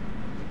down.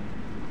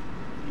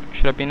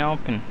 Should have been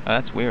open. Oh,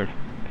 that's weird.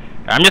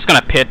 I'm just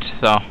gonna pit,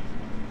 so.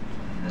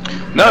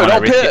 No, I wanna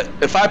don't risk pit.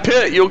 If I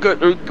pit, you'll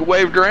get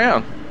waved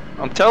around.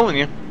 I'm telling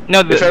you. No,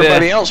 If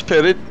everybody else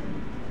pitted,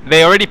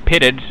 they already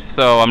pitted,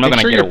 so I'm not Make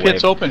gonna sure get your a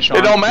pit's wave. open, Sean.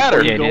 It don't matter.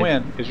 before you Yeah, go it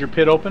in. Is your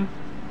pit open?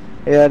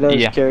 Yeah, it does,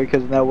 Yeah. Kerry,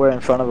 because now we're in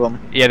front of him.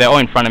 Yeah, they're all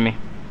in front of me.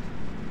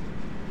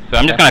 So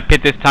I'm just gonna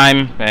pit this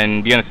time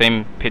and be on the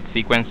same pit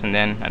sequence, and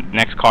then at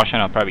next caution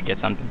I'll probably get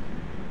something.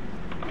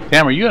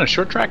 Damn, are you in a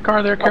short track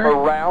car there, Kerry?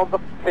 Around the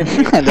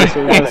 50. That's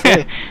what I was gonna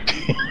say.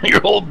 Your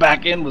whole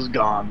back end was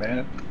gone,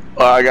 man.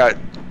 Well, I got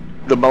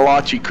the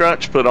Malachi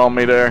Crunch put on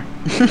me there.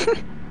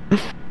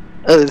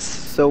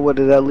 So what,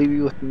 did that leave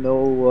you with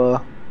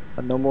no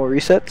more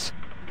resets?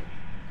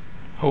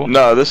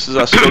 No, this is,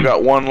 I still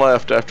got one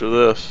left after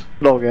this.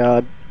 Oh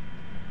god.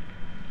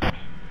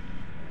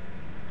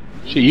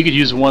 Shit, you could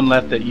use one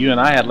left that you and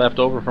I had left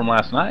over from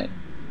last night.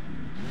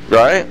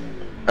 Right?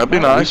 That'd be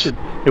nice.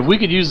 If we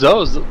could use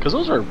those, because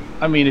those are,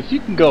 I mean, if you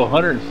can go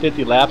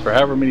 150 laps or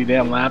however many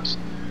damn laps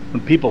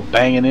when people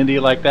banging into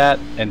you like that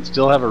and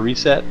still have a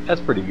reset,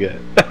 that's pretty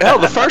good. Hell,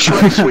 the first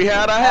race we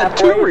had, I had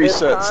 2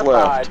 resets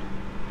left.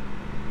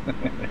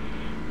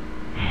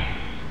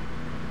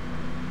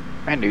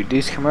 Man, dude,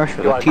 these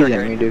commercials are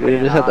teasing me, dude. They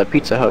just had the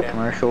Pizza Hut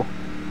commercial.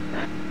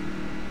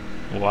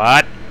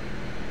 What?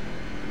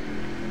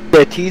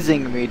 They're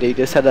teasing me. They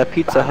just had a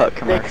Pizza Hut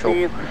commercial.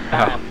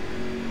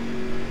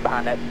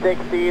 Behind that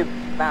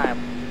 69.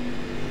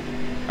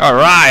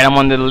 Alright, I'm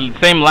on the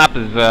same lap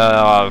as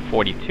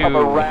 42.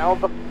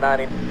 Around the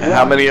 90.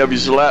 How many of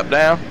you's a lap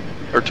down?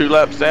 Or 2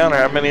 laps down? Or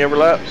how many ever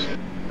laps?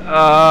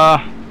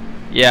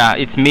 Yeah,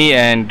 it's me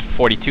and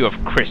 42 of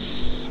Chris.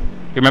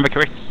 You remember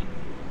Chris?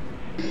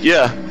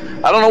 Yeah.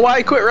 I don't know why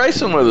he quit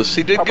racing with us.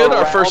 He did good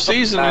our first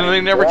season and then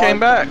he never came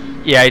back.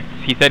 Yeah,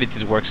 he said it's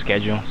his work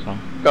schedule, so.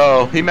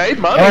 Oh, he made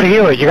money. How do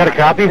you got a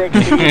copy?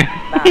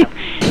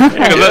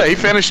 Yeah, he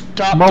finished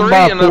top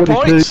 3 in the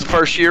points the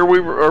first year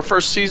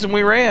first season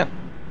we ran.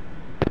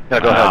 Yeah,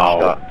 go ahead,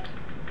 Scott.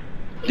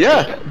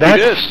 Yeah,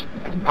 that's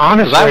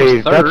honestly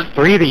that's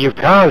 3 that you've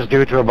caused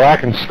due to a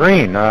blackened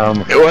screen.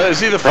 It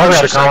was either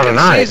first or second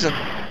season.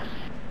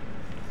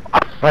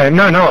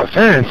 No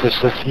offense. It's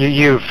just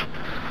you've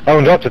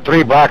owned up to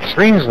 3 black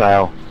screens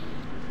now.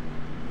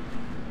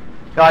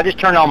 So I just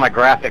turned all my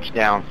graphics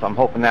down, so I'm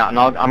hoping that, and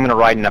I'm going to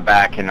ride in the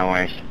back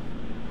anyways.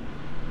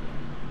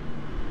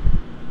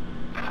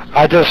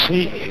 I just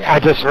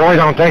really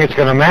don't think it's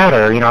going to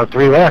matter,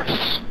 3 laps.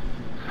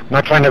 I'm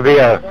not trying to be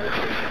a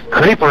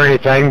creep or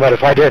anything, but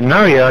if I didn't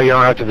know you,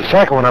 after the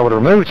second one, I would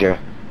have removed you.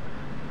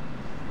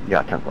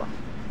 Yeah,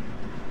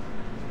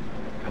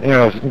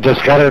 10-4.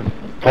 Just got to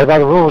play by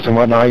the rules and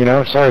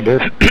whatnot, Sorry,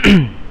 dude.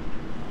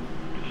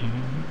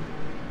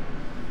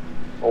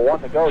 Well,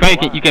 one to go. So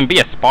you can be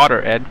a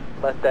spotter, Ed.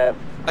 I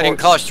didn't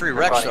cause 3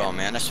 wrecks though,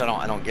 man. That's what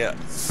I don't get.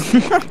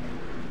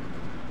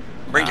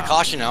 Bring the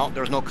caution out.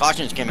 There was no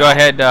cautions came out. Go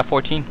ahead,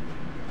 14.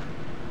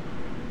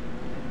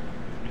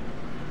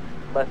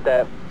 Let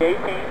that 18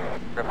 in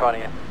front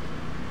of you.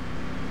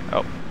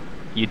 Oh,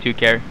 you too,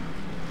 Kerry.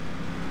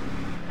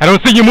 I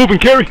don't see you moving,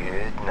 Kerry.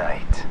 Good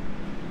night.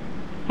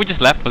 Who just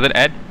left? Was it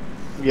Ed?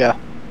 Yeah.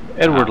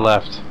 Edward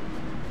left.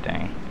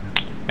 Dang.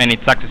 Man,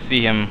 it sucks to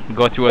see him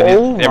go through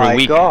this every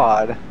week. Oh my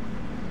god.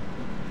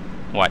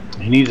 What?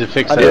 He needs to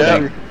fix that.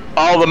 Yeah.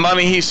 All the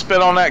money he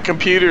spent on that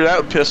computer,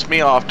 that would piss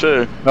me off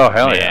too. Oh,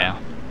 hell yeah.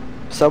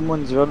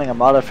 Someone's running a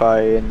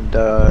modify in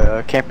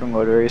camping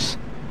mode race.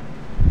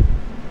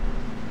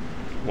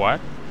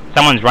 What?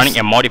 Someone's running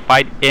a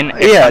modified in a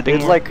Yeah, camping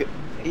there's mode?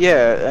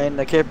 in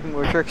the camping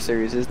mode truck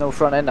series, there's no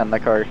front end on the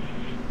car.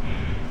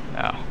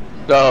 Oh.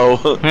 No.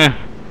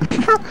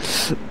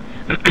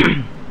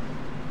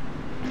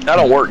 That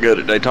don't work good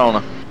at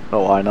Daytona.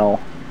 Oh, I know.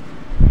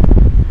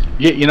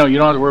 Yeah, you don't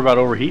have to worry about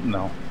overheating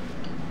though.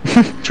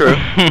 True.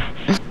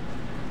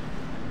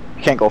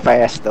 Can't go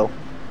fast though.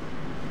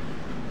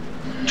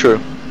 True.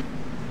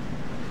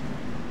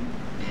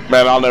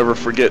 Man, I'll never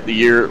forget the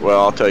year. Well,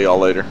 I'll tell y'all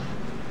later.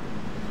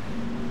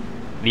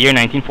 The year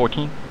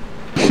 1914?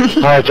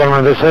 Alright,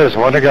 gentlemen, this is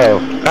one to go.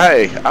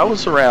 Hey, I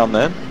was around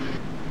then.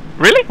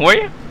 Really? Were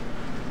you?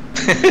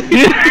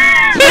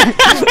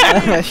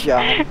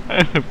 Sean.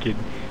 I'm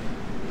kidding.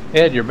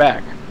 Ed, you're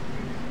back.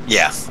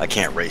 Yeah, I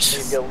can't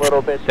race. A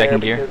little bit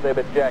Second there gear. because they've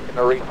been jacking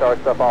the restart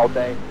stuff all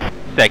day.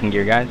 Second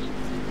gear, guys.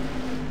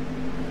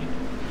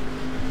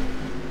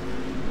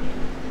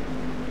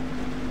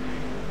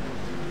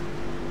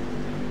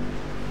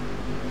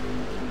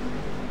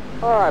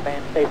 Alright,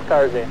 man. Safe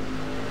cars in.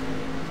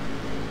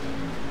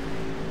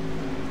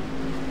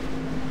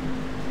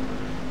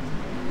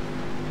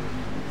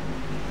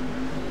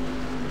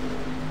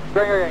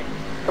 Ring.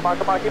 Come on,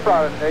 keep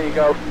running. There you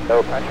go.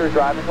 No pressure,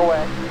 driving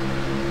away.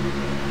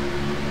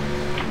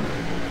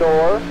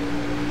 Door.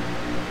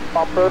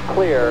 Bumper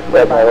clear.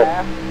 Clear by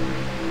half.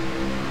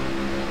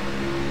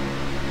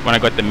 Wanna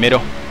go at the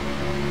middle?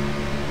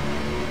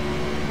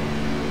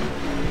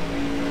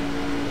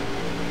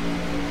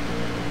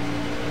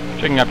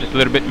 Checking up just a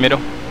little bit middle.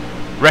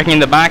 Wrecking in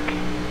the back.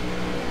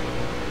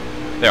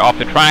 They're off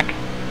the track.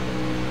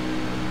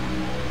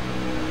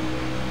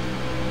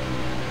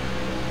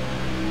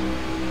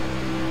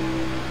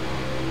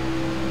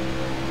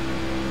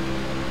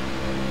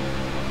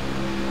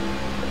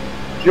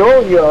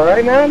 Joel, you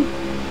alright, man?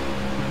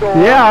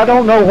 Yeah, I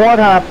don't know what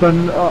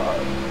happened.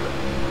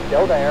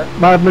 Still there.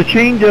 My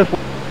machine just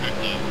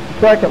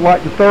second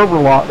like the server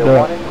locked Still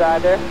up. one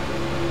inside there.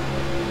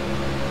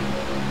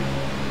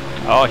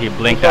 Oh, he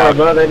blinked Sorry, out.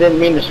 bud, I didn't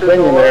mean to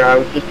spin you there. I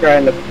was just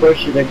trying to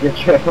push you to get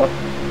you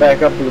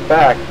back up to the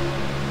back.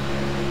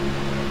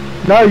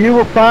 No, you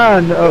were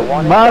fine.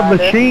 My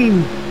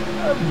machine,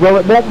 well,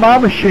 it wasn't my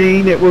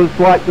machine. It was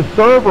like the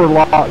server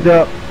locked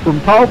up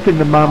from talking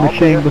to my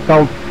machine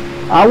because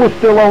I was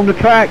still on the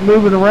track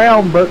moving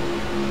around, but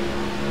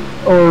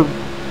or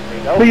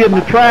seeing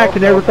the track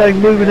and everything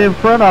moving in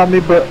front of me,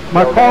 but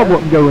my car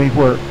wouldn't go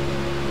anywhere.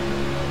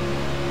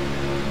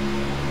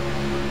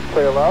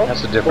 Clear low.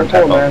 That's a different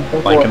type of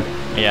blanking.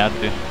 Yeah, I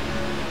see.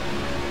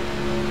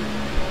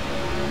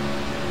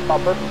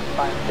 Bumper,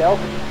 find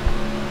stealth.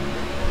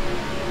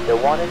 The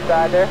one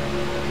inside there.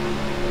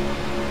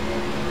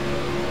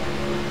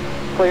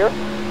 Clear.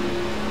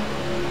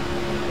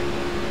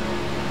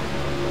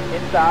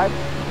 Inside.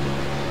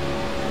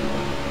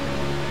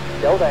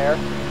 Still there.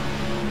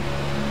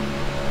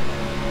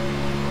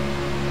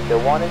 The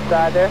one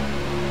inside there.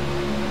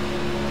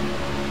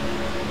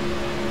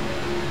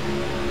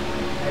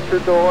 Enter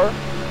door.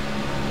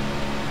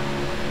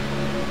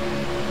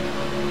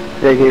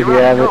 Jake, if you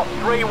have it.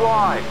 3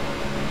 wide.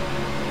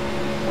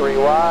 3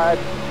 wide.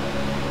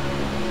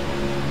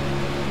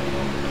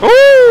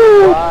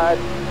 Ooh! Wide.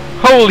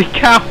 Holy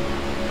cow!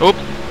 Oops.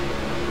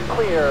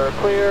 Clear,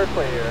 clear,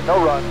 clear.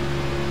 No run.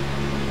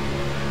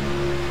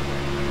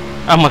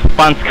 I almost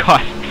spun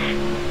Scott.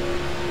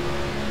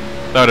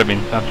 That would have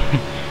been something.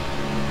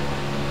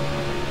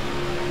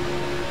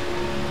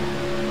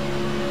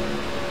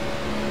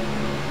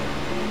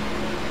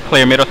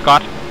 Clear middle,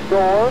 Scott.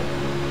 Door.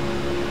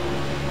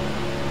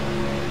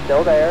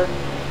 Still there.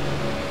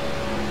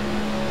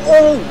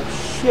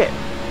 Oh shit!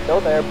 Still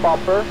there,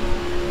 bumper.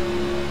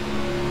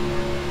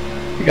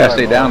 You gotta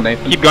stay down,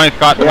 Nathan. Keep going,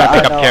 Scott. We're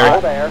gonna pick up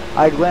Terry.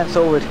 I glanced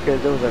over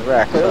because there was a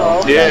wreck.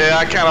 So. Yeah,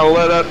 I kind of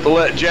let up to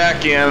let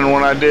Jack in, and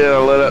when I did, I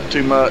let up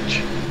too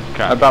much.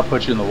 Okay. I about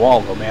put you in the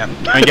wall, though, man.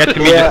 And get to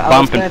me Yeah, just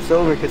bumping. I glanced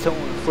over because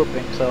someone was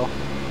flipping, so.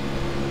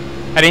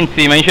 I didn't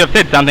see, man. You should have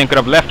said something. Could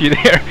have left you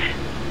there.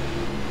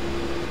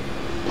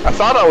 I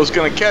thought I was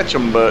going to catch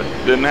him, but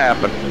didn't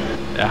happen.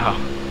 Oh.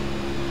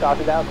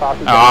 Copy down,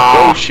 copy down.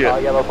 Oh,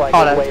 shit. Yellow flag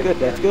Oh, that's good,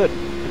 that's good.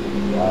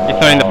 It's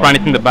not in the front,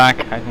 it's in the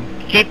back, I think.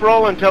 Keep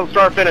rolling until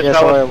start finish, Yeah,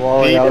 fellas. sorry,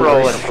 Wally, I Keep was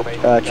rolling.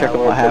 just checking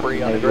what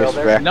happened. They just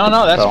wrecked. No,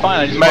 that's fine.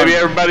 I just Maybe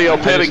everybody will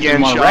pit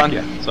again, Sean.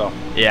 So.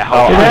 Yeah,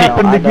 Oh, It I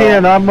happened know.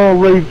 again. I'm gonna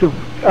leave the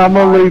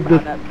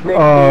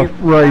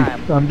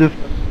race. I'm just.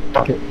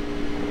 Okay.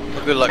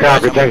 Good luck,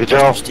 Copy, guys. thank you,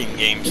 Joe. Steam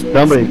games.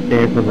 Somebody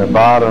came from the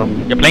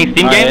bottom. You're playing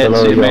Steam games?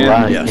 Below your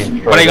line, Yes.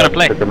 came What are you gonna straight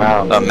play? up, took them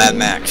out. Mad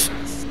Max.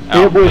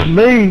 Oh. It was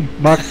me.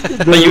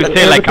 So you would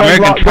say like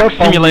everything American locked Truck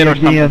up on me Simulator or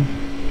something? again.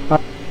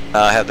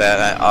 I had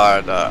that,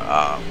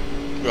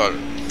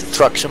 the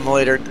Truck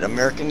Simulator,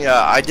 American.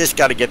 Yeah, I just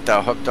got to get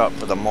that hooked up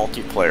for the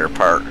multiplayer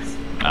part.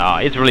 Oh,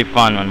 it's really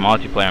fun on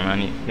multiplayer, man.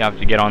 You have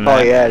to get on Oh,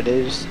 that. yeah, it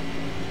is.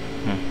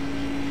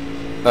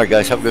 Alright,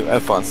 guys,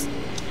 have fun. See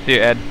you,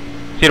 Ed.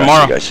 See you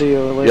tomorrow. Guys. See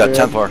you later. Yeah,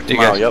 10 for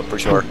tomorrow. Yep, for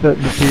sure.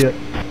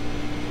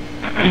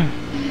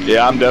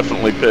 Yeah, I'm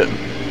definitely pitting.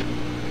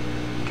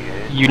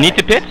 You need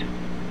to pit?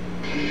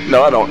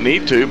 No, I don't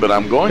need to, but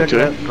I'm going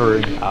to.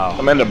 Oh.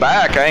 I'm in the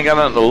back. I ain't got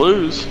nothing to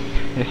lose.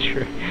 That's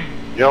true.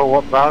 Joe,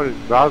 what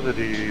browser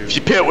do you use? If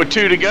you pit with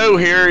 2 to go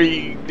here,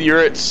 you're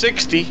at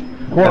 60.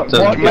 What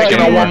Make it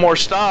on one more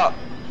stop.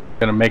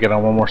 Gonna make it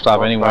on one more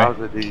stop anyway. What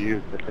browser do you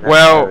use?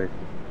 Well,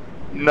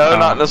 no,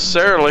 not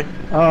necessarily.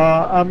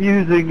 I'm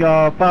using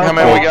How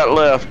many we got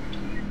left?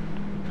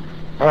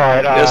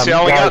 Alright, Yes, I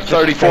only got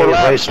 34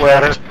 laps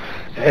left.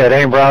 It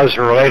ain't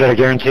browser related, I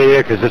guarantee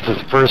you, because this is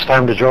the first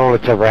time to Joel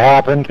it's ever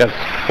happened. Got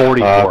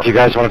 44. If you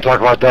guys want to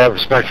talk about that,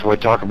 respectfully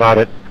talk about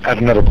it at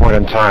another point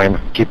in time.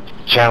 Keep the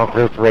channel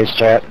clear for race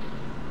chat.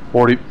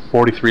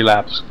 43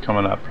 laps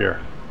coming up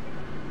here.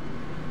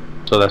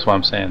 So that's what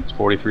I'm saying. It's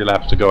 43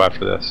 laps to go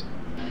after this.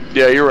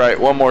 Yeah, you're right.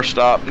 One more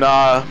stop.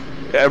 Nah,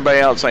 everybody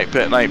else ain't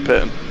pitting. I ain't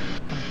pitting.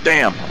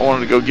 Damn, I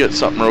wanted to go get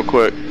something real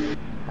quick.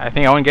 I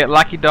think I want to get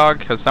Lucky Dog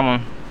because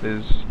someone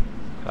is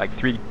like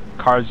 3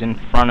 cars in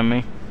front of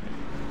me.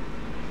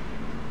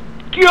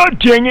 God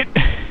dang it!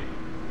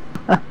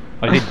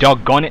 Or is it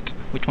doggone it?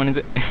 Which one is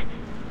it?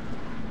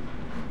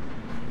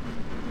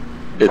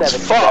 It's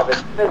fuck.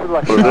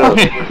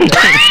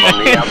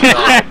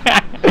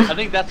 I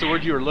think that's the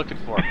word you were looking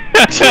for.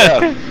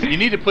 Yeah. You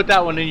need to put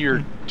that one in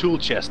your tool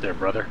chest there,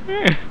 brother.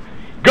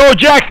 Go,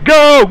 Jack!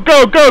 Go!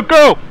 Go, go,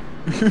 go!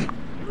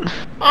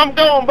 I'm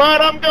going,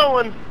 bud. I'm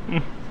going.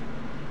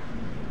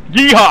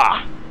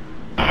 Yeehaw!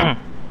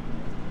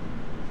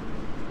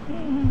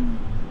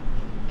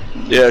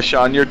 Yeah,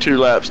 Sean, you're 2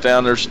 laps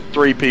down. There's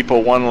 3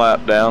 people 1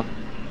 lap down.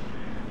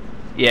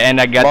 Yeah, and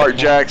I got Mark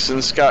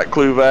Jackson, Scott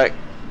Kluvac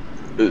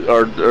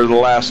are the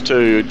last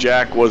 2.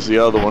 Jack was the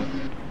other one.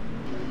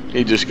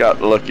 He just got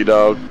the lucky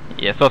dog.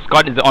 Yeah, so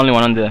Scott is the only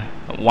one on the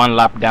 1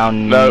 lap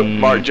down. No,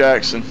 Mark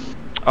Jackson.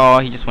 Oh,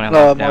 he just went a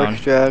lap down. Mark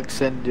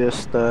Jackson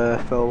just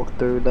fell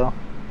through though.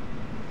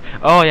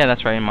 Oh yeah,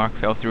 that's right. Mark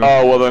fell through.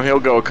 Oh well, then he'll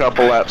go a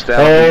couple laps down.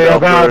 Hey,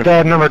 about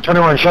number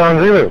 21, Sean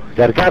Zulu.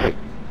 Got a copy.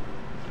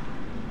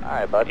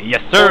 Alright, bud.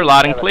 Yes, sir.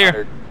 Loud and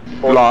clear.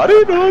 Alright,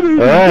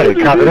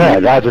 copy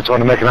that. I just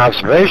want to make an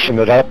observation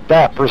that at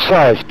that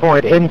precise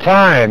point in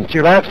time,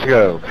 2 laps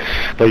ago,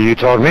 that you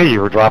told me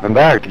you were dropping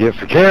back to get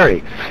for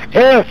Kerry.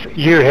 If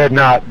you had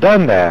not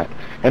done that,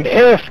 and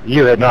if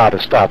you had not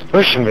have stopped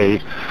pushing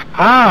me,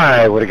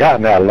 I would have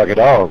gotten that lucky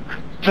dog.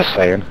 Just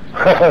saying.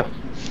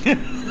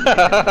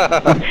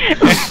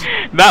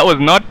 That was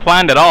not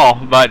planned at all,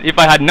 but if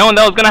I had known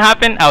that was gonna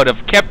happen, I would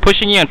have kept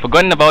pushing you and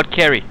forgotten about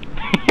Kerry.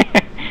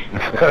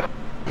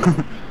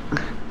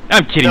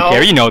 I'm kidding, No.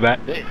 Kerry, you know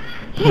that.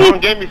 Someone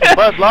gave me some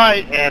Bud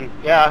Light, and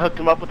yeah, I hooked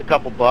him up with a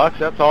couple bucks,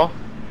 that's all.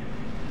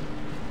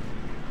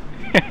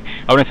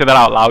 I wouldn't say that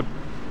out loud.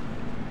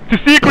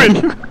 It's a secret!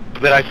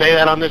 Did I say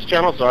that on this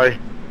channel? Sorry.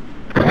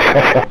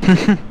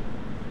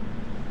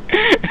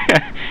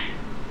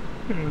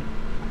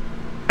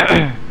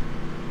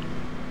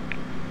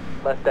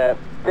 Left at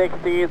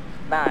 69.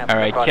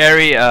 Alright,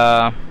 Kerry,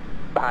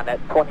 Behind that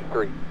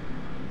 23.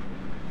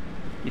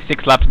 you're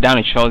 6 laps down,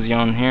 it shows you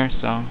on here,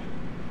 so...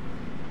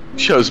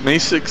 Shows me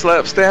 6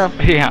 laps down?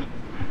 Yeah.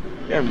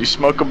 Yeah, you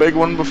smoke a big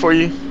one before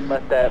you...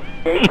 Left at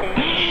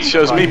 18.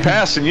 Shows me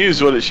passing you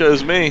is what it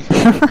shows me.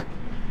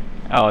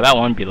 Oh, that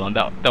won't be long.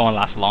 That won't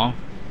last long.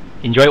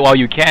 Enjoy it while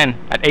you can,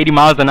 at 80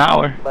 miles an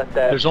hour.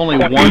 There's only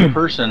one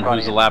person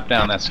who's a lap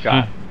down, that's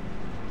Scott.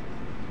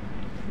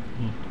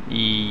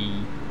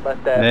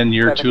 Left And then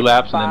you're 2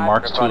 laps, and then 75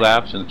 Mark's in 2 front of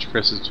laps, and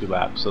Chris is 2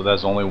 laps. So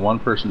there's only one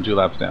person 2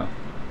 laps down.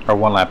 Or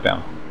 1 lap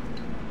down.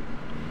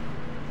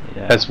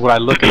 Yeah. That's what I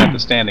look at the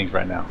standings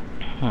right now.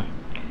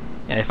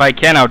 Yeah, if I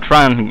can, I'll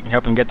try and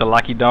help him get the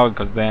lucky dog,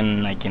 because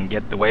then I can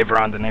get the waiver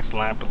on the next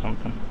lap or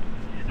something.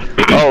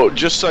 Oh,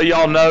 just so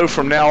y'all know,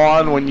 from now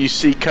on, when you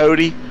see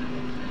Cody,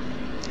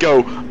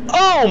 go,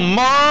 "Oh,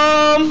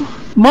 Mom!"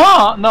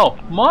 Mom! No,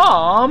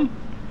 Mom!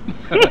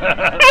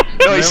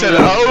 No, he said,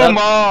 "Oh,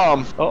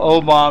 Mom!"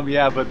 Oh, Mom,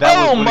 yeah, but that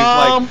Oh, was when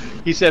Mom! he's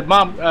like, he said,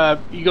 Mom,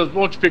 he goes,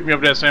 won't you pick me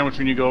up that sandwich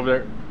when you go over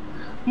there?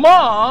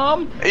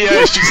 Mom!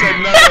 Yeah, she said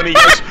no, and he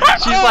goes,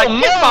 She's "Oh, like,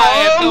 get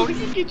my ass, Mom!" Cody,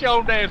 you get your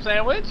own damn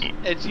sandwich.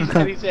 And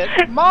he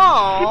said,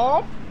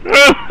 Mom!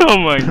 Oh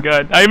my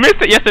god. I missed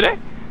it yesterday.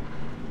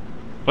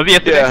 Was it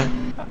yesterday? Yeah.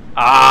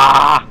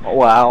 Ah!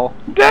 Wow.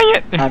 Dang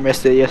it! I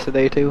missed it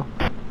yesterday too.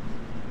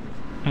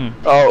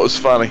 Oh, it was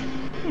funny.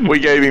 We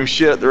gave him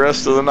shit the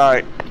rest of the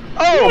night.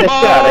 Oh, Hey,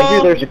 Scott, I hear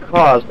Mom! there's a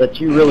cause that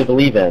you really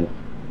believe in.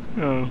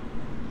 Oh.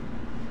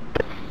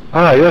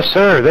 Ah, yes,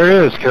 sir,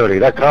 there is, Cody.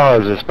 That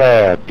cause is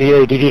bad.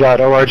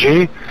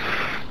 PADD.org.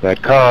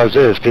 That cause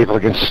is People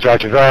Against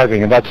Distracted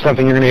Driving, and that's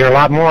something you're going to hear a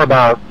lot more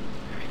about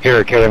here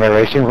at KMA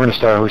Racing. We're going to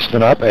start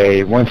hosting up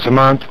a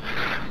once-a-month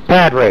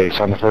pad race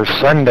on the first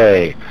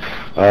Sunday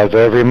of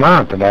every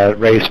month, and that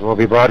race will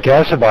be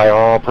broadcasted by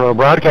All Pro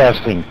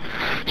Broadcasting,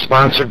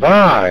 sponsored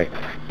by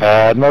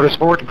Pad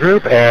Motorsport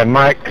Group and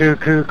Mike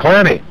Cuckoo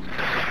Clanny.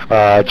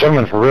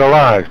 Gentlemen, for real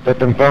life, put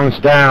them phones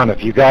down.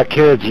 If you got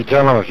kids, you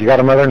tell them. If you got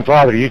a mother and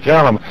father, you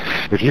tell them.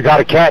 If you got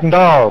a cat and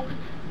dog,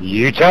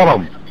 you tell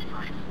them.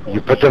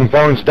 You put them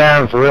phones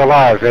down for real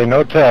life. Ain't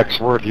no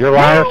text worth your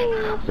life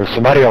or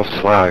somebody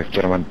else's life,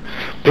 gentlemen.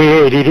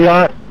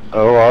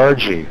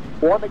 PADD.org.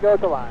 One to go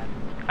to line.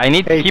 I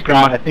need to Hey, keep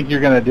Scott, in I think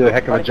you're going to do a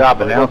heck of a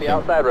job announcing,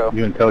 outside row.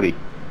 you and Cody.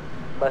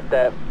 Left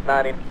at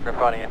 90 in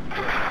front of you.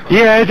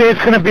 Yeah, it's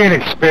going to be an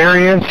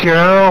experience, you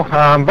know,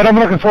 but I'm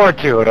looking forward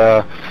to it.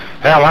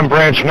 Hell, I'm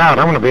branching out.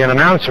 I'm going to be an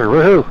announcer.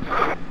 Woohoo!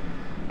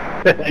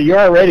 You're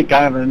already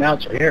kind of an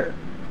announcer here,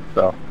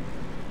 so.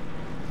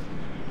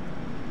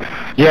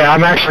 Yeah,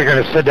 I'm actually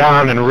going to sit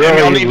down and Maybe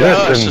I'll really need to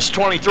us. listen It's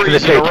 23 to the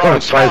is in the wrong Daytona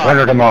spot.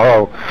 500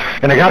 tomorrow.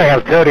 And I got to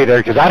have Cody there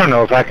because I don't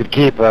know if I could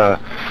keep an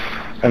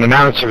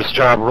announcer's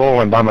job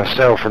rolling by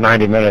myself for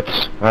 90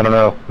 minutes. I don't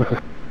know.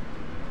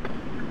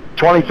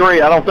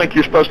 23, I don't think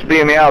you're supposed to be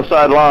in the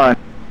outside line.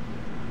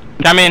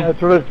 Come in.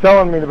 That's what it's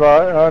telling me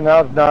about. Oh, no,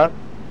 it's not.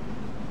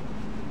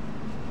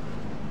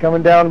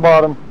 Coming down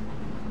bottom.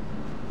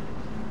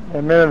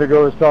 A minute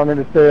ago, it was telling me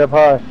to stay up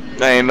high.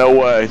 Ain't no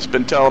way. It's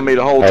been telling me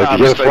the whole If time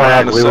you to get stay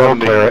behind flagged, the we will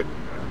 70. clear it.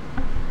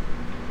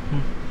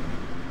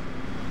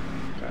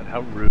 God,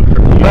 how rude.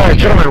 All All right,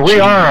 gentlemen, we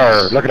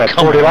are looking at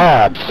 40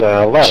 laps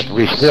left.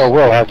 We still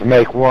will have to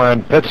make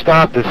one pit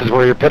stop. This is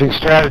where your pitting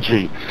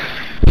strategy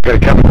is going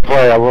to come into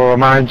play. I will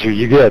remind you,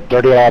 you get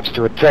 30 laps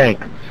to a tank.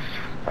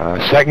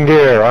 Second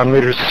gear, on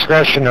leader's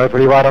discretion, no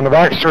 30 wide on the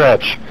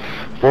backstretch.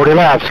 40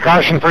 laps,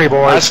 caution free,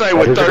 boys. I say That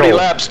with is the 30 goal.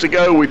 laps to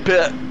go, we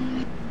pit.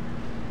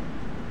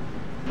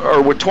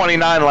 Or with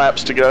 29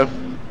 laps to go.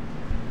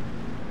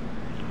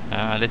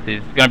 This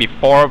is gonna be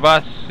 4 of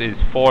us. Is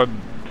 4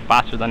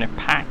 faster than a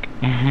pack?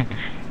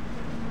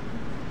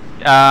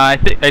 I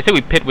say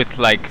we pit with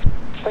like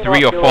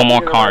 3 or 4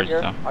 more cars.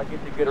 So.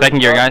 Second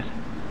gear, guys.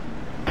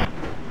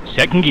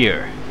 Second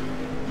gear.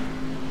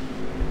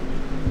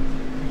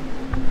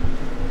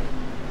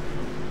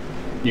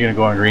 You gonna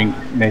go on green,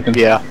 Nathan?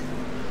 Yeah.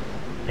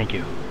 Thank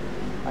you.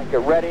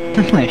 Get ready.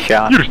 Nice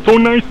shot. You're so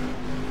nice.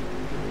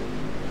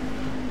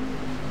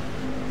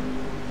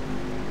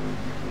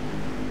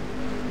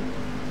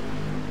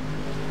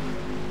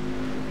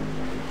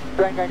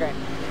 Green, green, green.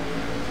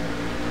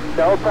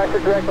 No pressure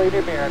directly in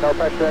your mirror. No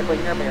pressure directly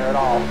in your mirror at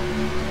all.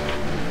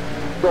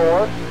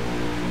 Door.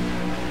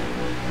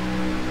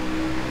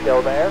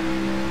 Still there.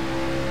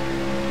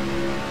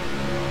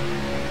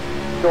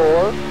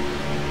 Door.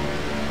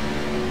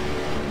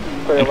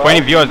 And for any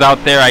viewers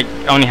out there, I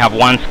only have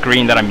one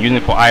screen that I'm using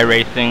for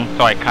iRacing,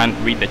 so I can't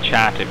read the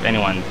chat if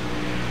anyone's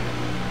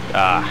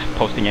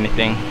posting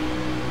anything.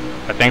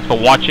 But thanks for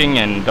watching,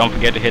 and don't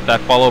forget to hit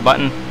that follow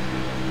button.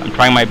 I'm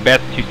trying my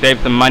best to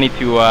save some money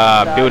to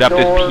build up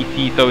this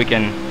PC so we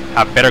can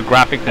have better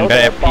graphics and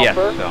better FPS,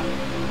 so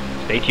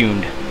stay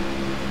tuned.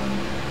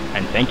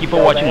 And thank you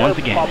for watching once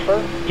again.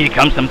 Here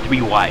comes some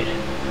 3 wide.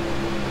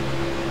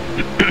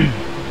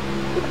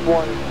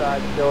 6-1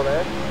 inside, still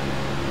there.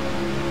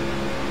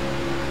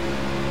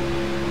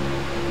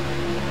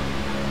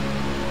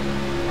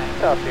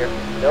 Tough here,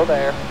 still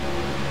there.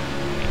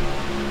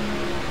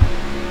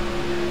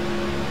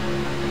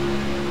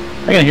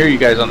 I can hear you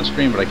guys on the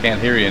stream, but I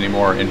can't hear you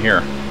anymore in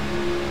here.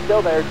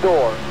 Still there,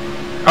 door.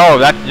 Oh,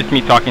 that's just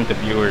me talking to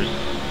viewers.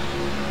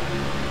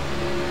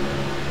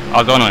 I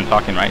was the only one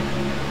talking, right?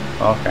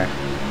 Okay.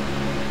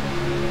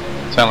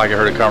 Sound like I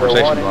heard a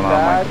conversation going on.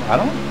 I'm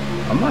like,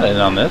 I'm not in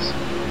on this.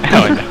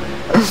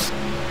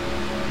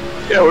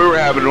 Yeah, we were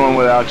having one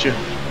without you.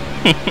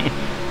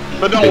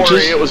 But don't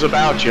worry, it was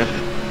about you.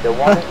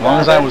 As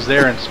long as I was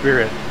there in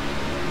spirit,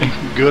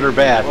 good or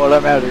bad. Well,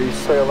 that matters.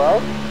 Clear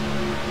low.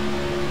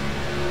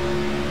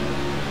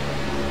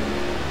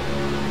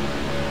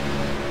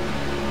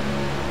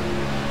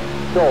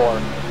 Door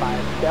by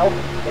itself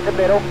in the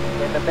middle.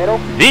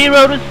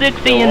 0 to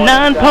 60 and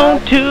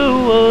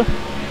 9.2.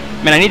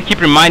 Man, I need to keep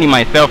reminding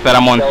myself that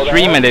I'm on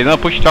stream and there's no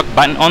push talk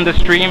button on the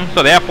stream,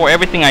 so therefore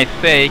everything I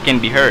say can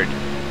be heard.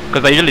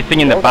 Because I usually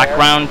sing in the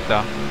background,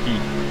 so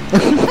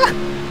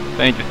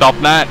I need to stop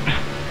that.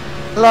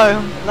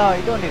 No,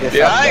 you don't need to.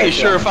 Yeah, I ain't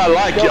sure if I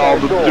like y'all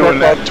doing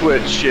that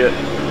Twitch shit.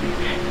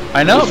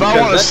 I know. If I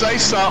want to say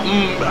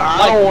something,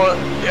 I don't want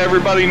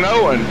everybody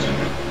knowing.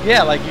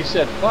 Yeah, like you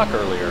said, fuck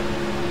earlier.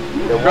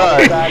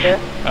 Right.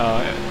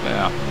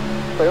 Yeah.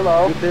 Clear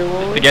low.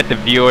 To get the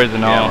viewers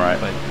and all, Yeah, right.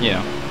 But, you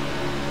know.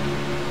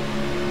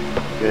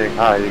 Getting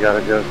high, you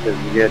gotta go because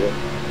you get it.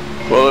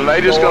 Well, then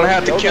they just gonna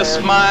have to kiss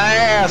my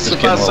ass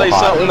if I say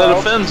something that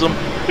offends them.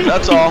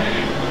 That's all.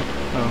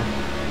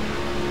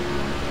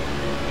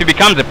 If it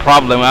becomes a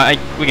problem,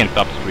 we can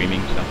stop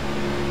streaming. So.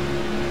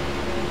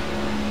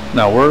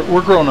 No,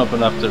 we're grown up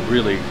enough to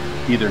really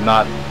either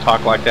not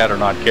talk like that or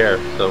not care.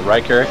 So,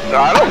 right, Carrie? No,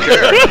 I don't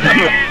care.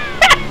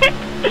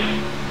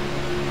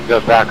 Go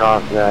back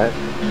off that.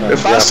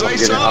 If I say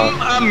something,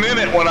 I meant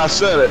it when I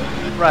said it.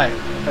 Right.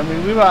 I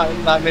mean, we might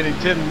not mean it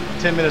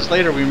 10 minutes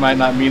later, we might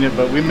not mean it,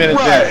 but we meant it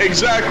Right, then.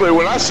 exactly.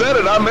 When I said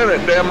it, I meant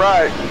it, damn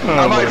right.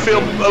 I might feel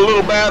a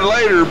little bad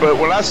later, but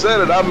when I said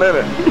it, I meant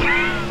it.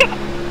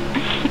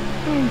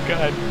 Oh,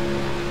 God.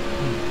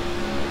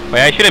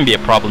 Well, it shouldn't be a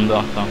problem,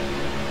 though, so.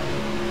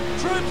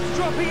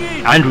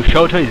 Andrew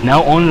Shota is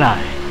now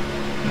online.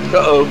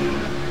 Uh-oh.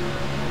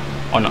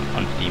 On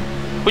Steam.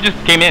 Who just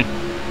came in?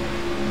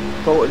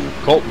 Colton.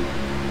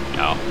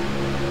 No.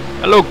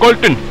 Hello,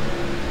 Colton.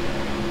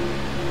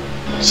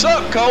 What's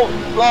up, Colt?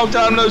 Long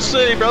time no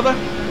see, brother.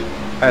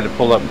 I had to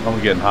pull up. I'm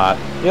getting hot.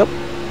 Yep.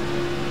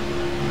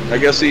 I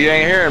guess he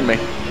ain't hearing me.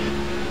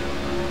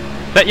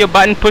 Set your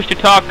button, push to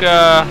talk,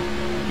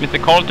 Mr.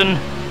 Colton.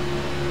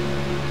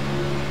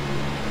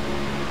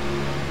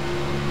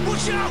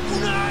 Watch out,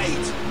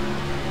 grenade!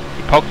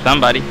 He poked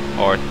somebody,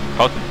 or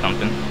posted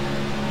something.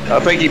 I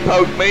think he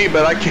poked me,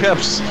 but I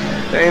kept.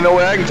 There ain't no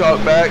way I can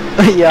talk back.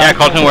 Yeah,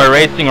 Colton, we're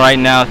racing right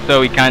now, so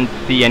we can't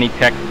see any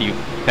text you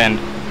send.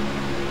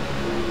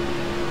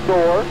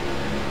 Door.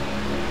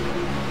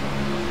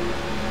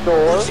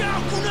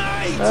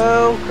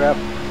 Oh, crap.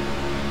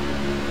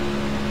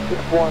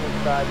 6-1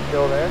 inside,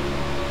 still there.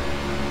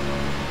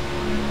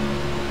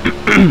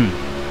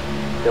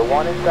 Still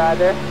 1 inside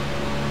there.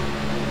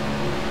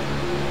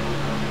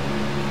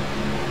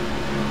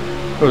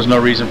 There was no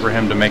reason for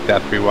him to make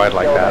that 3 wide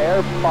like that.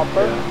 There,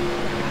 bumper.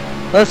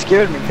 That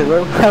scared me because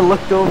I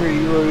looked over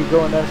you were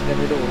going out in the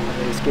middle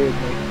and it scared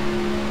me.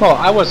 Well,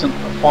 I wasn't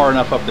far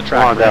enough up the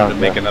track for him to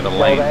make another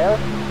lane.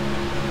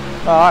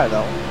 Oh, I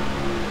know.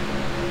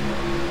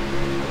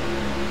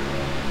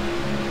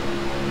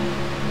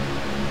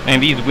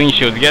 And these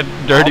windshields get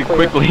dirty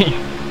quickly.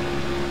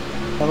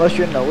 Unless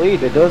you're in the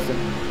lead, it doesn't.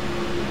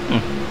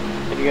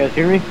 Can you guys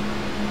hear me?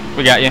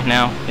 We got you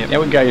now. Yep. Yeah,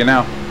 we got you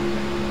now.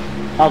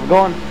 How's it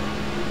going?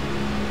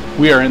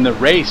 We are in the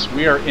race.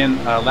 We are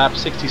in lap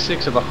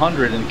 66 of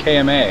 100 in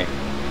KMA.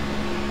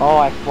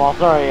 Oh, well,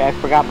 sorry, I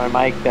forgot my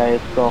mic,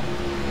 guys, so...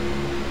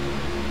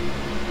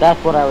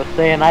 That's what I was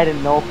saying. I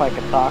didn't know if I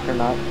could talk or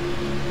not.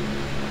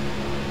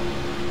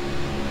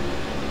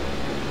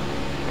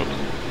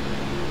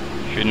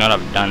 Oops. Should not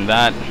have done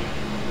that.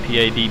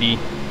 PADD.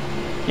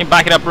 Can you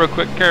back it up real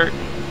quick, Kurt?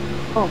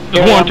 Oh,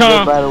 just one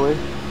time. Good, by the way.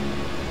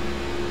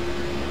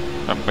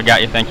 Oh, I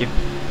got you, thank you.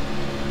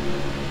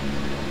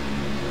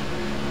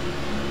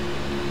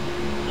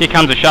 Here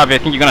comes a shove. I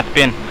think you're gonna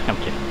spin. I'm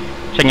kidding.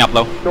 Checking up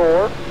low.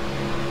 Door.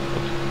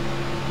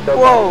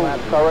 Whoa!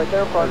 Car right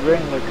there in front.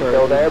 Regular car.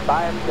 Still there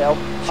by himself.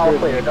 All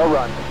clear, no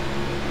run.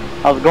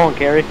 How's it going,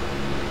 Kerry?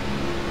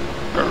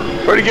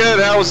 Pretty good.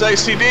 How was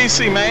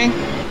ACDC, man?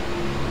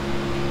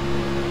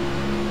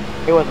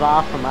 It was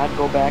awesome. I'd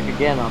go back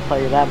again, I'll tell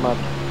you that much.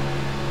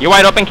 You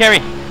wide open, Kerry?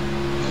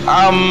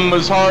 I'm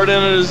as hard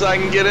in it as I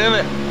can get in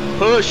it.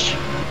 Push.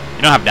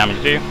 You don't have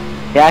damage, do you?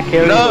 Yeah,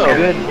 Kerry, No. it was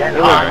good.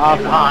 It was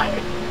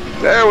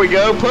awesome. There we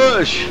go.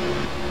 Push.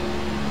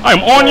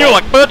 I'm on you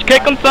like fudge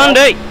cake on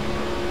Sunday.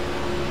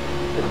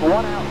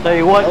 Tell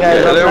you what,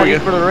 guys, Yeah, I'm there we ready go.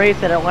 for the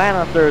race at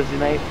Atlanta Thursday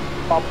night.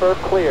 Bumper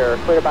clear.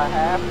 Clear by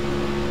half.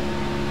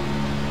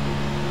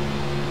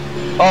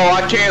 Oh,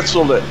 I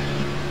canceled it.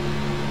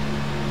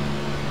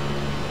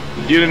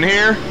 You didn't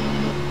hear?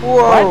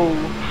 Whoa!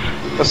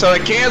 I said I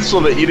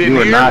canceled it. You didn't You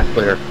were hear? not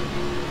clear.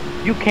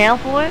 You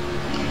cancel it?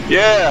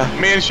 Yeah,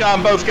 me and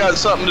Sean both got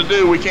something to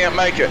do. We can't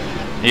make it.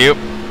 Yep.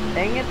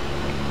 Dang it.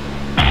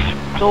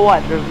 So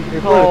what?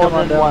 There's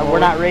we're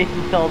not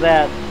racing till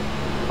that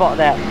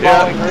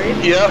following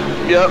race?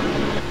 Yep.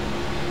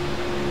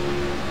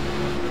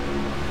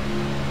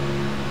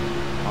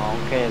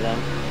 Okay then.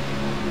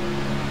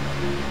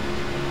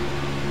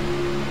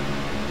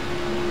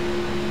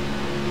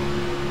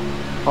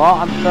 Well,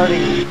 I'm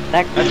starting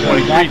next. That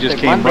 23 just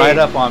came right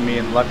up on me,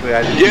 and luckily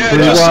I didn't. Yeah,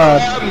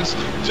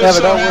 just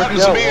so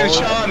happens me and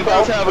Sean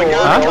both have a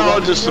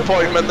gynecologist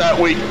appointment that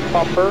week.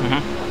 Bumper.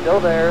 Still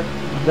there.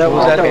 That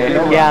was Okay.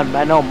 yeah,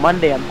 I know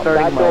Monday I'm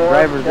starting my Door,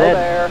 driver's still ed.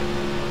 there.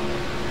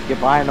 Get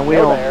behind the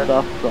wheel there. and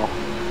stuff, so.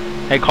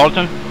 Hey,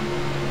 Colton.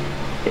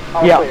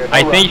 All Yeah. clear, no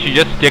I run. think you should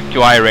just stick to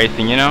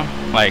iRacing, you know?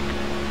 Like,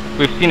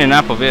 we've seen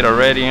enough of it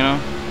already, you know?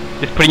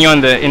 Just putting you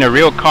in a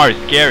real car is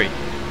scary.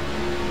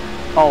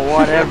 Oh,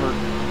 whatever.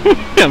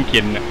 I'm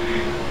kidding.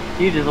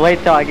 You just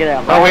wait till I get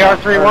out. Well, we are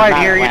 3 wide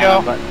here, you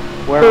know. But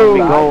wherever we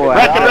go,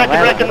 Reckon.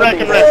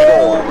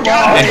 God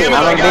damn it,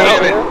 I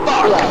got it.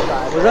 Fuck.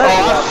 Was Oh,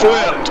 I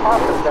flipped.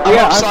 I'm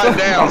Yeah, upside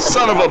down,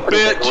 son of a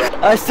bitch.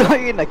 I saw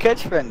you in the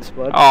catch fence,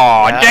 bud.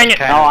 Oh, dang it!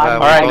 No,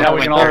 I'm Alright, now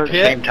we can all third.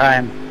 pit Same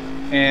time.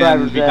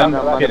 and be done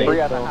with pitting.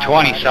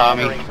 20 saw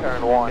me.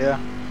 Turn 1. Yeah.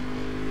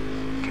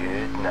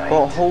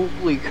 Well,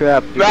 holy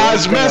crap. dude. Nah, I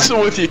was messing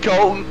with you,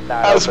 Colton.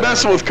 I was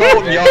messing with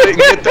Colton. Y'all didn't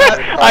get that?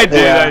 I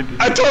did.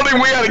 I told him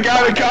we had a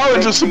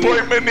gynecologist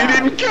appointment and he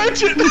didn't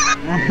catch it.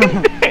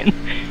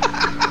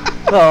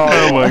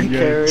 Oh my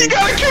god. You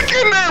gotta kick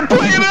in there and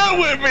play it out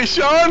with me,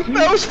 Sean.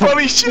 That was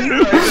funny shit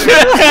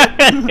right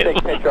there.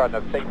 Big picture on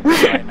the big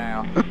screen right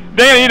now.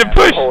 Dang, I need to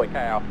push. Holy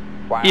cow.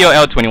 Wow.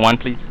 EOL21,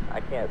 please. I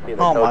can't see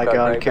the Oh no my cut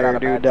god, rate, but Kerry, I'd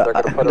dude. imagine they're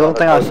gonna The put it only on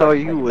thing the I tow saw truck.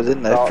 you was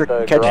in the Off freaking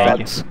the catch garage.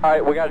 fence.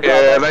 Alright, we gotta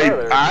Yeah, drive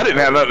further. I didn't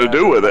have nothing to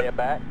do with it.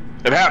 Back.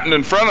 It happened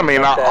in front of me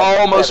and I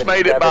almost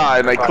made it by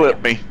and they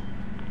clipped me.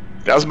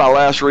 That was my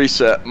last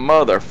reset,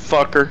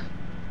 motherfucker.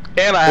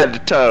 And I had to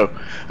tow.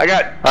 I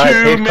got All right,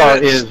 2 pace car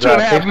minutes, is, 2.5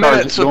 pace car is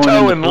minutes of going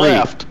towing into 3.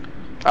 left.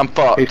 I'm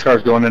fucked. Pace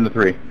car's going into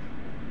 3.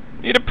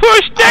 Need to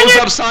push, I dang was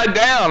it! upside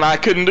down. I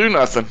couldn't do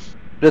nothing.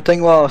 The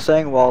thing what I was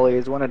saying, Wally,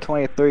 is when the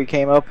 23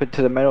 came up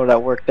into the middle,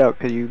 that worked out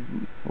because you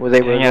was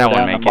able to Yeah, I go won't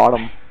down the make it.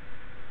 bottom.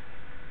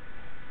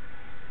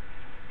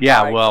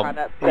 Yeah, well,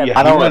 yeah, I he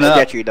don't went want to up.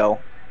 get you though.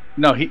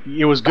 No,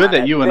 it was good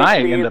that you and I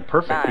ended up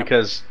perfect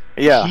because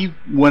Yeah. he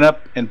went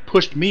up and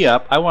pushed me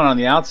up. I went on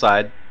the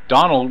outside.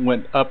 Donald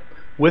went up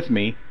with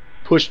me,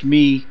 pushed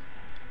me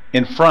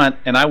in front,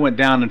 and I went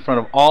down in front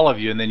of all of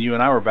you, and then you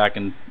and I were back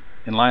in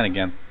line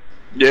again.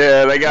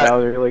 Yeah, they That got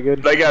was really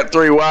good. they got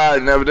 3 wide,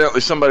 and evidently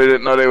somebody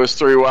didn't know they was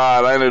 3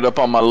 wide. I ended up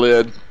on my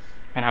lid.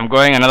 And I'm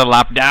going another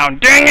lap down.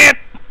 Dang it!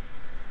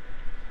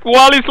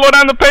 Wally, slow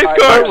down the pace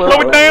car. Slow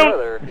it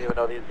down. Even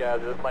though these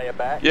guys are just laying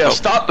back. Yeah,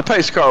 stop the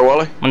pace car,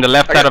 Wally. On the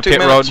left I side got of 2 pit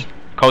minutes. road,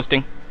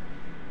 coasting.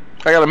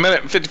 I got 1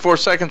 minute and 54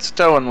 seconds of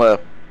towing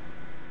left.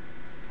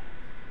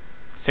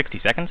 60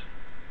 seconds?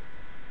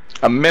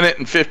 1 minute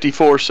and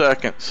 54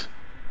 seconds.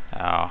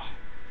 Oh.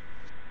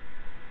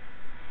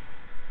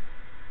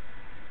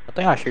 I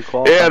think I should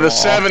qualify. Yeah, the more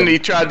 70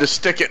 tried to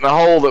stick it in a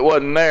hole that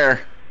wasn't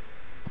there.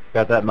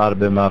 God, that might have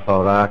been my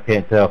fault. I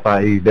can't tell if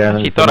I eased down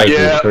into thought I- the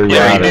Yeah, through yeah, he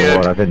right or did.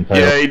 what. I couldn't tell.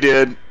 Yeah, he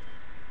did.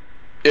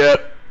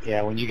 Yep.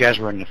 Yeah, when you guys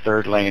were in the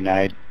 3rd lane,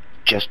 I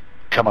just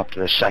come up to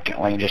the 2nd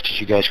lane just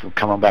as you guys were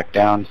coming back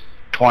down.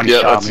 20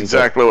 Yeah, saw that's me,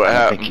 exactly but what I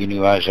don't happened. think you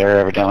knew I was there,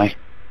 evidently.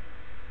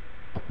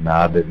 No,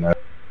 I didn't know.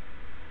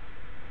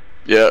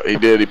 Yeah, he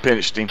did. He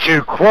pinched him.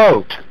 To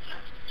quote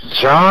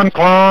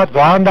Jean-Claude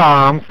Van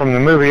Damme from the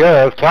movie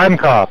of Time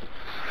Cop,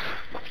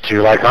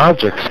 2 like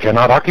objects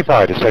cannot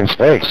occupy the same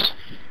space.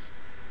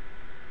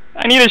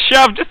 I need a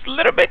shove just a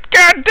little bit.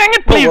 God dang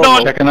it, please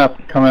don't. Checking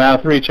up, coming out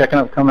of 3, checking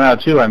up, coming out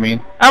of 2, I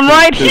mean. I'm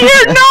right here.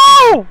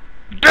 No!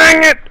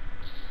 Dang it.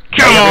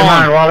 Come Never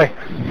mind, on. Wally.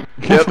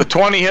 Yeah, the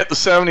 20 hit the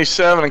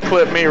 77 and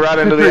clipped me right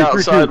into the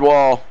outside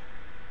wall.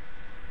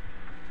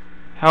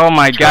 Oh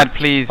my god,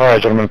 please. All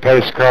right, gentlemen,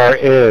 pace car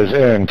is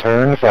in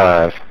turn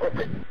 5.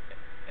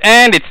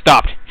 And it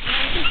stopped.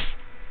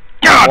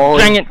 God Wally,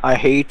 dang it. I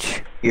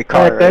hate your All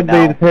car right, right that'd be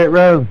now. the pit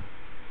road.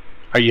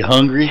 Are you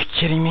hungry? Are you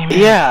kidding me, man?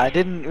 Yeah, I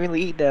didn't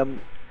really eat that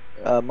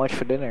much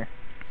for dinner.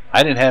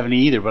 I didn't have any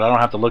either, but I don't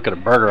have to look at a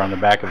burger on the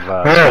back of.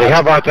 Alrighty,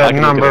 how about that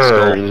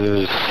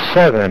number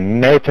 7,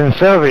 Nathan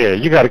Sylvia?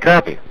 You got a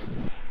copy?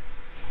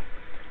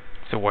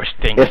 It's the worst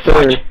thing. Yes,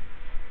 sir.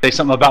 Say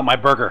something about my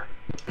burger.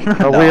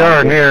 Well, we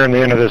are nearing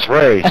the end of this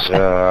race.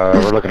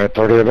 We're looking at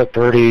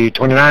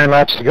 29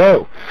 laps to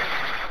go.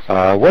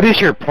 What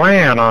is your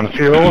plan on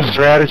fuel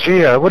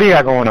strategy? What do you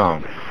got going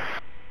on?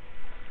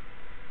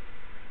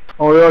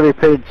 Well, we already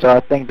paid, so I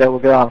think that we'll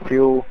get on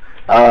fuel.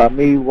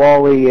 Me,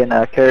 Wally, and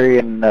Kerry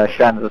and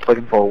Sean are just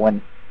looking for a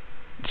win.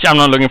 I'm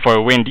not looking for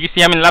a win. Do you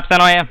see how many laps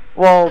down I am?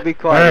 Well,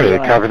 because...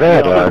 Alright, cover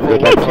that.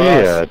 Good luck to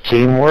you.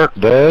 Teamwork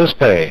does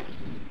pay.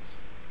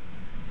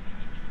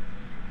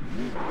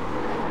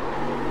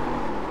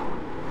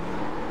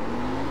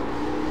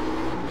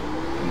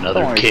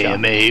 Another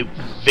KMA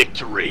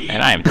victory.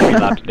 And I am 3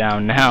 laps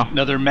down now.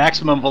 Another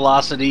maximum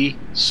velocity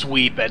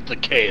sweep at the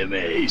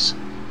KMAs.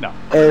 No.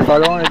 Hey, if I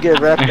don't want to get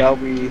wrecked, I'll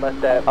be happy.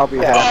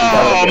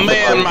 Oh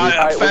man,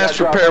 my fast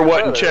repair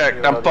wasn't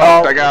checked. I'm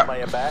fucked.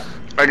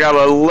 I got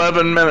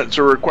 11 minutes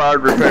of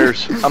required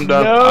repairs. I'm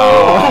done. No.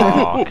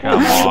 Oh,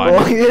 come on.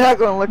 Well, you're not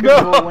going to look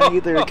at the win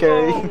either,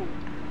 Kerry.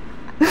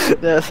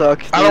 That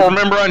sucks. I don't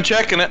remember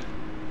unchecking it.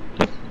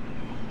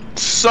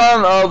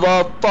 Son of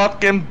a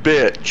fucking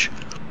bitch.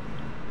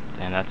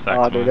 Damn, that sucks.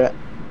 Oh, do that.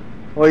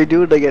 Well, you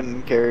do it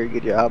again, Kerry.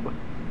 Good job.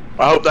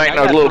 I hope there ain't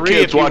no little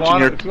kids watching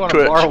your If you want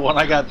Twitch. to borrow one,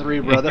 I got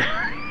 3, brother.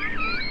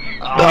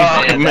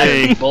 Oh, man, me. that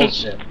is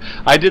bullshit.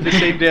 I did the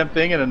same damn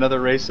thing in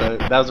another race.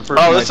 That was the first time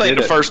I did it. Oh, this ain't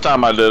the first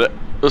time I did it.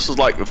 This is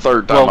like the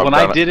 3rd time Well, when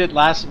I've I did it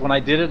when I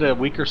did it a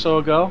week or so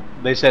ago,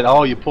 they said,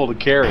 "Oh, you pulled a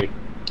Kerry."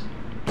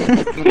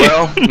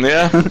 Well,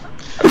 yeah,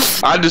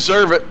 I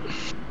deserve it.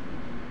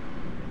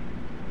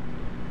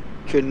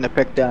 Shouldn't have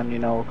picked on,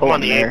 Come on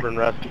the apron,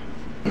 Rusty.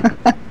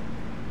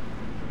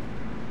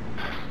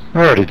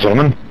 Alrighty,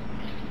 gentlemen.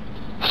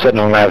 Sitting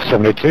on lap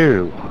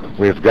 72.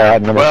 We've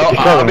got number Well,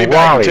 57, I'll be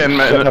back Wally, in 10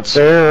 sitting up minutes.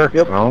 there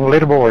on the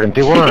leaderboard in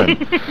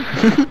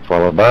T1.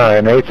 Followed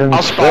by Nathan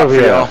I'll spot for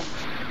Sylvia. y'all.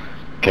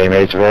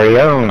 KMA's very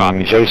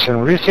own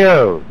Jason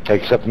Riccio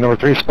takes up the number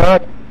 3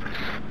 spot.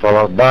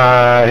 Followed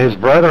by his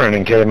brethren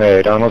in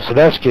KMA, Donald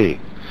Sadesky.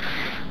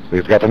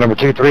 We've got the number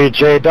 2-3,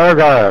 Jay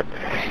Dargard,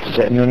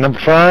 sitting in number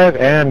 5,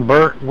 and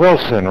Bert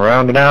Wilson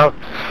rounding out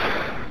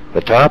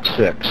the top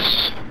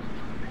 6.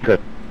 Good.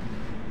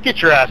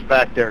 Get your ass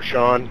back there,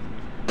 Sean.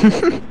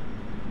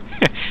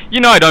 You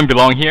know I don't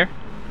belong here.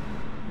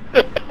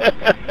 Yeah,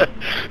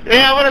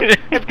 but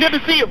it's good to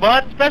see you,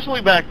 bud,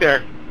 especially back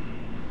there.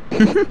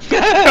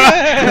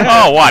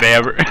 Oh,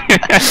 whatever.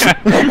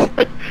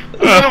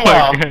 Oh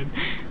my god.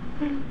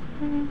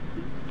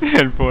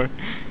 And boy,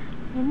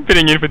 I'm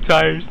fitting in for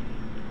tires.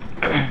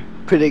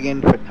 Putting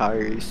in for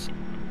tires.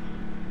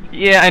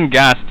 Yeah, and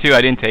gas too.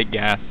 I didn't take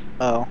gas.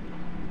 Oh.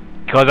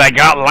 Cause I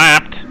got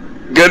lapped.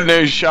 Good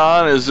news,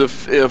 Sean, is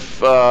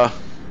if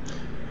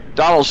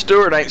Donald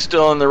Stewart ain't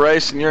still in the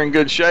race, and you're in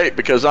good shape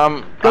because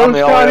I'm the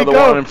only other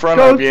one in front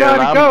of you,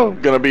 and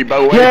I'm gonna be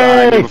way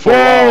behind you before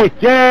long.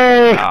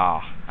 Yay!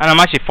 Oh, and I'm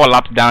actually 4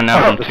 laps down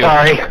now. Oh,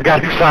 sorry, I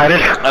got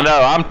excited. I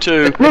know, I'm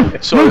 2.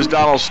 So is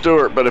Donald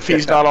Stewart, but if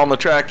he's not on the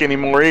track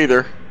anymore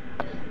either,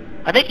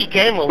 I think he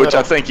came a little. which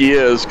I think he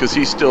is, because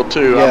he's still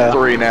 2. Yeah. I'm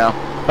 3 now.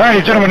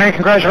 Alrighty, gentlemen, and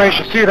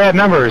congratulations to you. That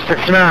number is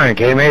 69,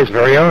 KMA's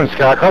very own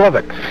Scott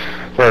Kulovic,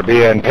 for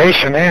being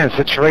patient and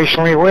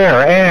situationally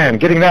aware and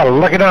getting that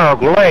lucky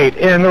dog late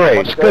in the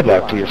race. Good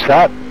luck to you,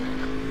 Scott.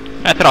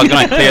 I thought I was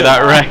gonna clear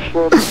that wreck.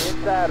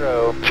 Inside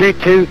row.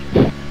 Treat toot.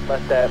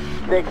 Left step.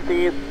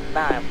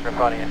 69 in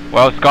front of you.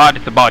 Well, Scott,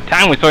 it's about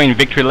time we saw you in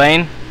victory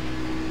lane.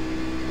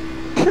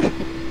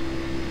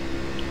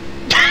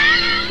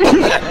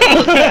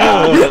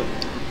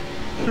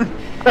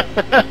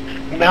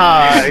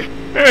 Nice.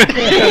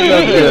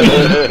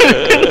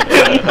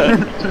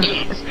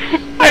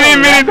 I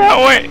didn't mean it that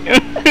way.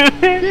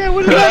 Yeah,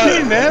 what does that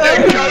mean, man? I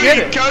don't get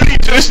it. Cody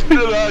just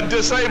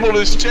disabled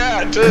his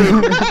chat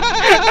too.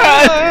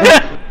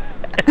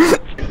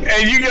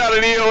 And you got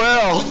an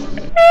EOL.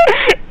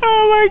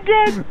 Oh my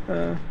god.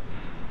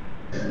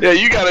 Yeah,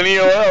 you got an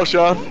EOL,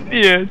 Sean.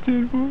 Yeah,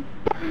 dude.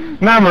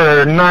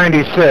 Number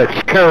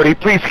 96, Cody,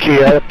 please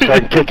key up so I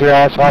can kick your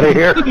ass out of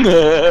here.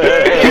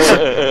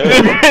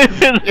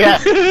 Yeah.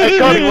 Hey,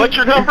 Cody, what's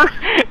your number?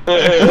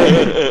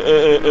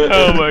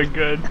 Oh my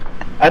god.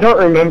 I don't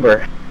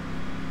remember.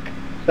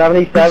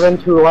 77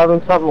 to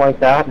 11, something like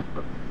that.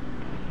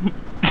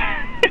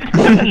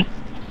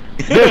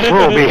 This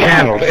will be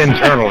handled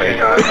internally.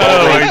 Oh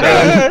my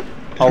god.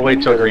 I'll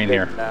wait till green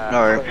here.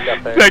 Alright.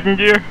 Second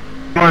gear.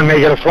 Someone may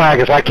get a flag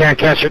if I can't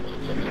catch it.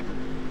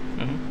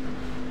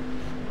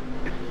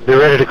 Be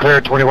ready to clear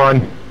at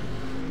 21.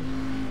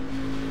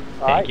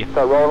 Alright,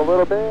 start rolling a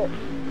little bit.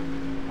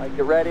 Alright,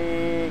 get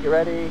ready, get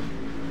ready.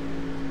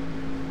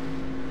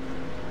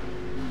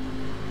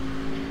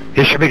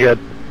 He should be good.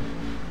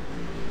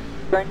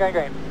 Green, green,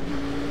 green.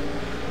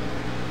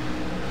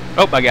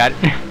 Oh, I got it.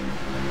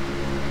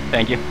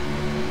 Thank you.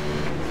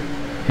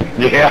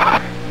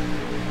 Yeah.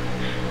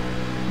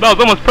 That was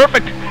almost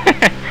perfect.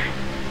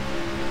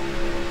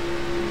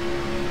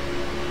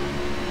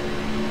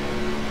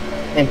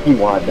 and he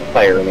wanted to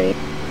fire me.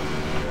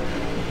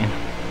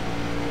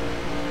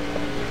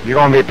 You're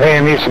going to be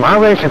paying me some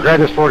iRacing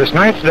credits for this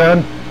night's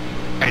done.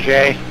 Hey,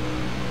 Jay.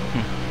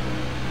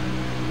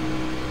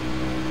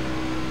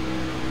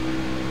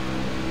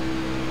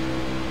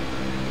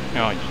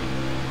 Oh,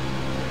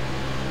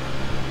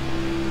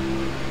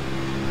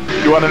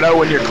 you want to know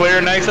when you're clear,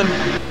 Nathan?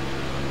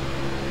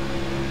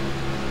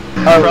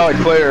 Probably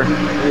clear.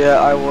 Yeah,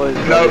 I was.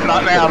 No,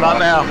 not now, not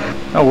now.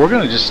 No, we're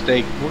gonna just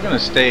stay. We're gonna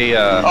stay.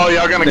 Oh,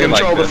 y'all gonna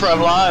control the front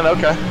line?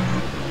 Okay.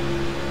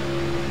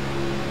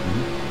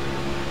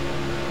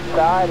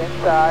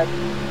 Inside.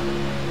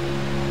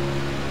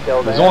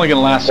 Still there. It's only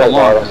gonna last so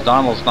long because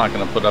Donald's not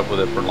gonna put up with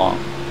it for long.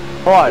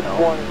 Oh, I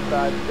know. One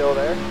inside, still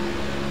there.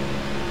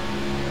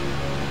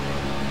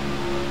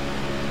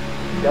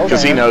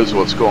 Because he knows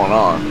what's going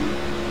on.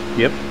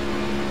 Yep.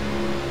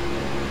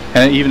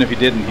 And even if he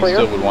didn't, he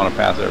still would want to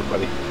pass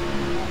everybody.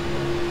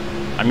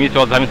 I'm used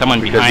to having someone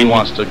because behind he me.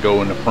 wants to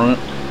go in the front.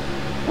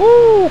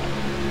 Woo!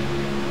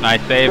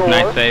 Nice save,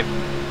 nice save.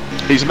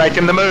 He's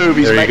making the move.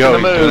 He's there you making go. the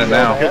He's move. doing it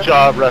now. Good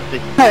job, Rusty.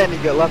 And he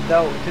got left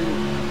out too.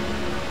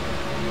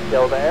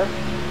 Still there.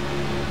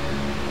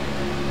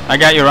 I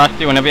got you,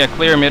 Rusty. Whenever you're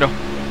clear, middle.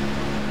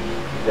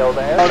 Still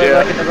there. Oh,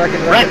 they're wrecking.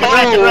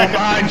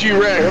 Behind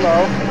you, Rick.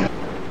 Hello.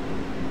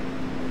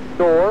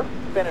 Door.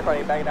 Spin in front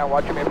of you. Backing out.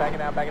 Watch your mirror.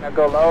 Backing out.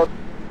 Go low.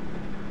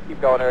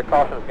 Keep going there.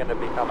 Caution's going to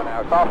be coming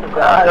out. Caution's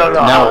out. I don't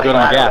know. Now we're good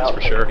on gas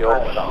for sure.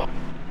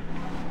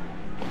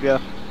 Yeah.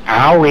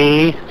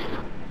 Owie.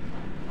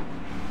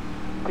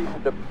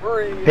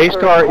 Pace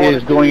car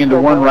is going into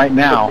 1 right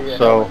now,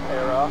 so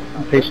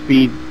pace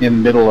speed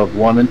in middle of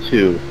 1 and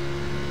 2.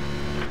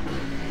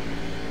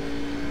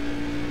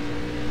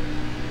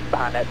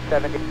 Behind that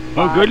 70.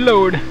 Oh, good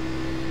lord.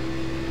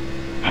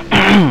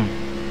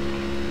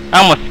 I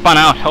almost spun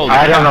out. Holy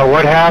I don't know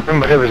what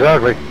happened, but it was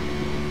ugly.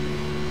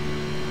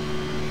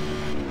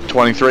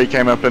 23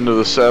 came up into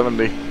the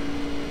 70.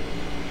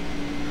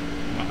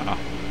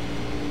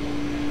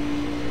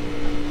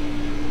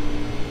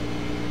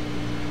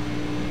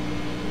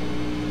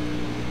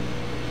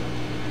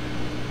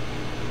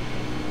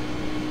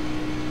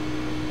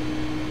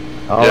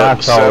 All I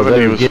saw was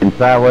they were getting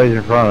sideways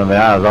in front of me.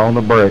 I was on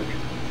the brake.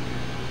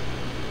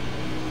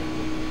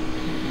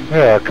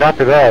 Yeah,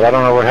 copy that. I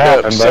don't know what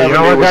happened, but you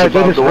know what, guys?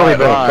 It has really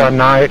been a fun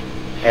night,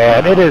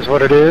 and it is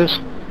what it is.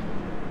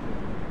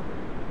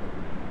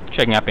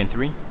 Checking up in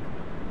 3.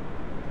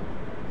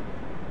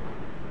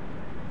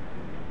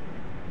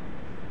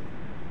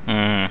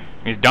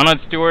 Is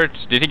Donald Stewart,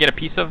 did he get a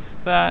piece of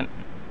that?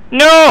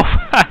 No!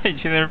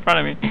 She's in front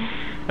of me.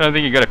 I don't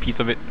think he got a piece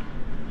of it.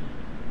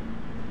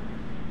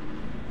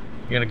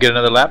 You gonna get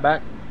another lap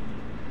back?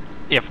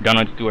 If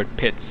Donald Stewart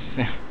pits.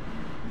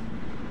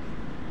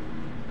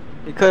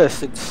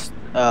 Because it's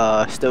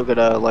still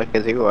gonna like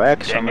a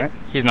 0x from it.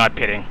 He's not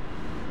pitting.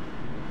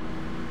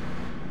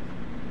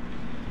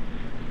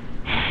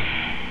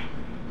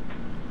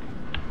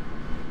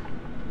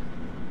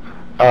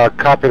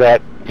 Copy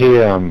that,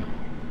 PM.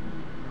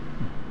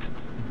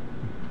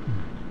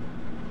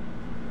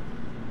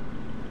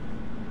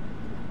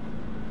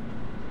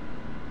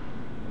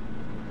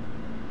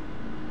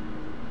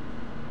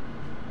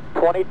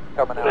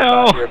 Coming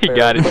out. No, he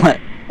got it.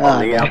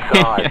 On the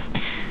outside.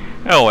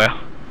 Oh well.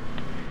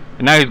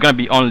 And now he's gonna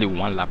be only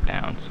 1 lap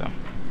down, so.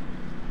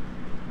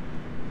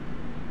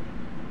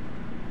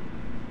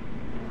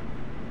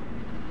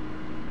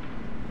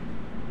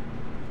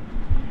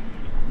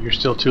 You're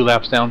still 2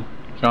 laps down,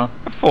 John?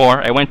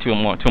 4. I went 2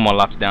 more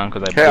laps down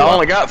because I. Hey, I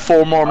only got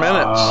 4 more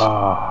minutes.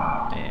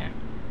 Yeah.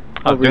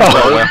 Oh, good.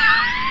 Well.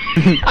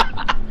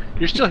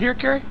 You're still here,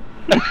 Kerry?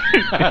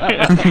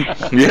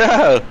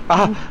 Yeah,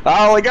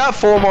 I only got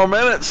 4 more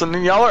minutes, and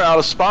then y'all are out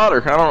of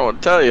spotter. I don't know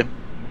what to tell you.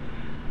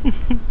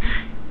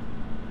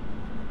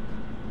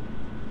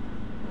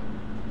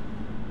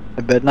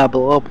 I better not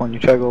blow up when you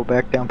try to go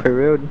back down Perry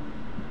Road.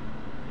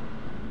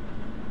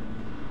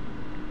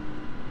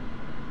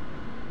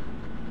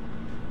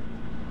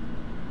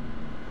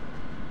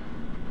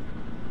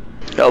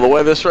 Hell, the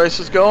way this race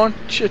is going,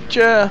 shit,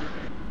 yeah.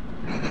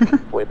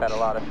 We've had a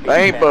lot of There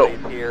ain't but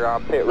here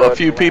on pit road a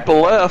few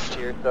people left.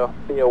 here, so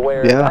be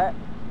aware Yeah. of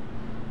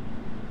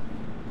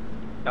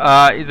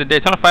that. Is the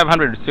Daytona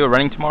 500 still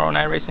running tomorrow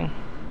night racing?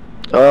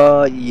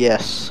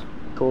 Yes.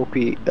 12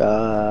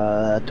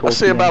 I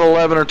see about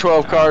 11 or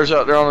 12 cars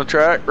out there on the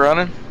track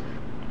running.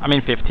 I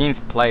mean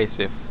 15th place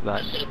if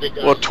that.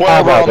 Well, How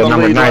 12 about on the the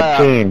number lead lap.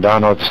 19,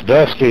 Donald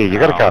Sadusky? You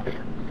got a copy.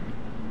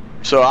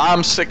 So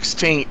I'm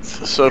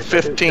 16th, so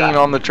 15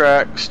 on the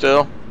track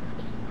still.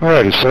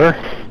 Alrighty, sir.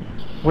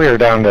 We are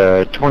down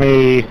to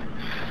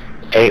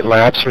 28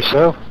 laps or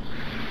so.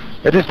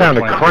 It is down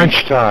to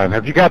crunch time.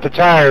 Have you got the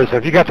tires?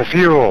 Have you got the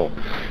fuel?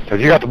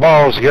 Have you got the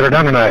balls to get her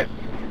done tonight?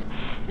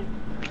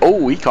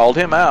 Oh, he called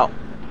him out.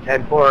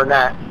 10-4 on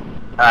that.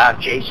 I have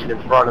Jason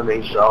in front of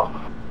me, so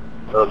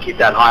we'll keep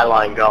that high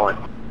line going.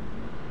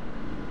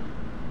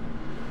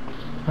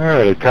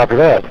 Alrighty, copy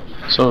that.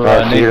 So,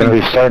 So you're going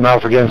to be starting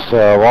off against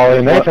Wally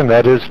and Nathan.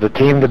 That is the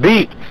team to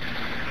beat.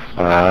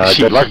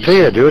 Good luck to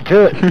you. Do it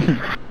to it.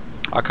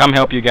 I'll come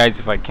help you guys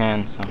if I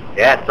can. So.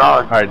 Yeah, it's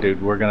on. All right,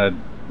 dude. We're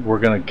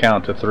gonna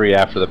count to 3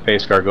 after the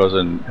pace car goes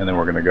in, and then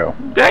we're gonna go.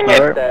 Dang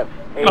it!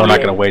 We're not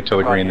gonna wait till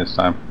the green this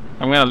time.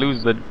 I'm gonna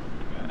lose the.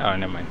 Oh,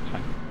 never mind. It's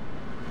fine.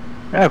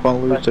 Yeah, if I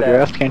lose the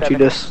draft, can't you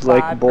just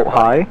like bolt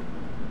high?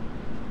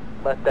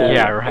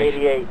 Yeah,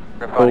 right.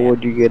 Or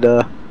would you get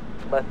a?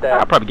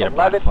 I'll probably get a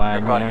black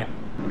flag. You know?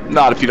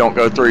 Not if you don't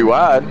go 3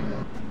 wide.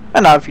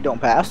 And not if you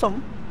don't pass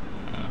them.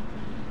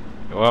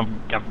 Well,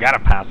 I've got to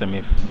pass him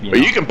if. But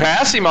you can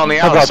pass him on the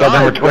How about outside.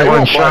 that number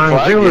 21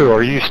 Sean Zulu?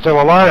 Are you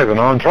still alive and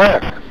on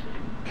track?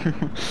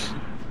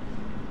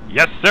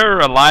 Yes, sir.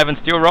 Alive and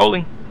still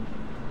rolling.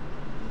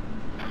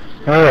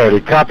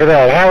 Alrighty, copy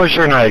that. How was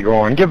your night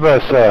going? Give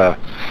us a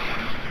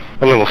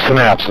little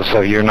synopsis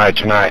of your night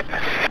tonight.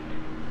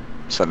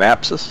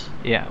 Synopsis?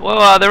 Yeah.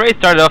 Well, the race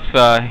started off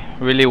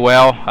really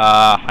well.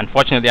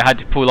 Unfortunately, I had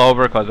to pull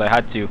over because I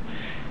had to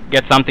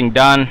get something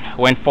done.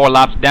 Went 4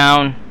 laps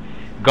down.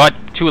 Got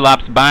 2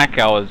 laps back.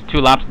 I was 2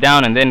 laps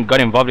down, and then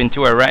got involved in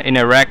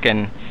a wreck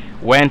and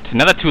went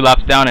another 2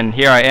 laps down, and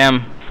here I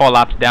am 4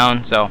 laps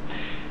down. So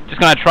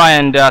just gonna try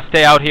and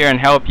stay out here and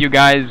help you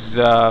guys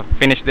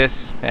finish this,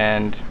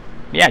 and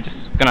yeah, just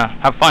gonna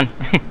have fun.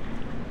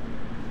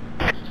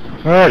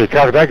 Alrighty,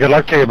 copy that. Good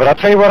luck to you. But I'll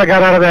tell you what I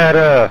got out of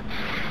that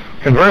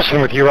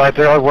conversing with you right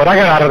there. What I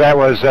got out of that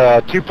was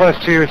 2 plus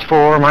 2 is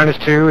 4, minus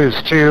 2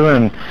 is 2,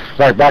 and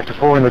right back to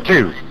 4 and the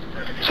 2.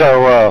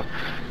 So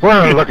we're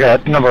going to look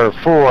at number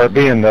 4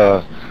 being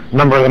the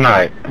number of the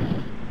night.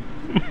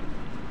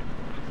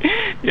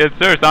 Yes,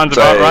 sir. Sounds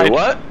about right.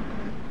 What?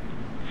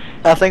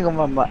 I think I'm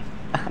on my.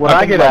 What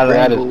I get out of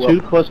that is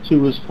 2 plus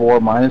 2 is 4,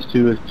 minus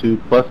 2 is 2,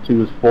 plus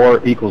 2 is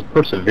 4 equals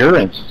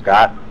perseverance,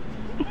 Scott.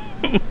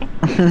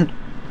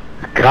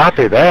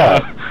 Copy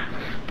that.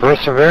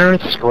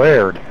 Perseverance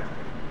squared.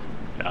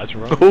 That's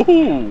right.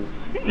 Ooh.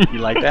 You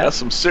like that? That's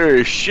some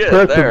serious shit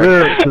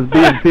Perseverance is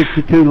being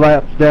 52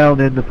 laps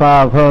down in the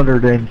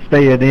 500 and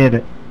staying in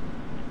it.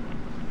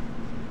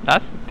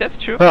 That's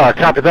true. Well, I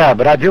copy that,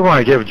 but I do want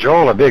to give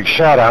Joel a big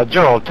shout out.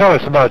 Joel, tell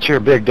us about your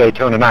big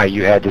Daytona night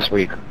you had this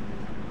week.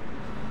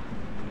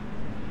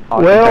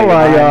 Well,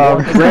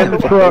 I ran the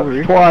truck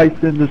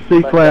twice in the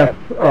C-Class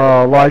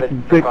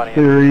License 6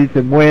 Series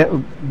and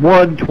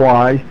won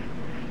twice.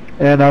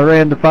 And I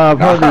ran the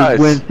 500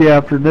 Wednesday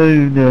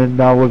afternoon, and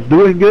I was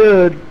doing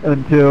good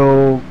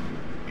until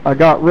I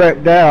got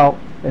wrecked out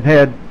and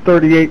had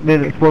 38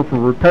 minutes worth of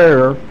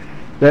repair.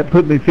 That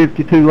put me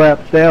 52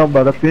 laps down,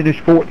 but I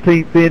finished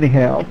 14th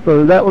anyhow.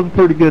 So that was a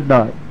pretty good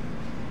night.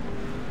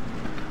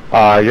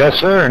 Yes,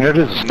 sir, and it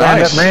is a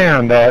stand-up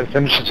man that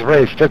finishes the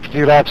race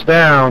 52 laps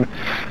down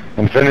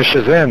and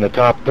finishes in the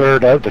top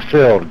third of the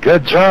field.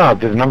 Good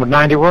job to the number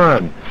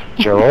 91,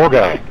 Joe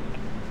Guy.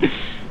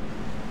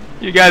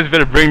 You guys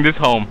better bring this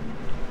home.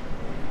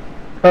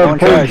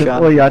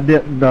 Unfortunately, I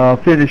didn't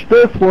finish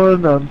this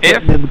one. I'm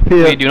sitting in the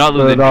pit. We do not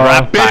lose the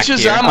draft back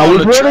here. I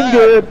was running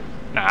good.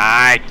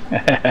 Nice.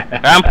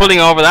 I'm pulling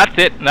over. That's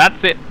it.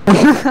 That's it.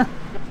 You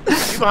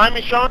behind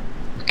me, Sean?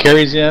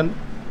 Carries in.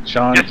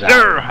 Sean. Yes,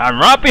 sir. I'm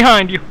right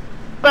behind you.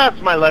 That's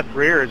my left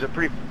rear. Is it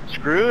pretty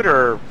screwed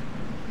or?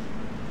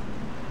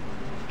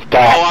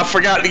 Oh, I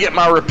forgot to get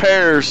my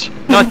repairs.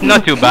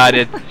 Not too bad.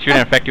 It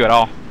shouldn't affect you at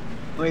all.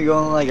 Are you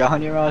going like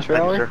 100 miles per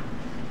hour?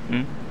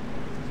 Hmm?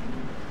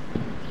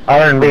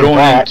 We're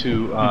going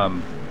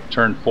into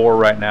turn 4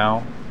 right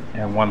now,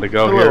 and 1 to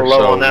go here,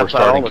 so we're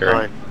starting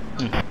carry.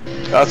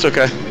 That's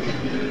okay.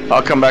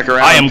 I'll come back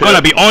around. I am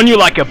gonna be on you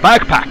like a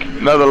backpack.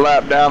 Another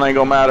lap down ain't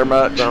gonna matter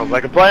much. Sounds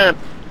like a plan.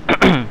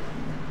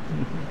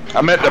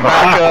 I meant to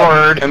back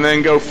up and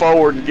then go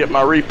forward and get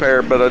my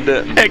repair, but I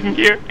didn't. Second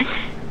gear.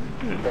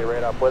 Stay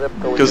right up with it.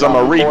 Because I'm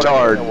a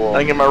retard. I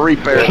didn't get my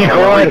repair. I'm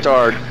a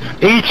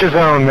retard. Each his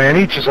own, man.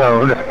 Each his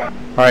own.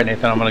 All right,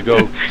 Nathan. I'm gonna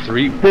go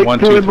 3, Stick 1,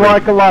 to 2, him 3.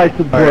 like a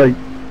license plate.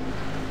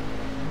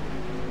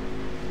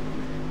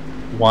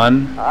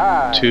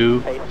 1,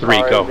 2,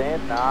 3, go.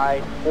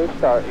 Nice. Good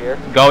start here.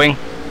 Going.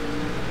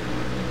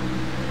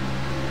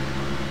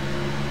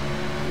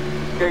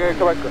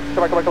 Come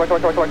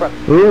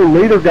on. Ooh,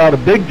 leader got a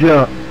big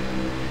jump.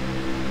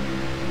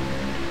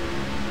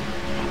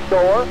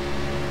 Door.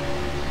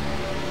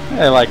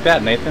 I like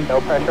that, Nathan.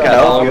 No pressure.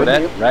 Got all over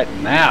that right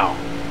now.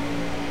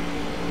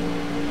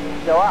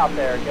 Still out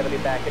there. Gonna be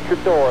back at your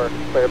door.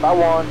 Clear by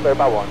 1. Clear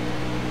by 1.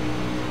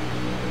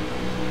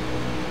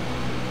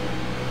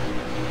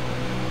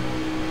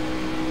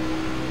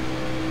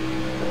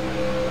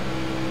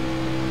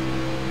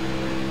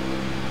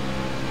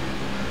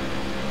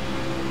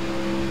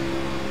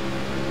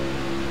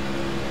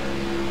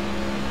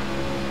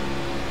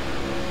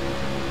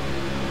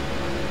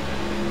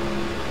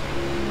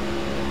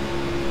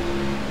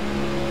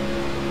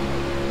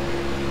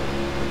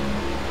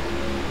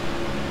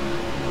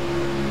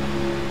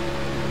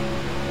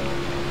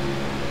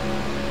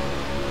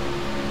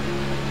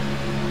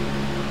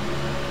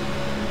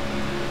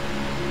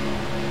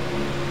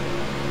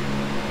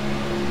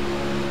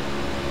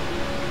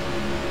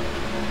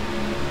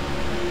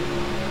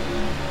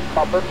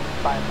 Bumper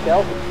by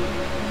himself.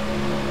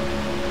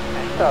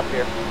 Next up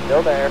here.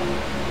 Still there.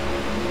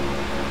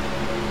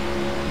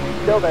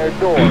 Still there,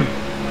 door.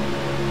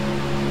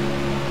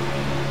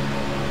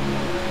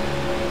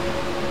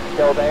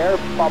 Still there,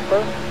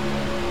 bumper.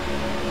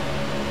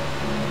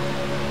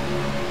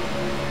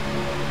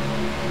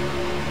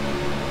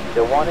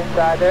 Still one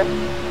inside there.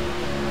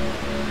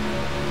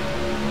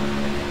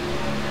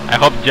 I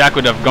hope Jack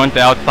would have gone to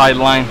outside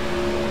line.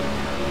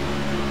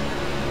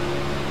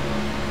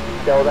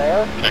 Still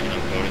there.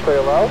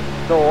 Clear low.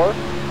 Door.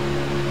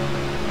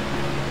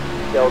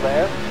 Still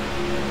there.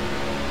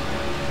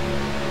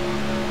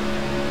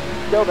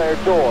 Still there,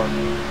 door.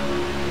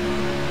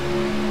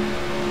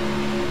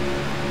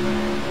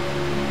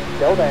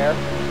 Still there.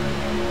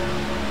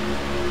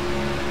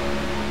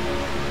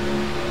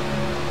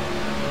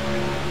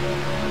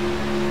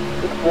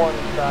 Just one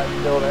inside,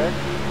 still there.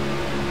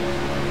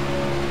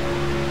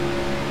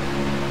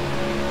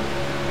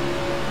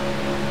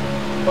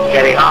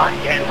 Getting high,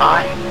 getting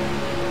high.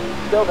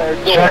 Still there,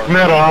 door. Check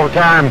middle all the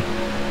time.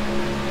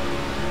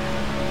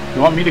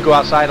 You want me to go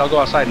outside? I'll go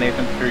outside,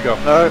 Nathan. Here you go.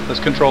 Alright. Let's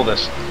control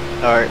this.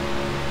 Alright.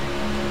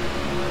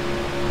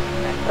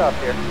 Next up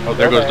here. Oh,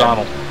 there Still goes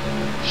Donald.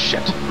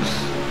 Shit.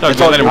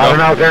 So let him I don't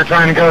go. know if they're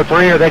trying to go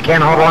 3 or they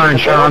can't hold line,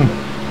 Sean.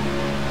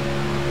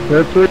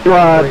 They're 3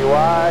 wide. 3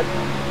 wide.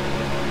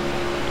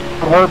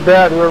 I heard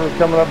that, whoever's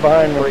coming up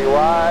behind me. 3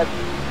 wide.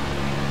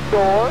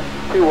 Door.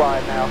 2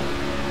 wide now.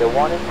 Still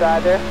one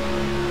inside there.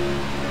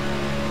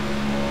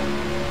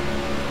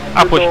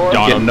 I'll push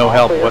Donald. Getting no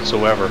help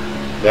whatsoever.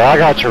 Yeah, I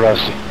got you,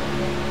 Rusty.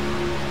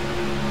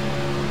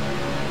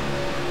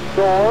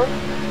 Door.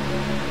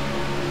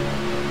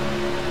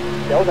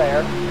 Still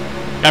there.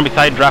 Gonna be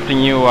side drafting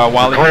you,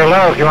 Wally. Clear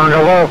low if you want to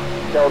go low.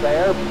 Still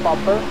there.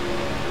 Bumper.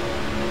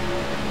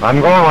 I'm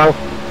going low.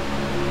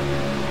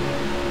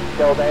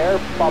 Still there.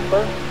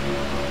 Bumper.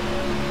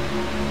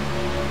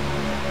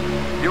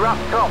 You're up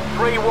top,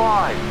 3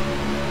 wide.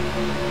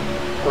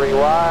 3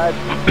 wide.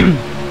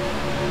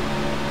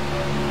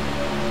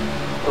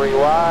 3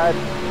 wide.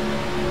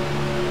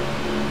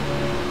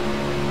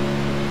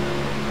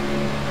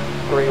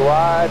 3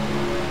 wide.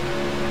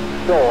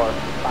 Door.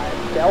 By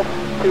itself.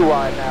 2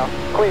 wide now.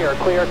 Clear,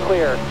 clear,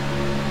 clear.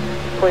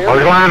 Clear. Hold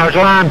your line, hold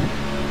your line.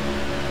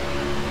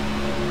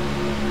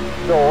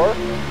 Door.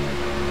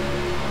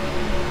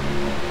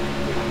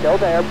 Still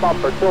there.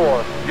 Bumper.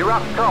 Door. You're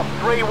up top,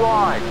 3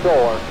 wide.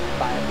 Door.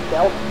 By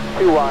itself.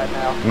 2 wide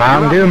now.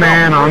 Mountain Dew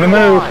man on the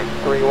move.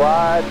 3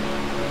 wide.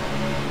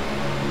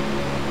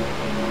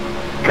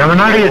 Coming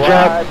out of you,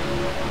 Jack.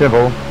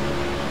 Civil.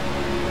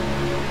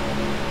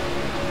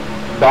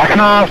 Backing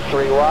off.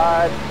 3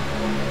 wide.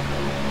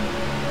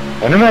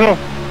 In the middle.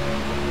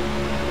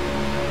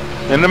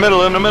 In the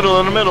middle, in the middle,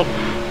 in the middle.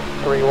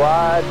 3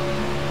 wide.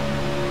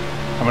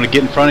 I'm gonna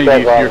get in front of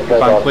you if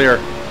I'm clear.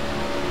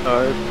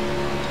 Alright.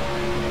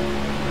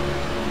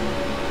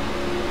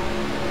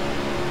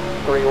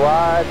 3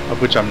 wide.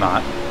 Of which I'm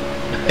not.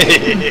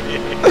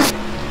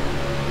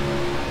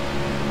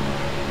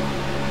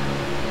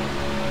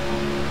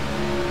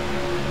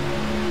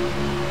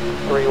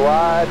 3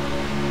 wide.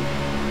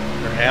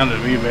 You're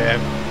hounding me, man.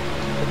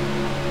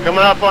 Coming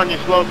up on you,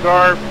 slow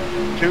car.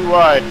 2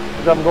 wide.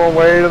 I'm going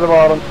way to the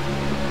bottom.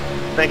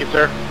 Thank you,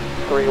 sir.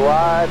 3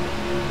 wide.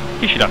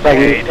 He should have Thank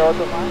you. stayed.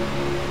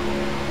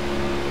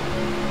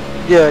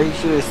 Yeah, he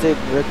should have stayed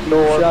directly.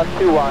 Door.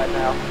 2 wide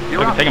now.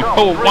 Look at taking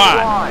 4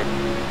 wide.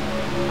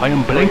 I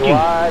am 3 blinking.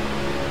 wide.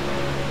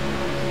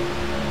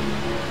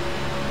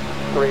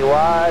 3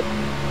 wide.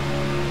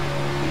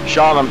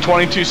 Sean, I'm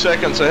 22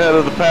 seconds ahead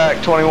of the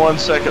pack, 21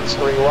 seconds.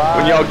 3 wide.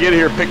 When y'all get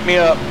here, pick me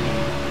up.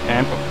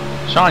 And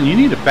Sean, you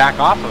need to back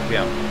off of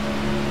him.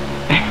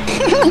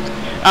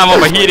 I'm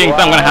overheating, so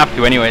I'm gonna have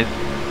to anyways.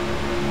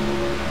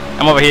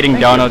 I'm overheating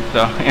Donald,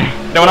 so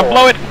don't wanna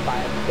blow it. By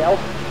itself.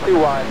 2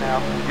 wide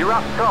now. You're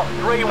up top,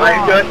 3 Are wide.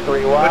 you good?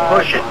 3 wide. Good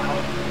push it.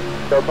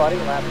 Go, buddy.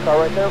 Last car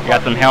right there.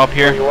 Got some help 3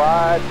 here.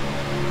 wide.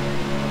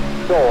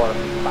 Door.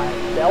 By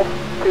itself.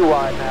 2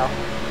 wide now.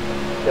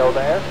 Still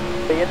there.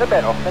 Be in the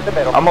middle. In the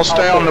middle. I'm gonna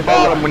stay on the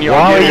bottom when y'all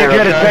Wally, get you here.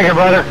 get it, Okay? take it,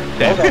 brother.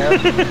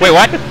 Wait,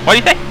 what? What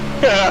did you say?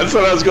 Yeah, I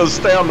said I was gonna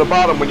stay on the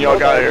bottom when y'all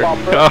got here.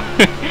 Oh.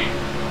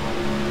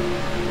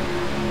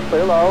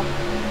 Clear low.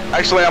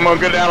 Actually, I'm gonna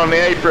go down on the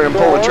apron and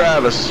pull a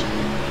Travis.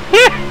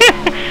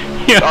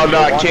 Oh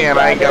no, I can't.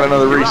 I ain't got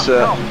another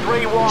reset.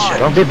 3 wide.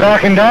 Don't be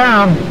backing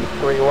down.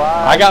 3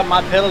 wide. I got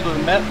my pedal to the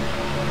metal.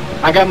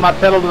 I got my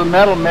pedal to the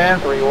metal, man.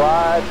 3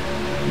 wide.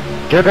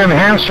 Give them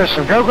hamsters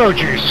some go-go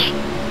juice.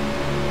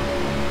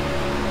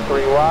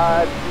 3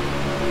 wide.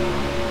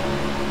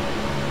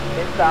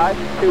 Inside.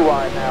 2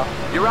 wide now.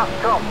 You're up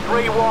top,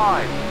 3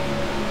 wide.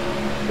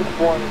 Just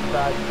 1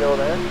 inside. Still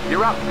there.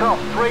 You're up top,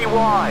 3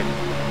 wide.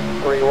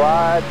 3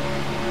 wide.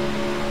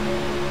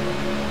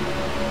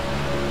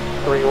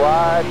 3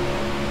 wide.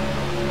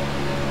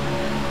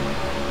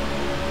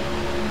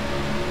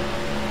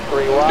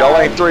 3 wide. Y'all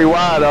ain't 3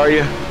 wide, are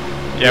you?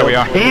 Yeah, we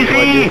are.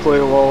 Easy.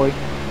 Clear, Wally.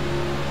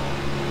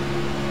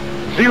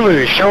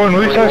 Zulu showing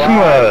Musa some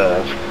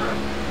love.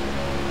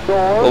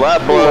 Door. Well,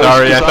 that blows.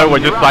 Sorry, I 'cause thought I'm we're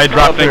just side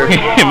drafting.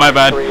 My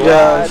bad. Three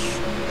Yeah, wide.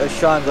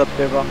 Sean's up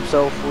there by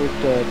himself with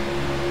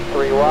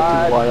 3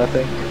 wide. I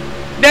think.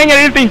 Dang it,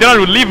 I didn't think Donald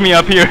would leave me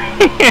up here.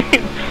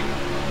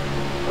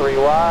 3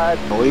 wide.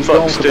 Oh, he's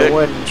going for the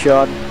win,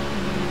 Sean.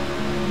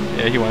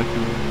 Yeah, he wants to.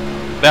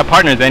 They're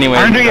partners anyway.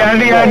 Andy.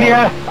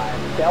 By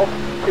himself.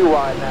 2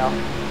 wide now.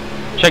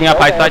 Checking up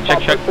high side,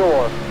 check.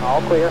 Door.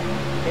 All clear.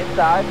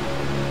 Inside.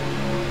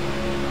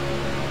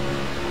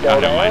 Go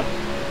Never mind.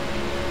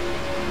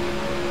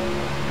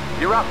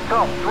 You're up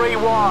top, 3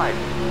 wide.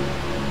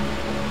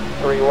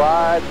 3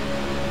 wide.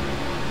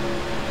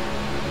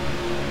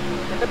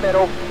 In the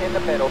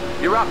middle.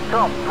 You're up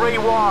top, 3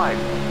 wide.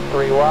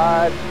 3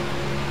 wide.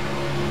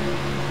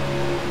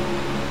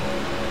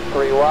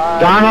 3 wide.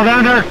 Donald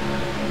under.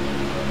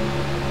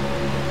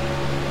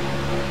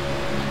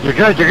 You're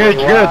good.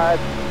 Wide.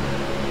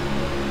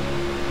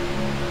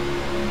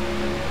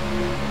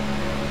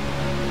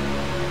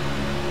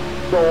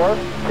 Door.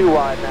 2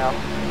 wide now.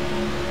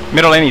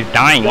 Middle lane is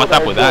dying. What's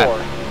up with that?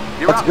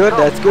 That's good.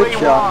 That's good,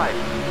 Sean.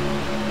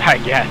 I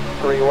guess.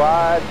 3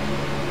 wide.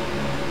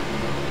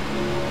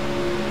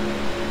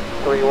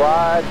 3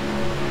 wide.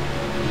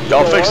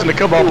 Y'all fixing to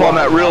come up on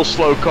that real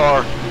slow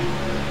car.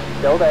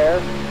 Still there.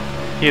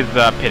 He's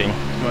pitting.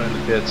 Going in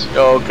the pits.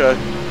 Oh, okay.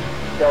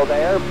 Still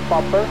there.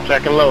 Bumper.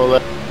 Checking low.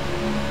 In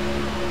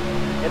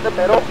the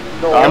middle.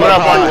 Door. Coming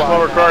up on the 2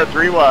 slower wide car,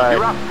 3 wide.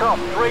 You're up top,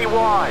 3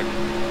 wide.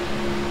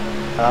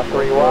 now.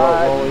 3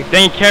 wide.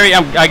 Dang it, Kerry,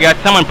 I got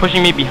someone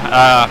pushing me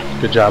behind.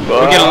 Good job. We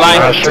get a line.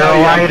 Not sure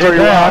why you did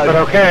that, but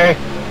okay.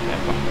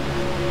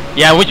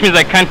 Yeah, which means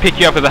I can't pick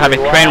you up because I have a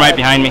train right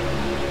behind me.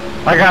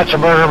 I got you,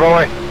 burger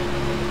boy.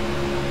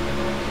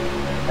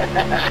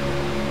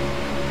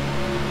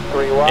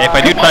 3 wide. If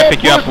I do try to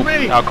pick you up,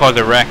 I'll cause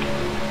a wreck.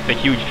 It's a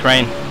huge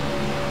train.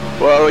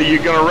 Well,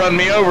 you're gonna run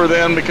me over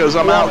then because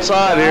I'm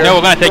outside here. No,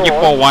 we're gonna take you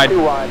 4 wide.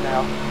 2 wide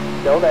now.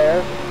 Still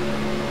there.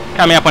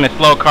 Coming up on a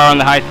slow car on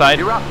the high side.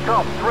 You're up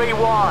top, 3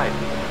 wide.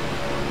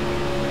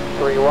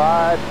 3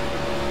 wide.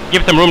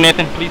 Give some room,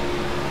 Nathan, please.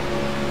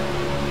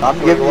 I'm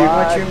giving you as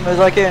much room as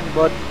I can,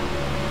 bud.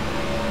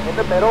 In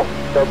the middle.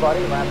 Go,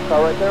 buddy. Last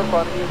car right there in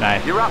front of you.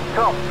 Nice. You're up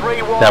top,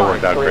 3 wide. That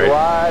worked out 3 great.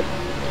 wide.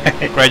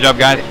 Great job,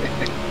 guys.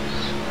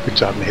 Good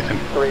job, Nathan.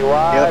 3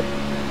 wide.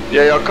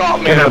 Yeah, y'all caught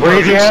me Can in I a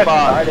breathe perfect yet?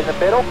 spot. Right in the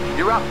middle.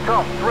 You're up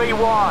top, 3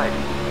 wide.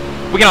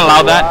 We can allow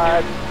 3 that.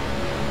 wide.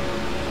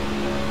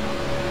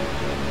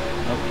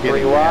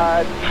 3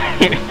 wide.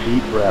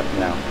 Deep breath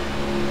now.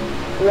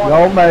 1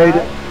 Y'all made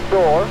wide.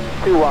 Door.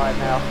 2 wide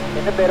now.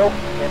 In the middle.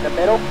 In the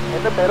middle.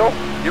 In the middle.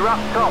 You're up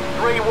top,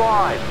 3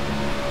 wide.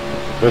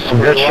 There's some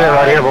good shit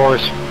right here,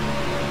 boys.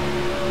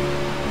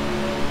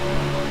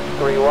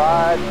 3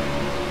 wide.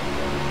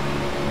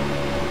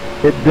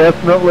 It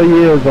definitely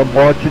is. I'm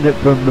watching it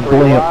from the 3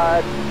 blimp.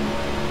 wide.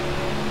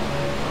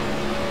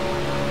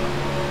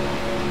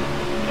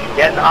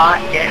 Getting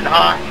hot, getting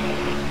hot.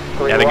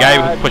 3 Yeah, the guy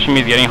wide. who's pushing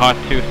me is getting hot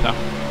too, so.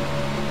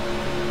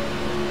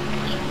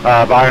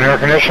 Buy an air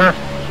conditioner.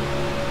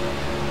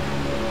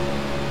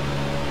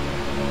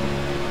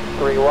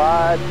 3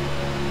 wide.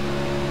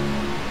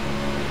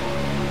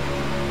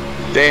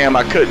 Damn,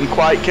 I couldn't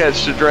quite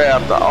catch the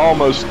draft. I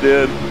almost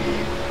did.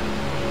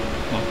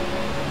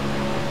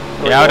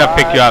 Yeah, I would have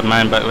picked you up,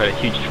 man, but with a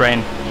huge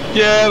train.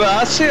 Yeah, but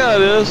I see how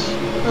it is.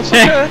 That's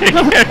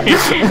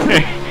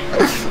okay.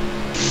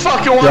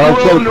 Fucking one Y'all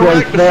so rolling to close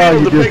wreck the now,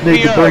 field you to just pick me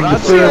need to up. bring I the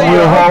see how film you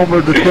wheel are. home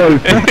or the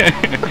truth.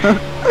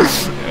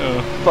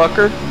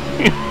 Fucker.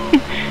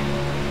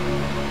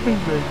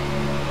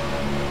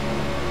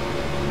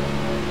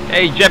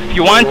 Hey, Jeff, if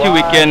you want to,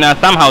 we can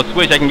somehow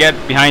switch. I can get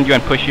behind you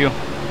and push you.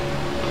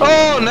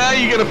 Oh, now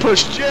you're gonna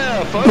push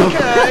Jeff.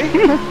 Okay.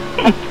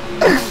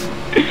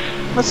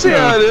 I see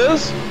how it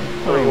is.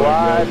 3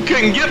 wide.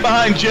 Couldn't get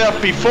behind Jeff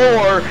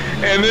before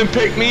and then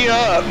pick me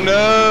up.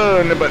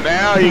 No, but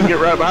now you can get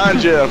right behind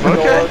Jeff.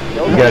 Okay.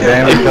 You got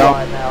damage, 3 Tom?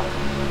 wide now.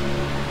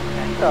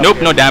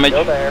 Nope, no damage.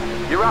 Still there.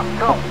 You're up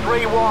top,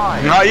 3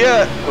 wide. Not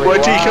yet.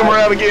 Wait till you come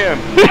around again.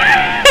 Go,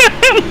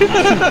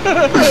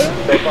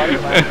 buddy.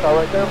 Last car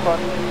right there in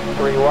front of you.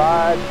 3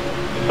 wide.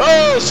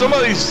 Oh,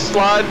 somebody's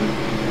sliding.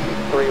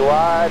 3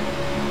 wide.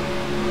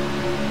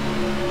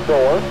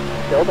 Door.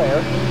 Still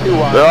there. 2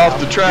 wide. They're off now.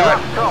 the You're track.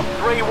 up top,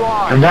 3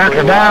 wide. Come down, 3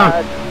 come down.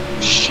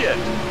 wide. Shit.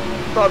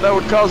 Thought that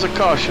would cause a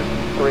caution.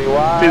 3 If he'd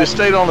wide. have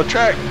stayed on the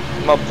track,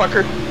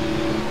 motherfucker.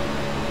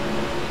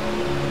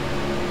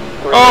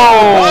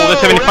 Oh, the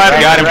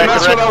 75 got him.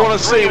 That's what I want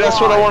to see. That's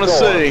what I want to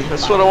see.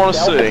 That's what I want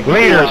to see.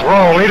 Leaders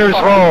roll, leaders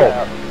roll.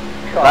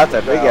 That's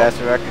a big ass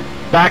wreck.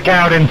 Back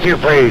out in 2,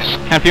 please.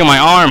 Can't feel my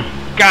arm.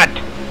 God.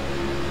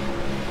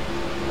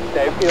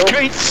 Stay field.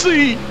 Can't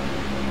see.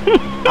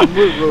 I'm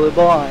really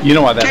blind. You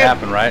know why that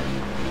happened, right?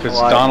 Because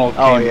Why? Donald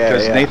Oh, came, yeah,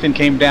 yeah. Nathan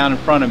came down in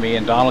front of me,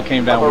 and Donald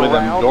came down with him,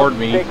 Around doored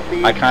me.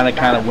 60. I kind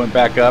of went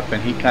back up,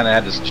 and he kind of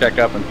had to check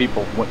up, and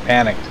people went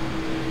panicked.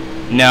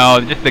 No,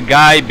 just the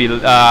guy who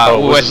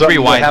was 3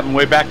 What wide. happened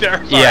way back there?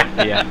 Sorry.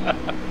 Yeah, yeah.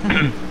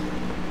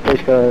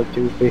 Please go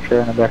to be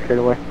sure in the back right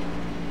away.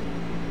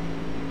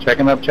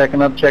 Checking up,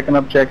 checking up, checking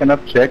up, checking up,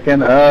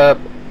 checking up.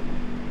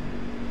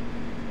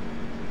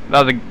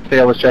 That was a See,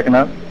 I was checking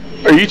up.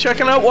 Are you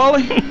checking out,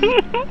 Wally?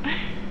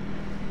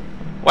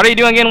 What are you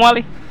doing again,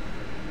 Wally?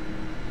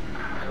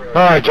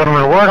 Alright,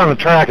 gentlemen, word on the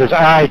track is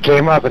I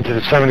came up into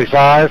the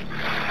 75.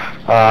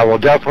 We'll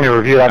definitely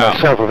review that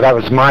myself. If that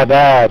was my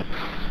bad,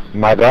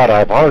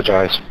 I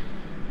apologize.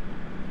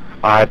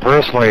 I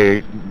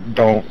personally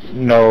don't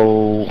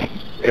know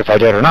if I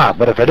did or not,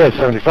 but if I did,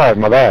 75,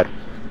 my bad.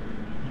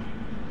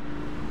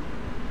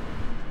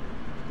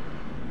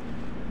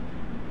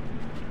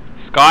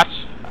 Scott,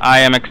 I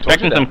am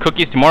expecting some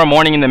cookies tomorrow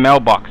morning in the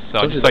mailbox,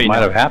 so just so you know.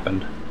 Might have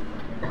happened.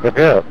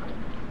 Yeah.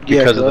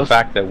 Because of the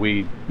fact that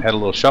we had a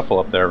little shuffle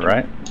up there,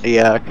 right?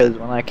 Yeah, because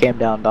when I came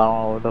down,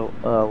 Donald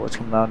was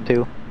coming down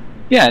too.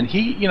 Yeah, and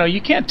he, you know, you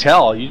can't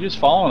tell. You're just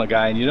following a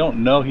guy, and you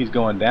don't know he's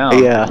going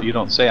down. Yeah. You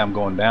don't say I'm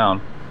going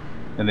down,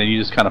 and then you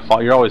just kind of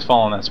follow. You're always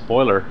following that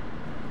spoiler.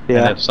 Yeah.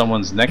 And if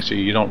someone's next to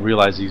you, you don't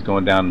realize he's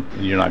going down,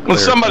 and you're not clear. When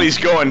somebody's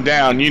going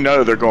down, you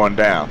know they're going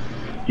down.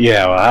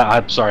 Yeah, well,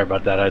 I'm sorry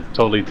about that. I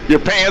totally. Your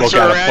pants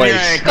are around your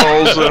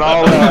ankles and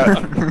all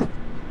that.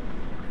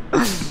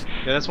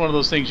 Yeah, that's one of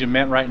those things you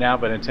meant right now,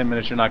 but in 10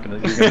 minutes you're not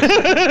going to say,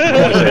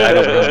 I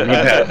don't really mean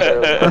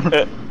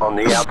that. On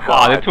the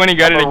outside. Oh, the 20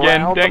 got it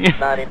again, dang it.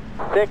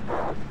 96.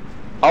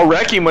 I'll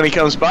wreck him when he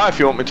comes by if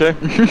you want me to.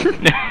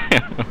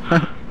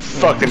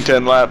 Fucking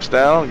 10 laps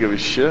down, I don't give a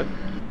shit.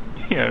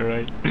 Yeah,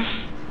 right.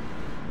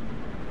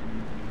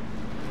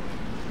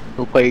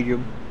 Who played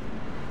you?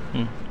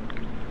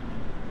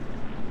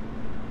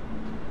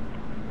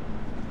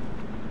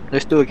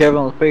 Let's do a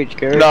Kevin LePage,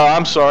 Gary. No,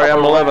 I'm sorry, I'm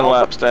 11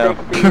 laps down.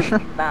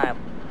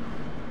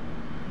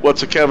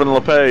 What's a Kevin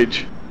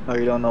LePage? Oh,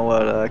 you don't know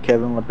what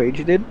Kevin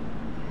LePage did?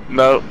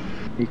 No.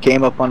 He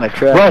came up on the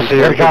track. Well, He so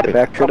you hit got the it.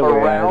 back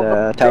straightaway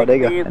at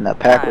Talladega, and that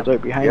pack was right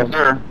behind him.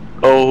 Sir.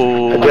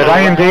 Oh. Did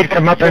I indeed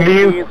come up into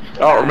you? I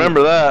don't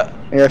remember that.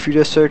 Yeah, if you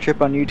just search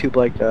up on YouTube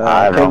like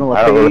I Kevin don't know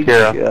LePage,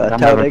 here. I'm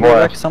Talladega, having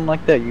wreck, something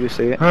like that, you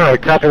see it. Alright,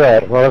 copy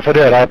that. Well, if I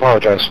did, I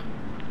apologize.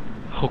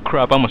 Oh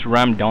crap, I almost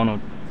rammed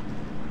Donald.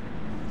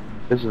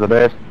 This is the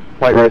best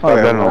flight race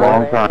I've done in a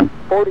long time.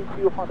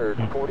 4,200.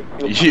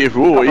 4,200. Yeah,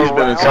 ooh, he's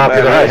been in some Copy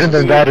bad that. races.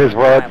 And that is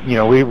what, you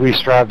know, we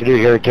strive to do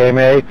here at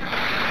KMA.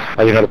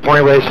 You know, the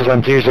point races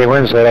on Tuesday,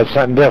 Wednesday, that's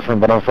something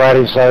different. But on Friday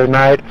and Saturday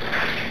night,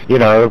 you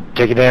know,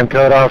 take your damn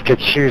coat off, get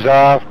your shoes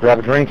off, grab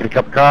a drink and a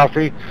cup of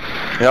coffee.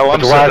 Hell, I'm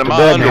put the wife sitting to in my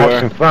bed and have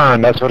underwear. some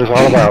fun. That's what it's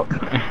all about.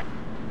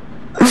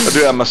 I do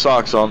have my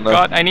socks on though.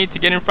 Scott, I need to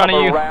get in front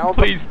of you,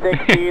 please.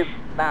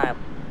 69.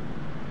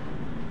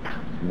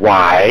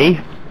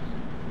 Why?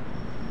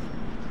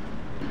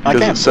 I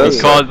can't says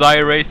Because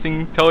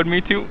Iracing told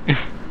me to.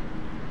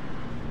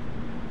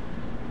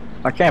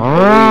 I can't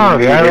Oh,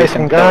 believe the you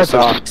Iracing gods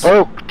have socks.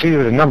 spoke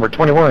to the number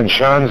 21,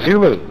 Sean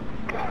Zulu.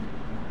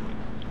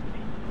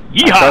 I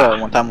tried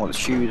that one time with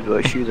shoes,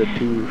 but shoes are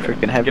too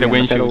freaking heavy. Get a on the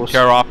windshield, pedals.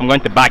 tear off. I'm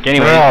going to back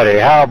anyway.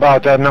 Alrighty, how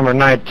about that number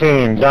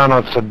 19,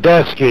 Donald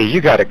Sadesky? You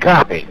got a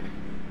copy.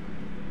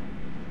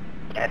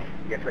 Yes,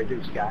 I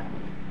do, Scott.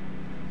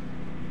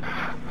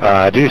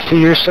 I do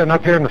see you're sitting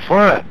up here in the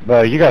front,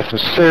 but you got some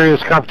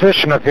serious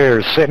competition up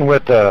here, sitting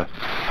with Burger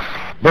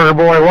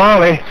Boy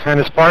Wally and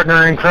his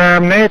partner in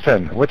crime,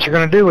 Nathan. What you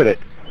gonna do with it?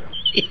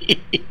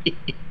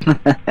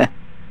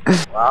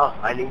 Well,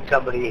 I need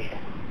somebody,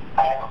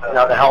 you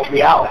know, to help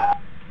me out.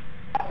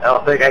 I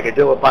don't think I could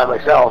do it by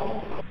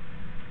myself.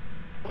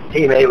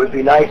 Teammate would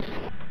be nice.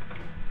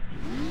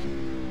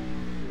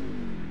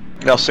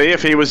 Now see,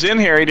 if he was in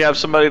here, he'd have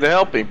somebody to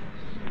help him.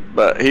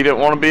 But he didn't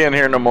want to be in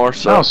here no more,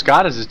 so... No,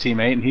 Scott is his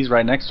teammate, and he's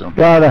right next to him.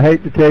 God, I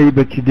hate to tell you,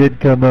 but you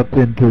did come up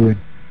into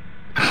him.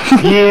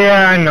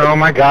 Yeah, I know.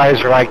 My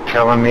guys are like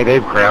telling me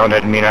they've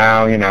grounded me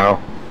now, you know.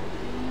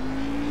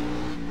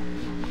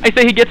 I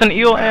say he gets an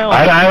EOL.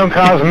 I don't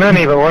cause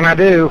many, but when I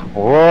do,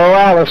 whoa,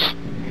 Alice.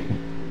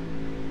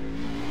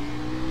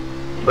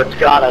 But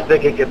Scott, I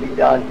think it can be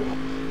done.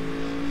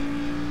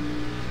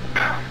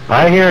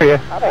 I hear you.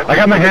 I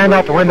got my hand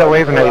out the window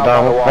waving at you,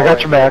 Donald. I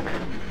got your back.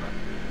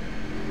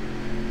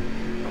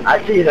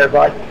 I see you there,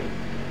 bud.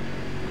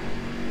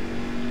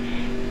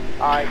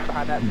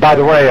 By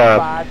the way,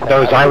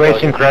 those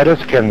iRacing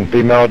credits can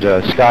be mailed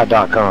to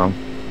scott.com.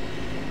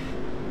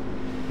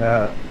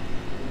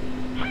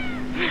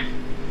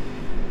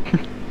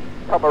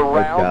 Come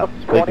around.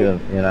 Speaking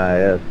of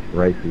NIS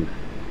races,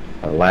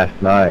 last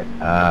night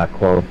I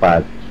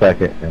qualified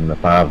second in the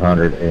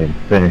 500 and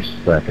finished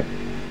second.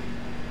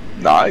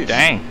 Nice.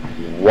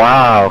 Dang.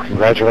 Wow,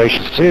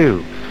 congratulations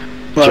too.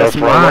 Well, Jeff that's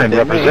more like Ryan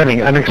than me.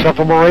 representing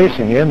Unacceptable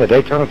Racing in the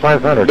Daytona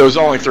 500. There was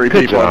only 3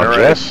 Good people in job, the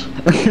race.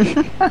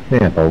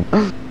 Yeah,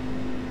 folks.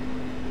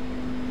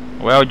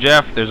 Well,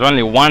 Jeff, there's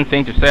only one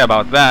thing to say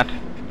about that.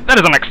 That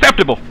is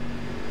unacceptable.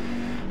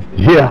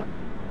 Yeah.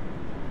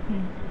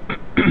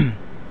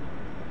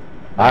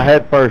 I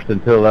had first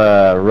until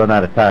I run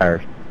out of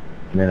tires,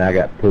 and then I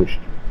got pushed.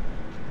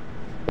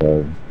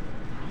 So,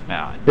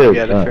 Yeah, still,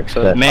 Yeah, the tricks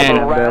are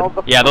man, bad.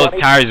 yeah, those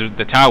tires,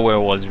 the tire wear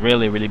was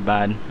really, really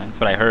bad. That's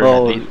what I heard.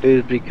 Well, at least. it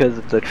was because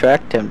of the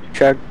track temp.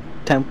 Track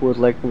temp was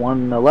like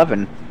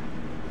 111.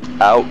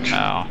 Ouch.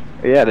 Oh.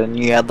 Yeah, then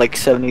you had like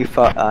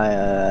 75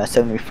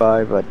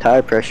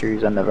 tire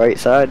pressures on the right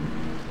side.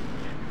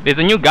 There's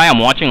a new guy I'm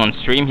watching on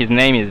stream. His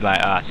name is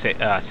like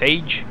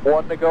Sage.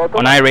 One to go.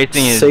 On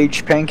iRacing is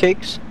Sage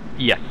Pancakes.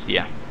 Yes,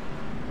 yeah.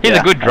 He's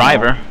a good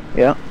driver.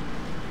 Yeah.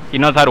 He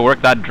knows how to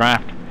work that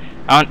draft.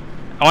 I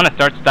want to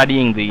start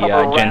studying the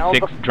Gen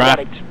 6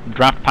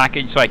 draft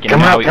package so I can know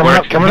how it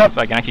works. So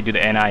I can actually do the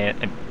NIS,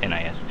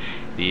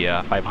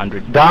 the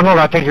 500. Donald,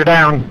 I think you're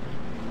down.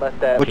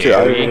 What's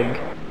your rating?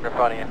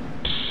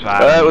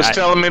 It was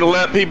telling me to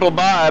let people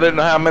buy. I didn't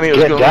know how many it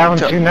was going to down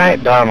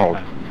tonight, Donald.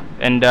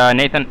 And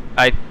Nathan,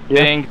 I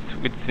think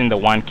it's in the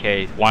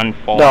 1K,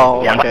 1.4.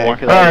 No,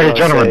 1.4. Alright,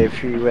 gentlemen.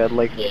 If you had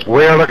like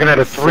we're looking at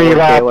a 3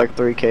 lap, like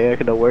 3K, I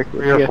could have worked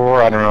with 3 or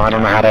 4. I don't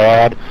know how to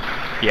add.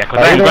 Yeah,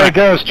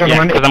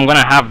 because I'm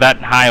gonna have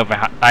that high of a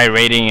high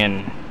rating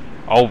in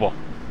oval.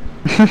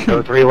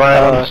 Go 3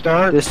 wide on the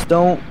start. Just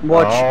don't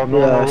watch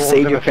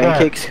Sage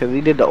Pancakes because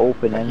he did the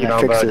open and he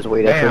fixed his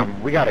weight.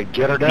 Damn, we gotta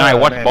get her down. No, I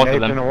watched man. both of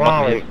Nathan them. and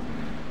Wally.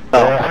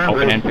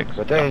 Open and fix.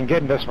 But they ain't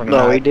getting this one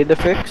No, tonight. he did the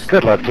fix.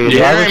 Good luck to you.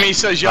 Jeremy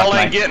says y'all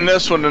ain't getting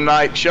this one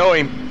tonight. Show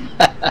him.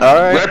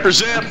 Alright.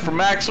 Represent for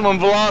maximum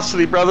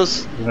velocity,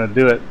 brothers. We're gonna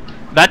do it.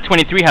 That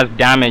 23 has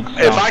damage.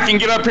 So. If I can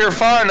get up here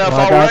far enough,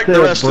 Like I'll I wreck the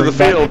said, rest of the bring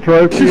back field. the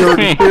trophy or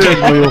the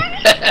steering wheel.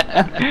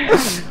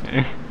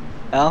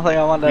 I don't think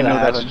I want that You know to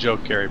happen. that's a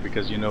joke, Kerry,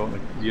 because you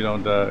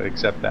don't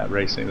accept that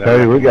racing. That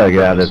Hey, we gotta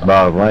get out of this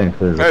bottom lane.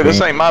 Hey,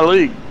 this ain't my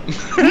league.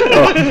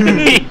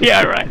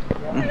 Yeah, right.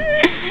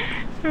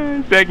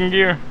 Second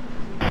gear.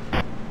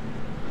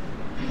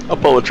 I'll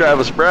pull a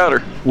Travis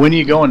Browder. When are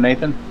you going,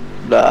 Nathan?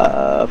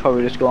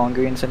 Probably just go on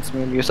green since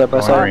me and you side by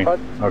side.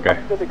 Okay.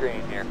 To the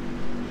green here.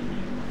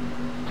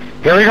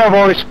 Here we go,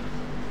 boys.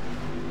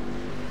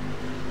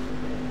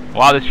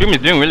 Wow, the stream is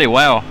doing really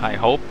well, I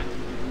hope.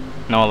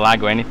 No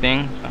lag or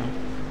anything. So.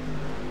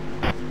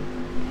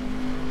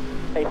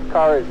 Ace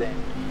car is in.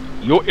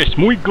 Yo, es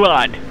muy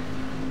glad.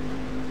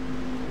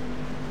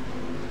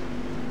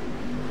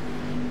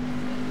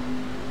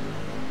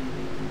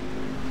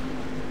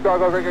 Go,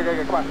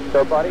 come on.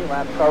 Go, buddy,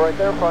 lap car right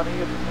there in front of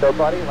you. Go,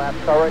 buddy, lap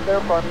car right there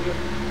in front of you.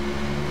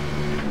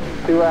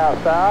 2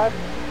 outside.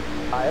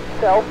 I am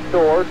self,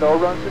 door, no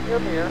runs in your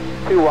mirror.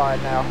 2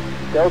 wide now.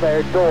 Still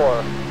there,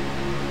 door.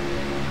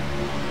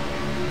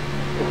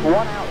 Just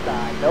 1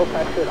 outside, no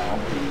pressure at all.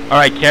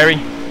 Alright, Kerry.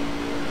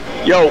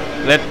 Yo.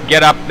 Let's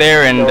get up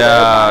there and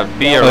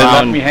be They around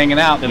left me hanging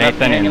out. They left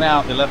me Nathan hanging and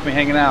out. They left me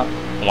hanging out.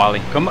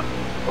 Wally. Come on.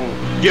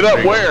 Get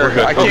up where?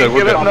 I can't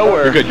get up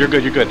nowhere. You're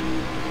good.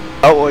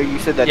 Oh, well, you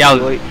said that Yeah,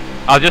 too late.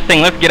 I was just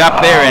saying, let's get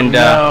up there and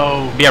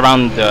be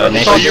around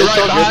Nathan. So you're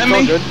right behind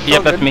me?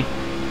 Yep, that's me.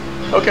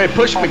 Okay,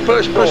 push me,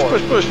 push.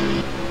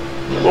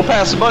 We'll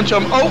pass a bunch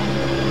of them. Oh!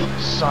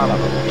 Son of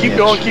a Keep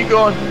bitch.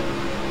 going.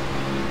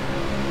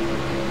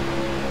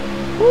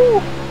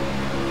 Woo!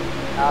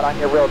 Out on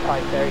your real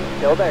tight there. You're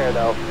still there,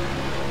 though.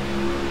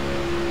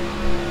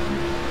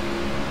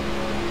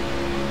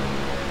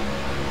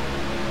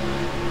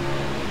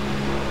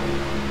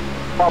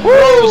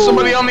 Whoa!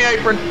 Somebody on the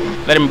apron.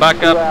 Let him back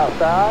 2 up.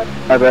 outside.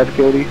 My bad,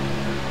 Cody.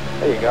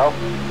 There you go.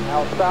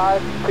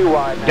 Outside, 2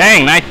 wide now.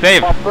 Dang, nice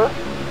save. Bumper.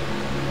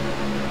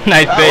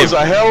 Nice That save. was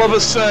a hell of a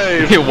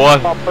save. It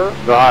was. Bumper.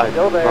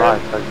 Still there.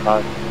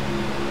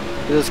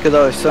 Just because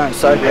I was starting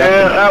side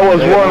Yeah, that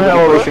was one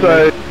hell of a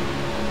save.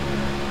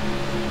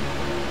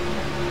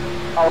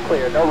 All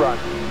clear, no run.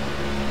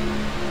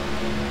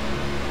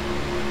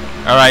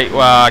 Alright,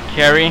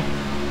 Kerry.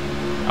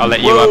 I'll let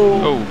you up.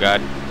 Oh,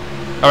 God.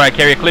 Alright,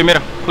 Kerry, clear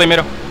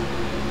middle.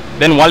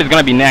 Then Wally's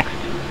gonna be next.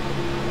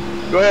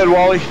 Go ahead,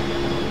 Wally.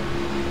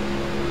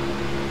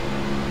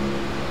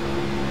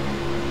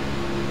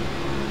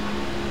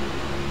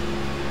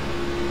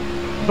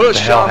 Push, What the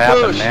hell Sean,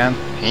 happened, push. man?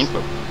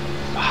 Painful.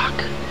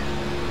 Fuck.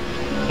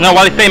 No,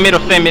 Wally, stay middle.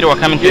 We're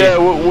coming to Yeah,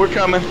 you. we're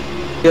coming.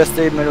 Yeah,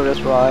 stay middle, that's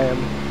where I am.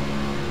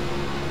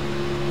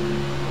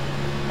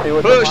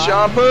 Push,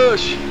 Sean,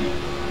 push.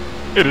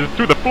 It is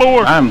to the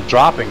floor. I'm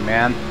dropping,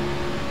 man.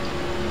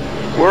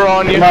 We're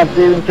on you. Come on,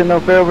 Stevenson, no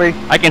failure.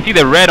 I can see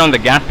the red on the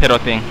gas pedal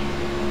thing.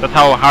 That's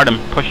how hard I'm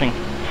pushing.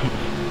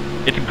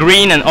 It's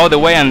green and all the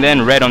way, and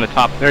then red on the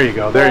top. There you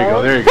go.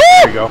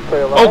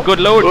 Oh, good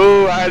lord.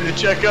 Ooh, I had to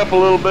check up a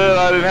little bit.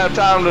 I didn't have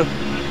time to.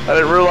 I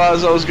didn't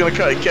realize I was going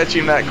to catch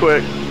him that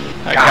quick.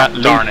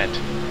 God darn it.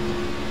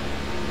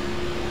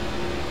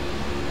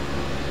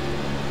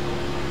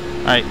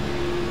 Alright.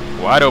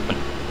 Wide open.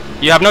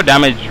 You have no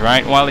damage,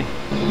 right, Wally?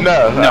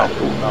 No.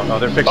 No,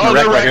 they're fixing Oh, the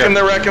wreck right here.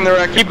 they're wrecking.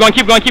 Keep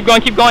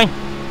going.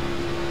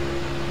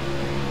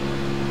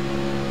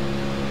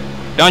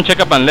 Don't check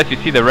up unless you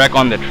see the wreck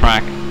on the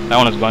track. That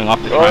one is going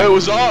off the track. Oh, it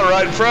was on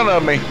right in front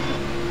of me.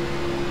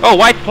 Oh,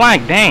 white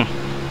flag, dang.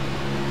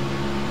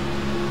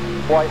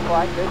 White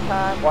flag this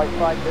time.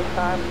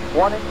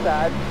 1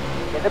 inside.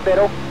 In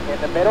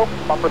the middle.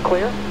 Bumper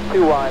clear.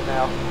 2 wide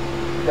now.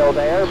 Still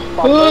there.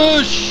 Bumper.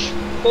 Push!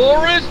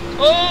 Forrest,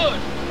 push!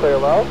 Clear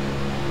low.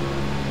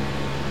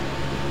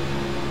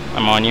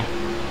 I'm on you.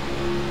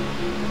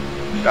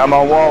 I'm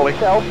on Wally.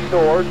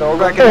 Self-store, no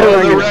Wrecking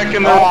they're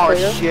wrecking the... Oh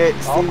shit,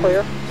 All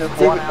clear.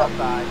 Just one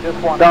outside.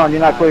 Just one. Don,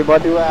 you're not clear,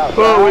 bud. Two outside.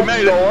 Oh, we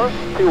made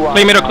it.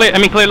 Clear middle, clear. I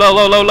mean, clear low,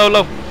 low, low, low,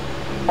 low.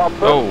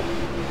 Oh.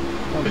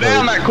 Get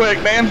down that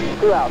quick, man.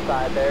 Two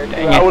outside there.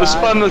 Dang I it. would have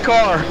spun the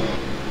car.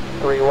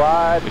 3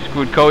 wide. We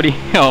screwed Cody.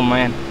 Oh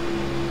man.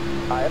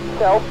 I am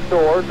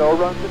self-store, no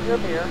runs in your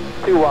mirror.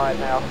 2 wide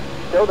now.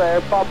 Still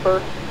there,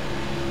 bumper.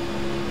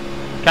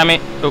 Come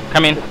in. Oh,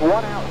 come in. Just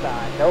one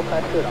outside, no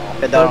pressure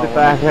at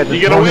all.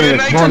 You gonna win it,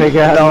 Nathan?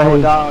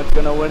 Donald's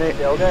gonna win it.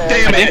 Still there.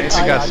 Damn it!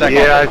 I got second.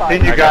 Yeah, I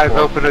seen you guys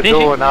open the Did you?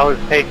 door and I was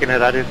taking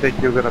it. I didn't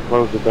think you were going to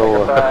close the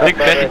door.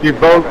 Six. You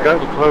both got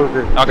to close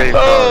it. Okay.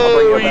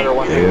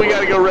 Oh, we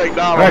gotta go wreck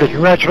Donald. Alrighty,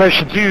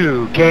 congratulations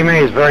to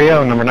KMA's very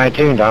own number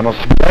 19, Donald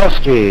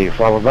Spilowski,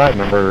 followed by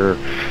number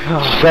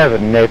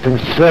 7, Nathan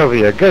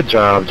Sylvia. Good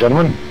job,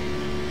 gentlemen.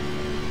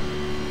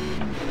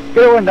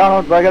 Good one,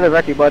 Donald. I got to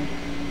wreck you, bud.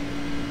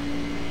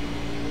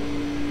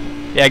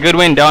 Yeah, good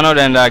win, Donald,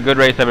 and good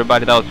race,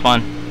 everybody. That was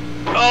fun.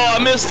 Oh,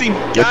 I missed him.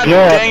 God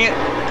Yeah. dang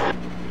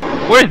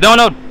it. Where's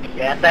Donald?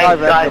 Yeah, thanks,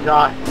 guys.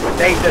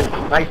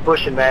 Nathan, nice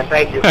pushing, man.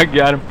 Thank you. I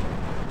got him.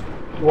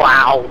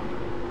 Wow.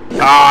 Oh,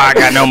 I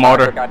got no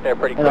motor. Got there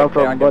pretty No quick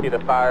there. I problem, can see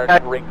bud. the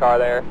fire ring car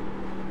there.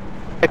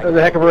 It was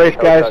a heck of a race,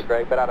 guys.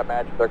 Great, but I'd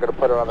imagine they're going to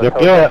put her on the Yep,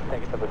 tow yeah.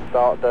 take it to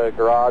the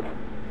garage.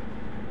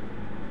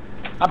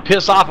 I'm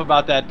pissed off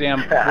about that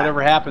damn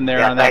whatever happened there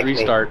Yeah, on that thanks,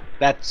 restart.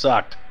 That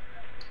sucked.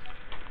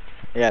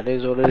 Yeah, it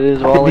is what it is,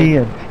 Wally.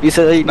 You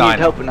said that you No, I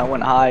needed help and I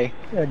went high.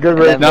 Yeah, good And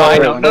race. then No, I Wally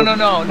know.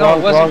 went- No,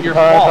 it wasn't your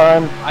fault.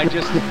 I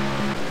just,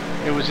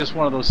 it was just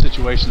one of those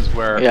situations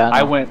where Yeah, I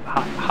I know. went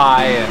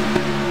high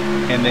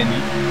and then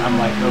I'm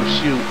like, oh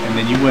shoot, and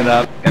then you went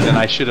up, and then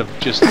I should have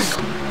just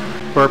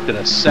burped in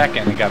a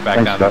second and got back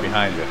Thanks, down there Doc.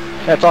 behind you.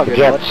 That's all good,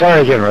 Yeah, bud.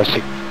 sorry again,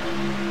 Rusty.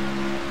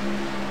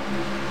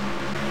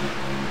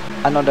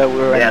 I know that we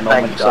were in Yeah, the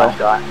moment, thanks, so.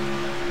 Scott.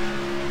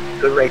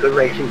 Good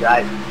racing,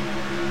 guys.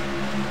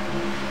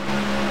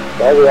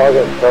 Yeah, we all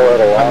getting so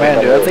little. Oh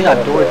man, dude, I think I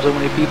doored so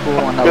many people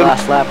on the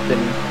last lap than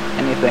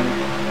anything.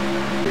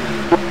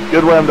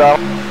 Good win, Donald.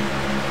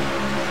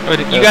 Oh,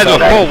 you guys were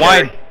full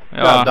wide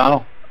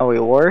Donald. Oh, we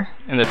were?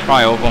 in the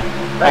tri-oval.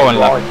 Thanks, Oh, and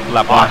Wally.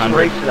 lap Awesome 100.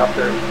 racing up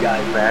there, you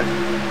guys, man.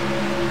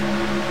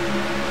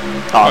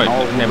 Oh,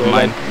 no, never we were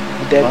mind.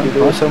 Dead, dude,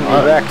 there were so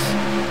many wrecks.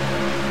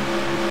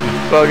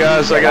 Well,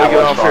 guys, I gotta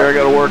get off here. I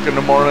gotta work in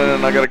the morning,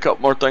 and I got a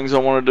couple more things I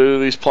want to do.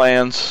 These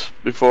plans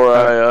before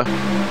I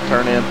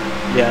turn in.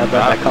 Yeah,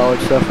 about that college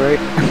stuff, right?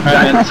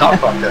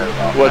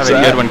 What's Have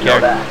a that? good one,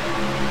 Kerry.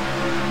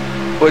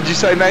 What'd you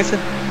say, Nathan?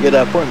 You had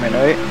an appointment,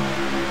 right?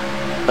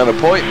 An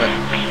appointment?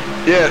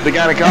 Yeah, the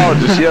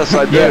gynecologist. Yes,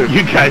 I do. Yeah,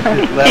 you guys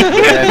just left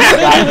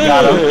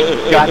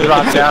and got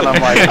dropped down.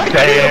 I'm like, I can't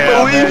damn,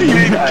 believe man, you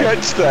didn't guys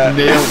catch that.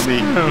 nailed me.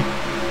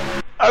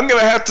 I'm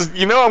gonna have to,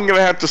 I'm gonna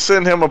have to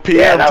send him a PM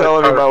Yeah, that was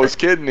telling him I was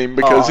perfect. kidding him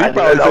because I he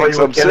probably didn't know thinks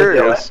he I'm was gonna do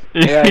serious.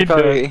 Yeah, He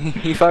does.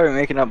 he's probably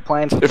making up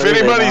plans for If Thursday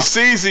anybody now.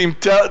 sees him, was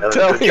tell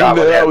a him good job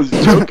that with I that. was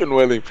joking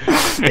with him.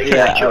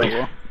 Yeah, I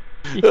will.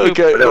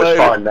 Okay, But it was later.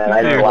 fun, man.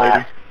 I didn't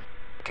laugh.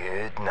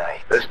 Good night.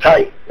 It was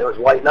tight. It was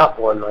white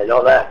knuckling, I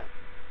know that.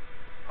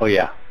 Oh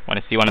yeah. Want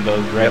to see one of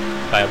those wrecks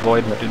I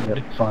avoid?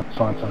 Fun.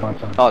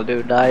 Oh,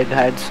 dude, I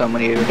had so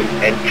many.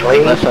 And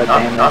clean. Left side It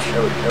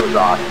damage. was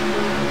awesome.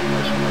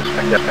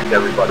 Respect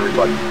everybody.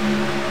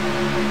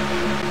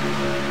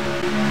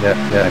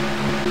 Yeah.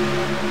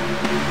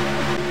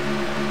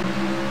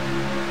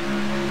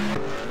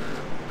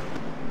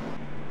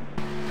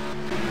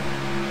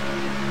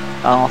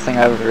 I don't think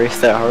I ever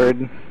raced that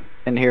hard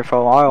in here for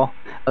a while.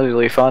 That was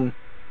really fun.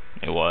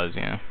 It was,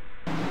 yeah.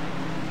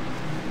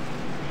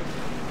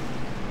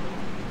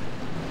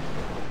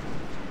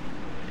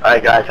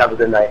 Alright, guys, have a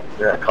good night.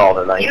 We're gonna call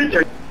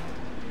tonight.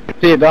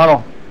 See you,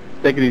 Donald.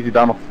 Take it easy,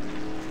 Donald.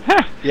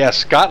 Yeah,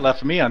 Scott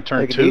left me on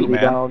turn Take it 2, easy,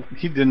 man. Donald.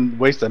 He didn't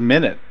waste a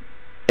minute.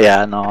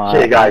 Yeah, no,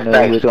 See you guys, I knew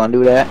thanks. he was gonna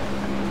do that.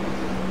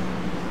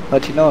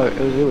 But you know, it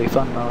was really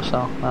fun though,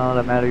 so none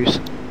of that matters.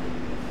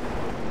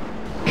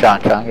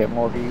 Trying to get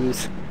more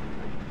views.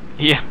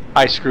 Yeah.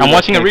 I screwed I'm up,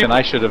 watching a Nathan.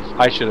 replay.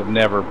 I should have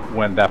never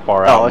went that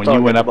far Oh, out. it's When you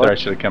all went good, up there, bud. I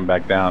should have come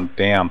back down.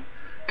 Damn.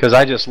 Because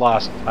I just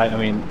lost. I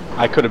mean,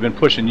 I could have been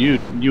pushing you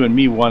and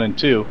me 1 and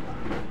 2,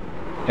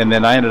 and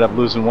then I ended up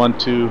losing 1,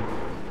 2,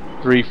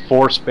 3,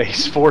 4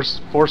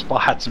 four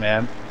spots,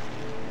 man.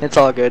 It's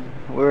all good.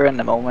 We're in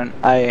the moment.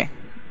 I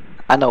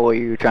know what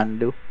you were trying to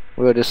do.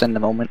 We were just in the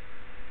moment.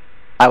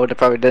 I would have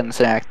probably done the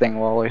same thing,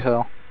 Wally,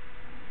 so.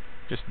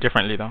 Just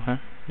differently though, huh?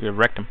 You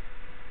wrecked him.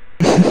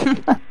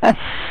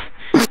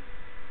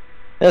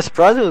 Yeah,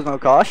 surprised there was no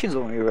cautions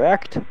when we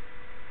wrecked.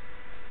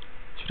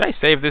 Should I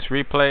save this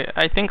replay?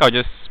 I think I'll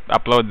just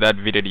upload that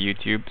video to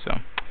YouTube, so.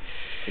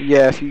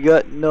 Yeah, if you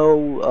got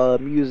no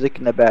music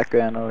in the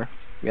background, or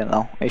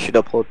it should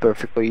upload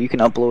perfectly. You can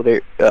upload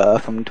it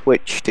from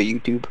Twitch to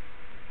YouTube.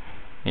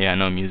 Yeah,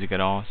 no music at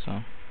all,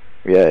 so.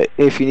 Yeah,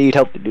 if you need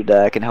help to do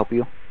that, I can help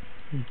you.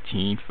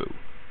 Teen-foo.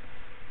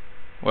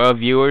 Well,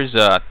 viewers,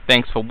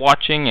 thanks for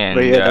watching, and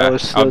But yeah, that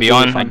was I'll be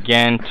really on fun.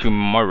 again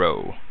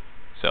tomorrow.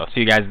 So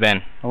see you guys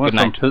then. I went Good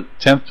night. from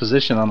 10th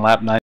position on lap 9.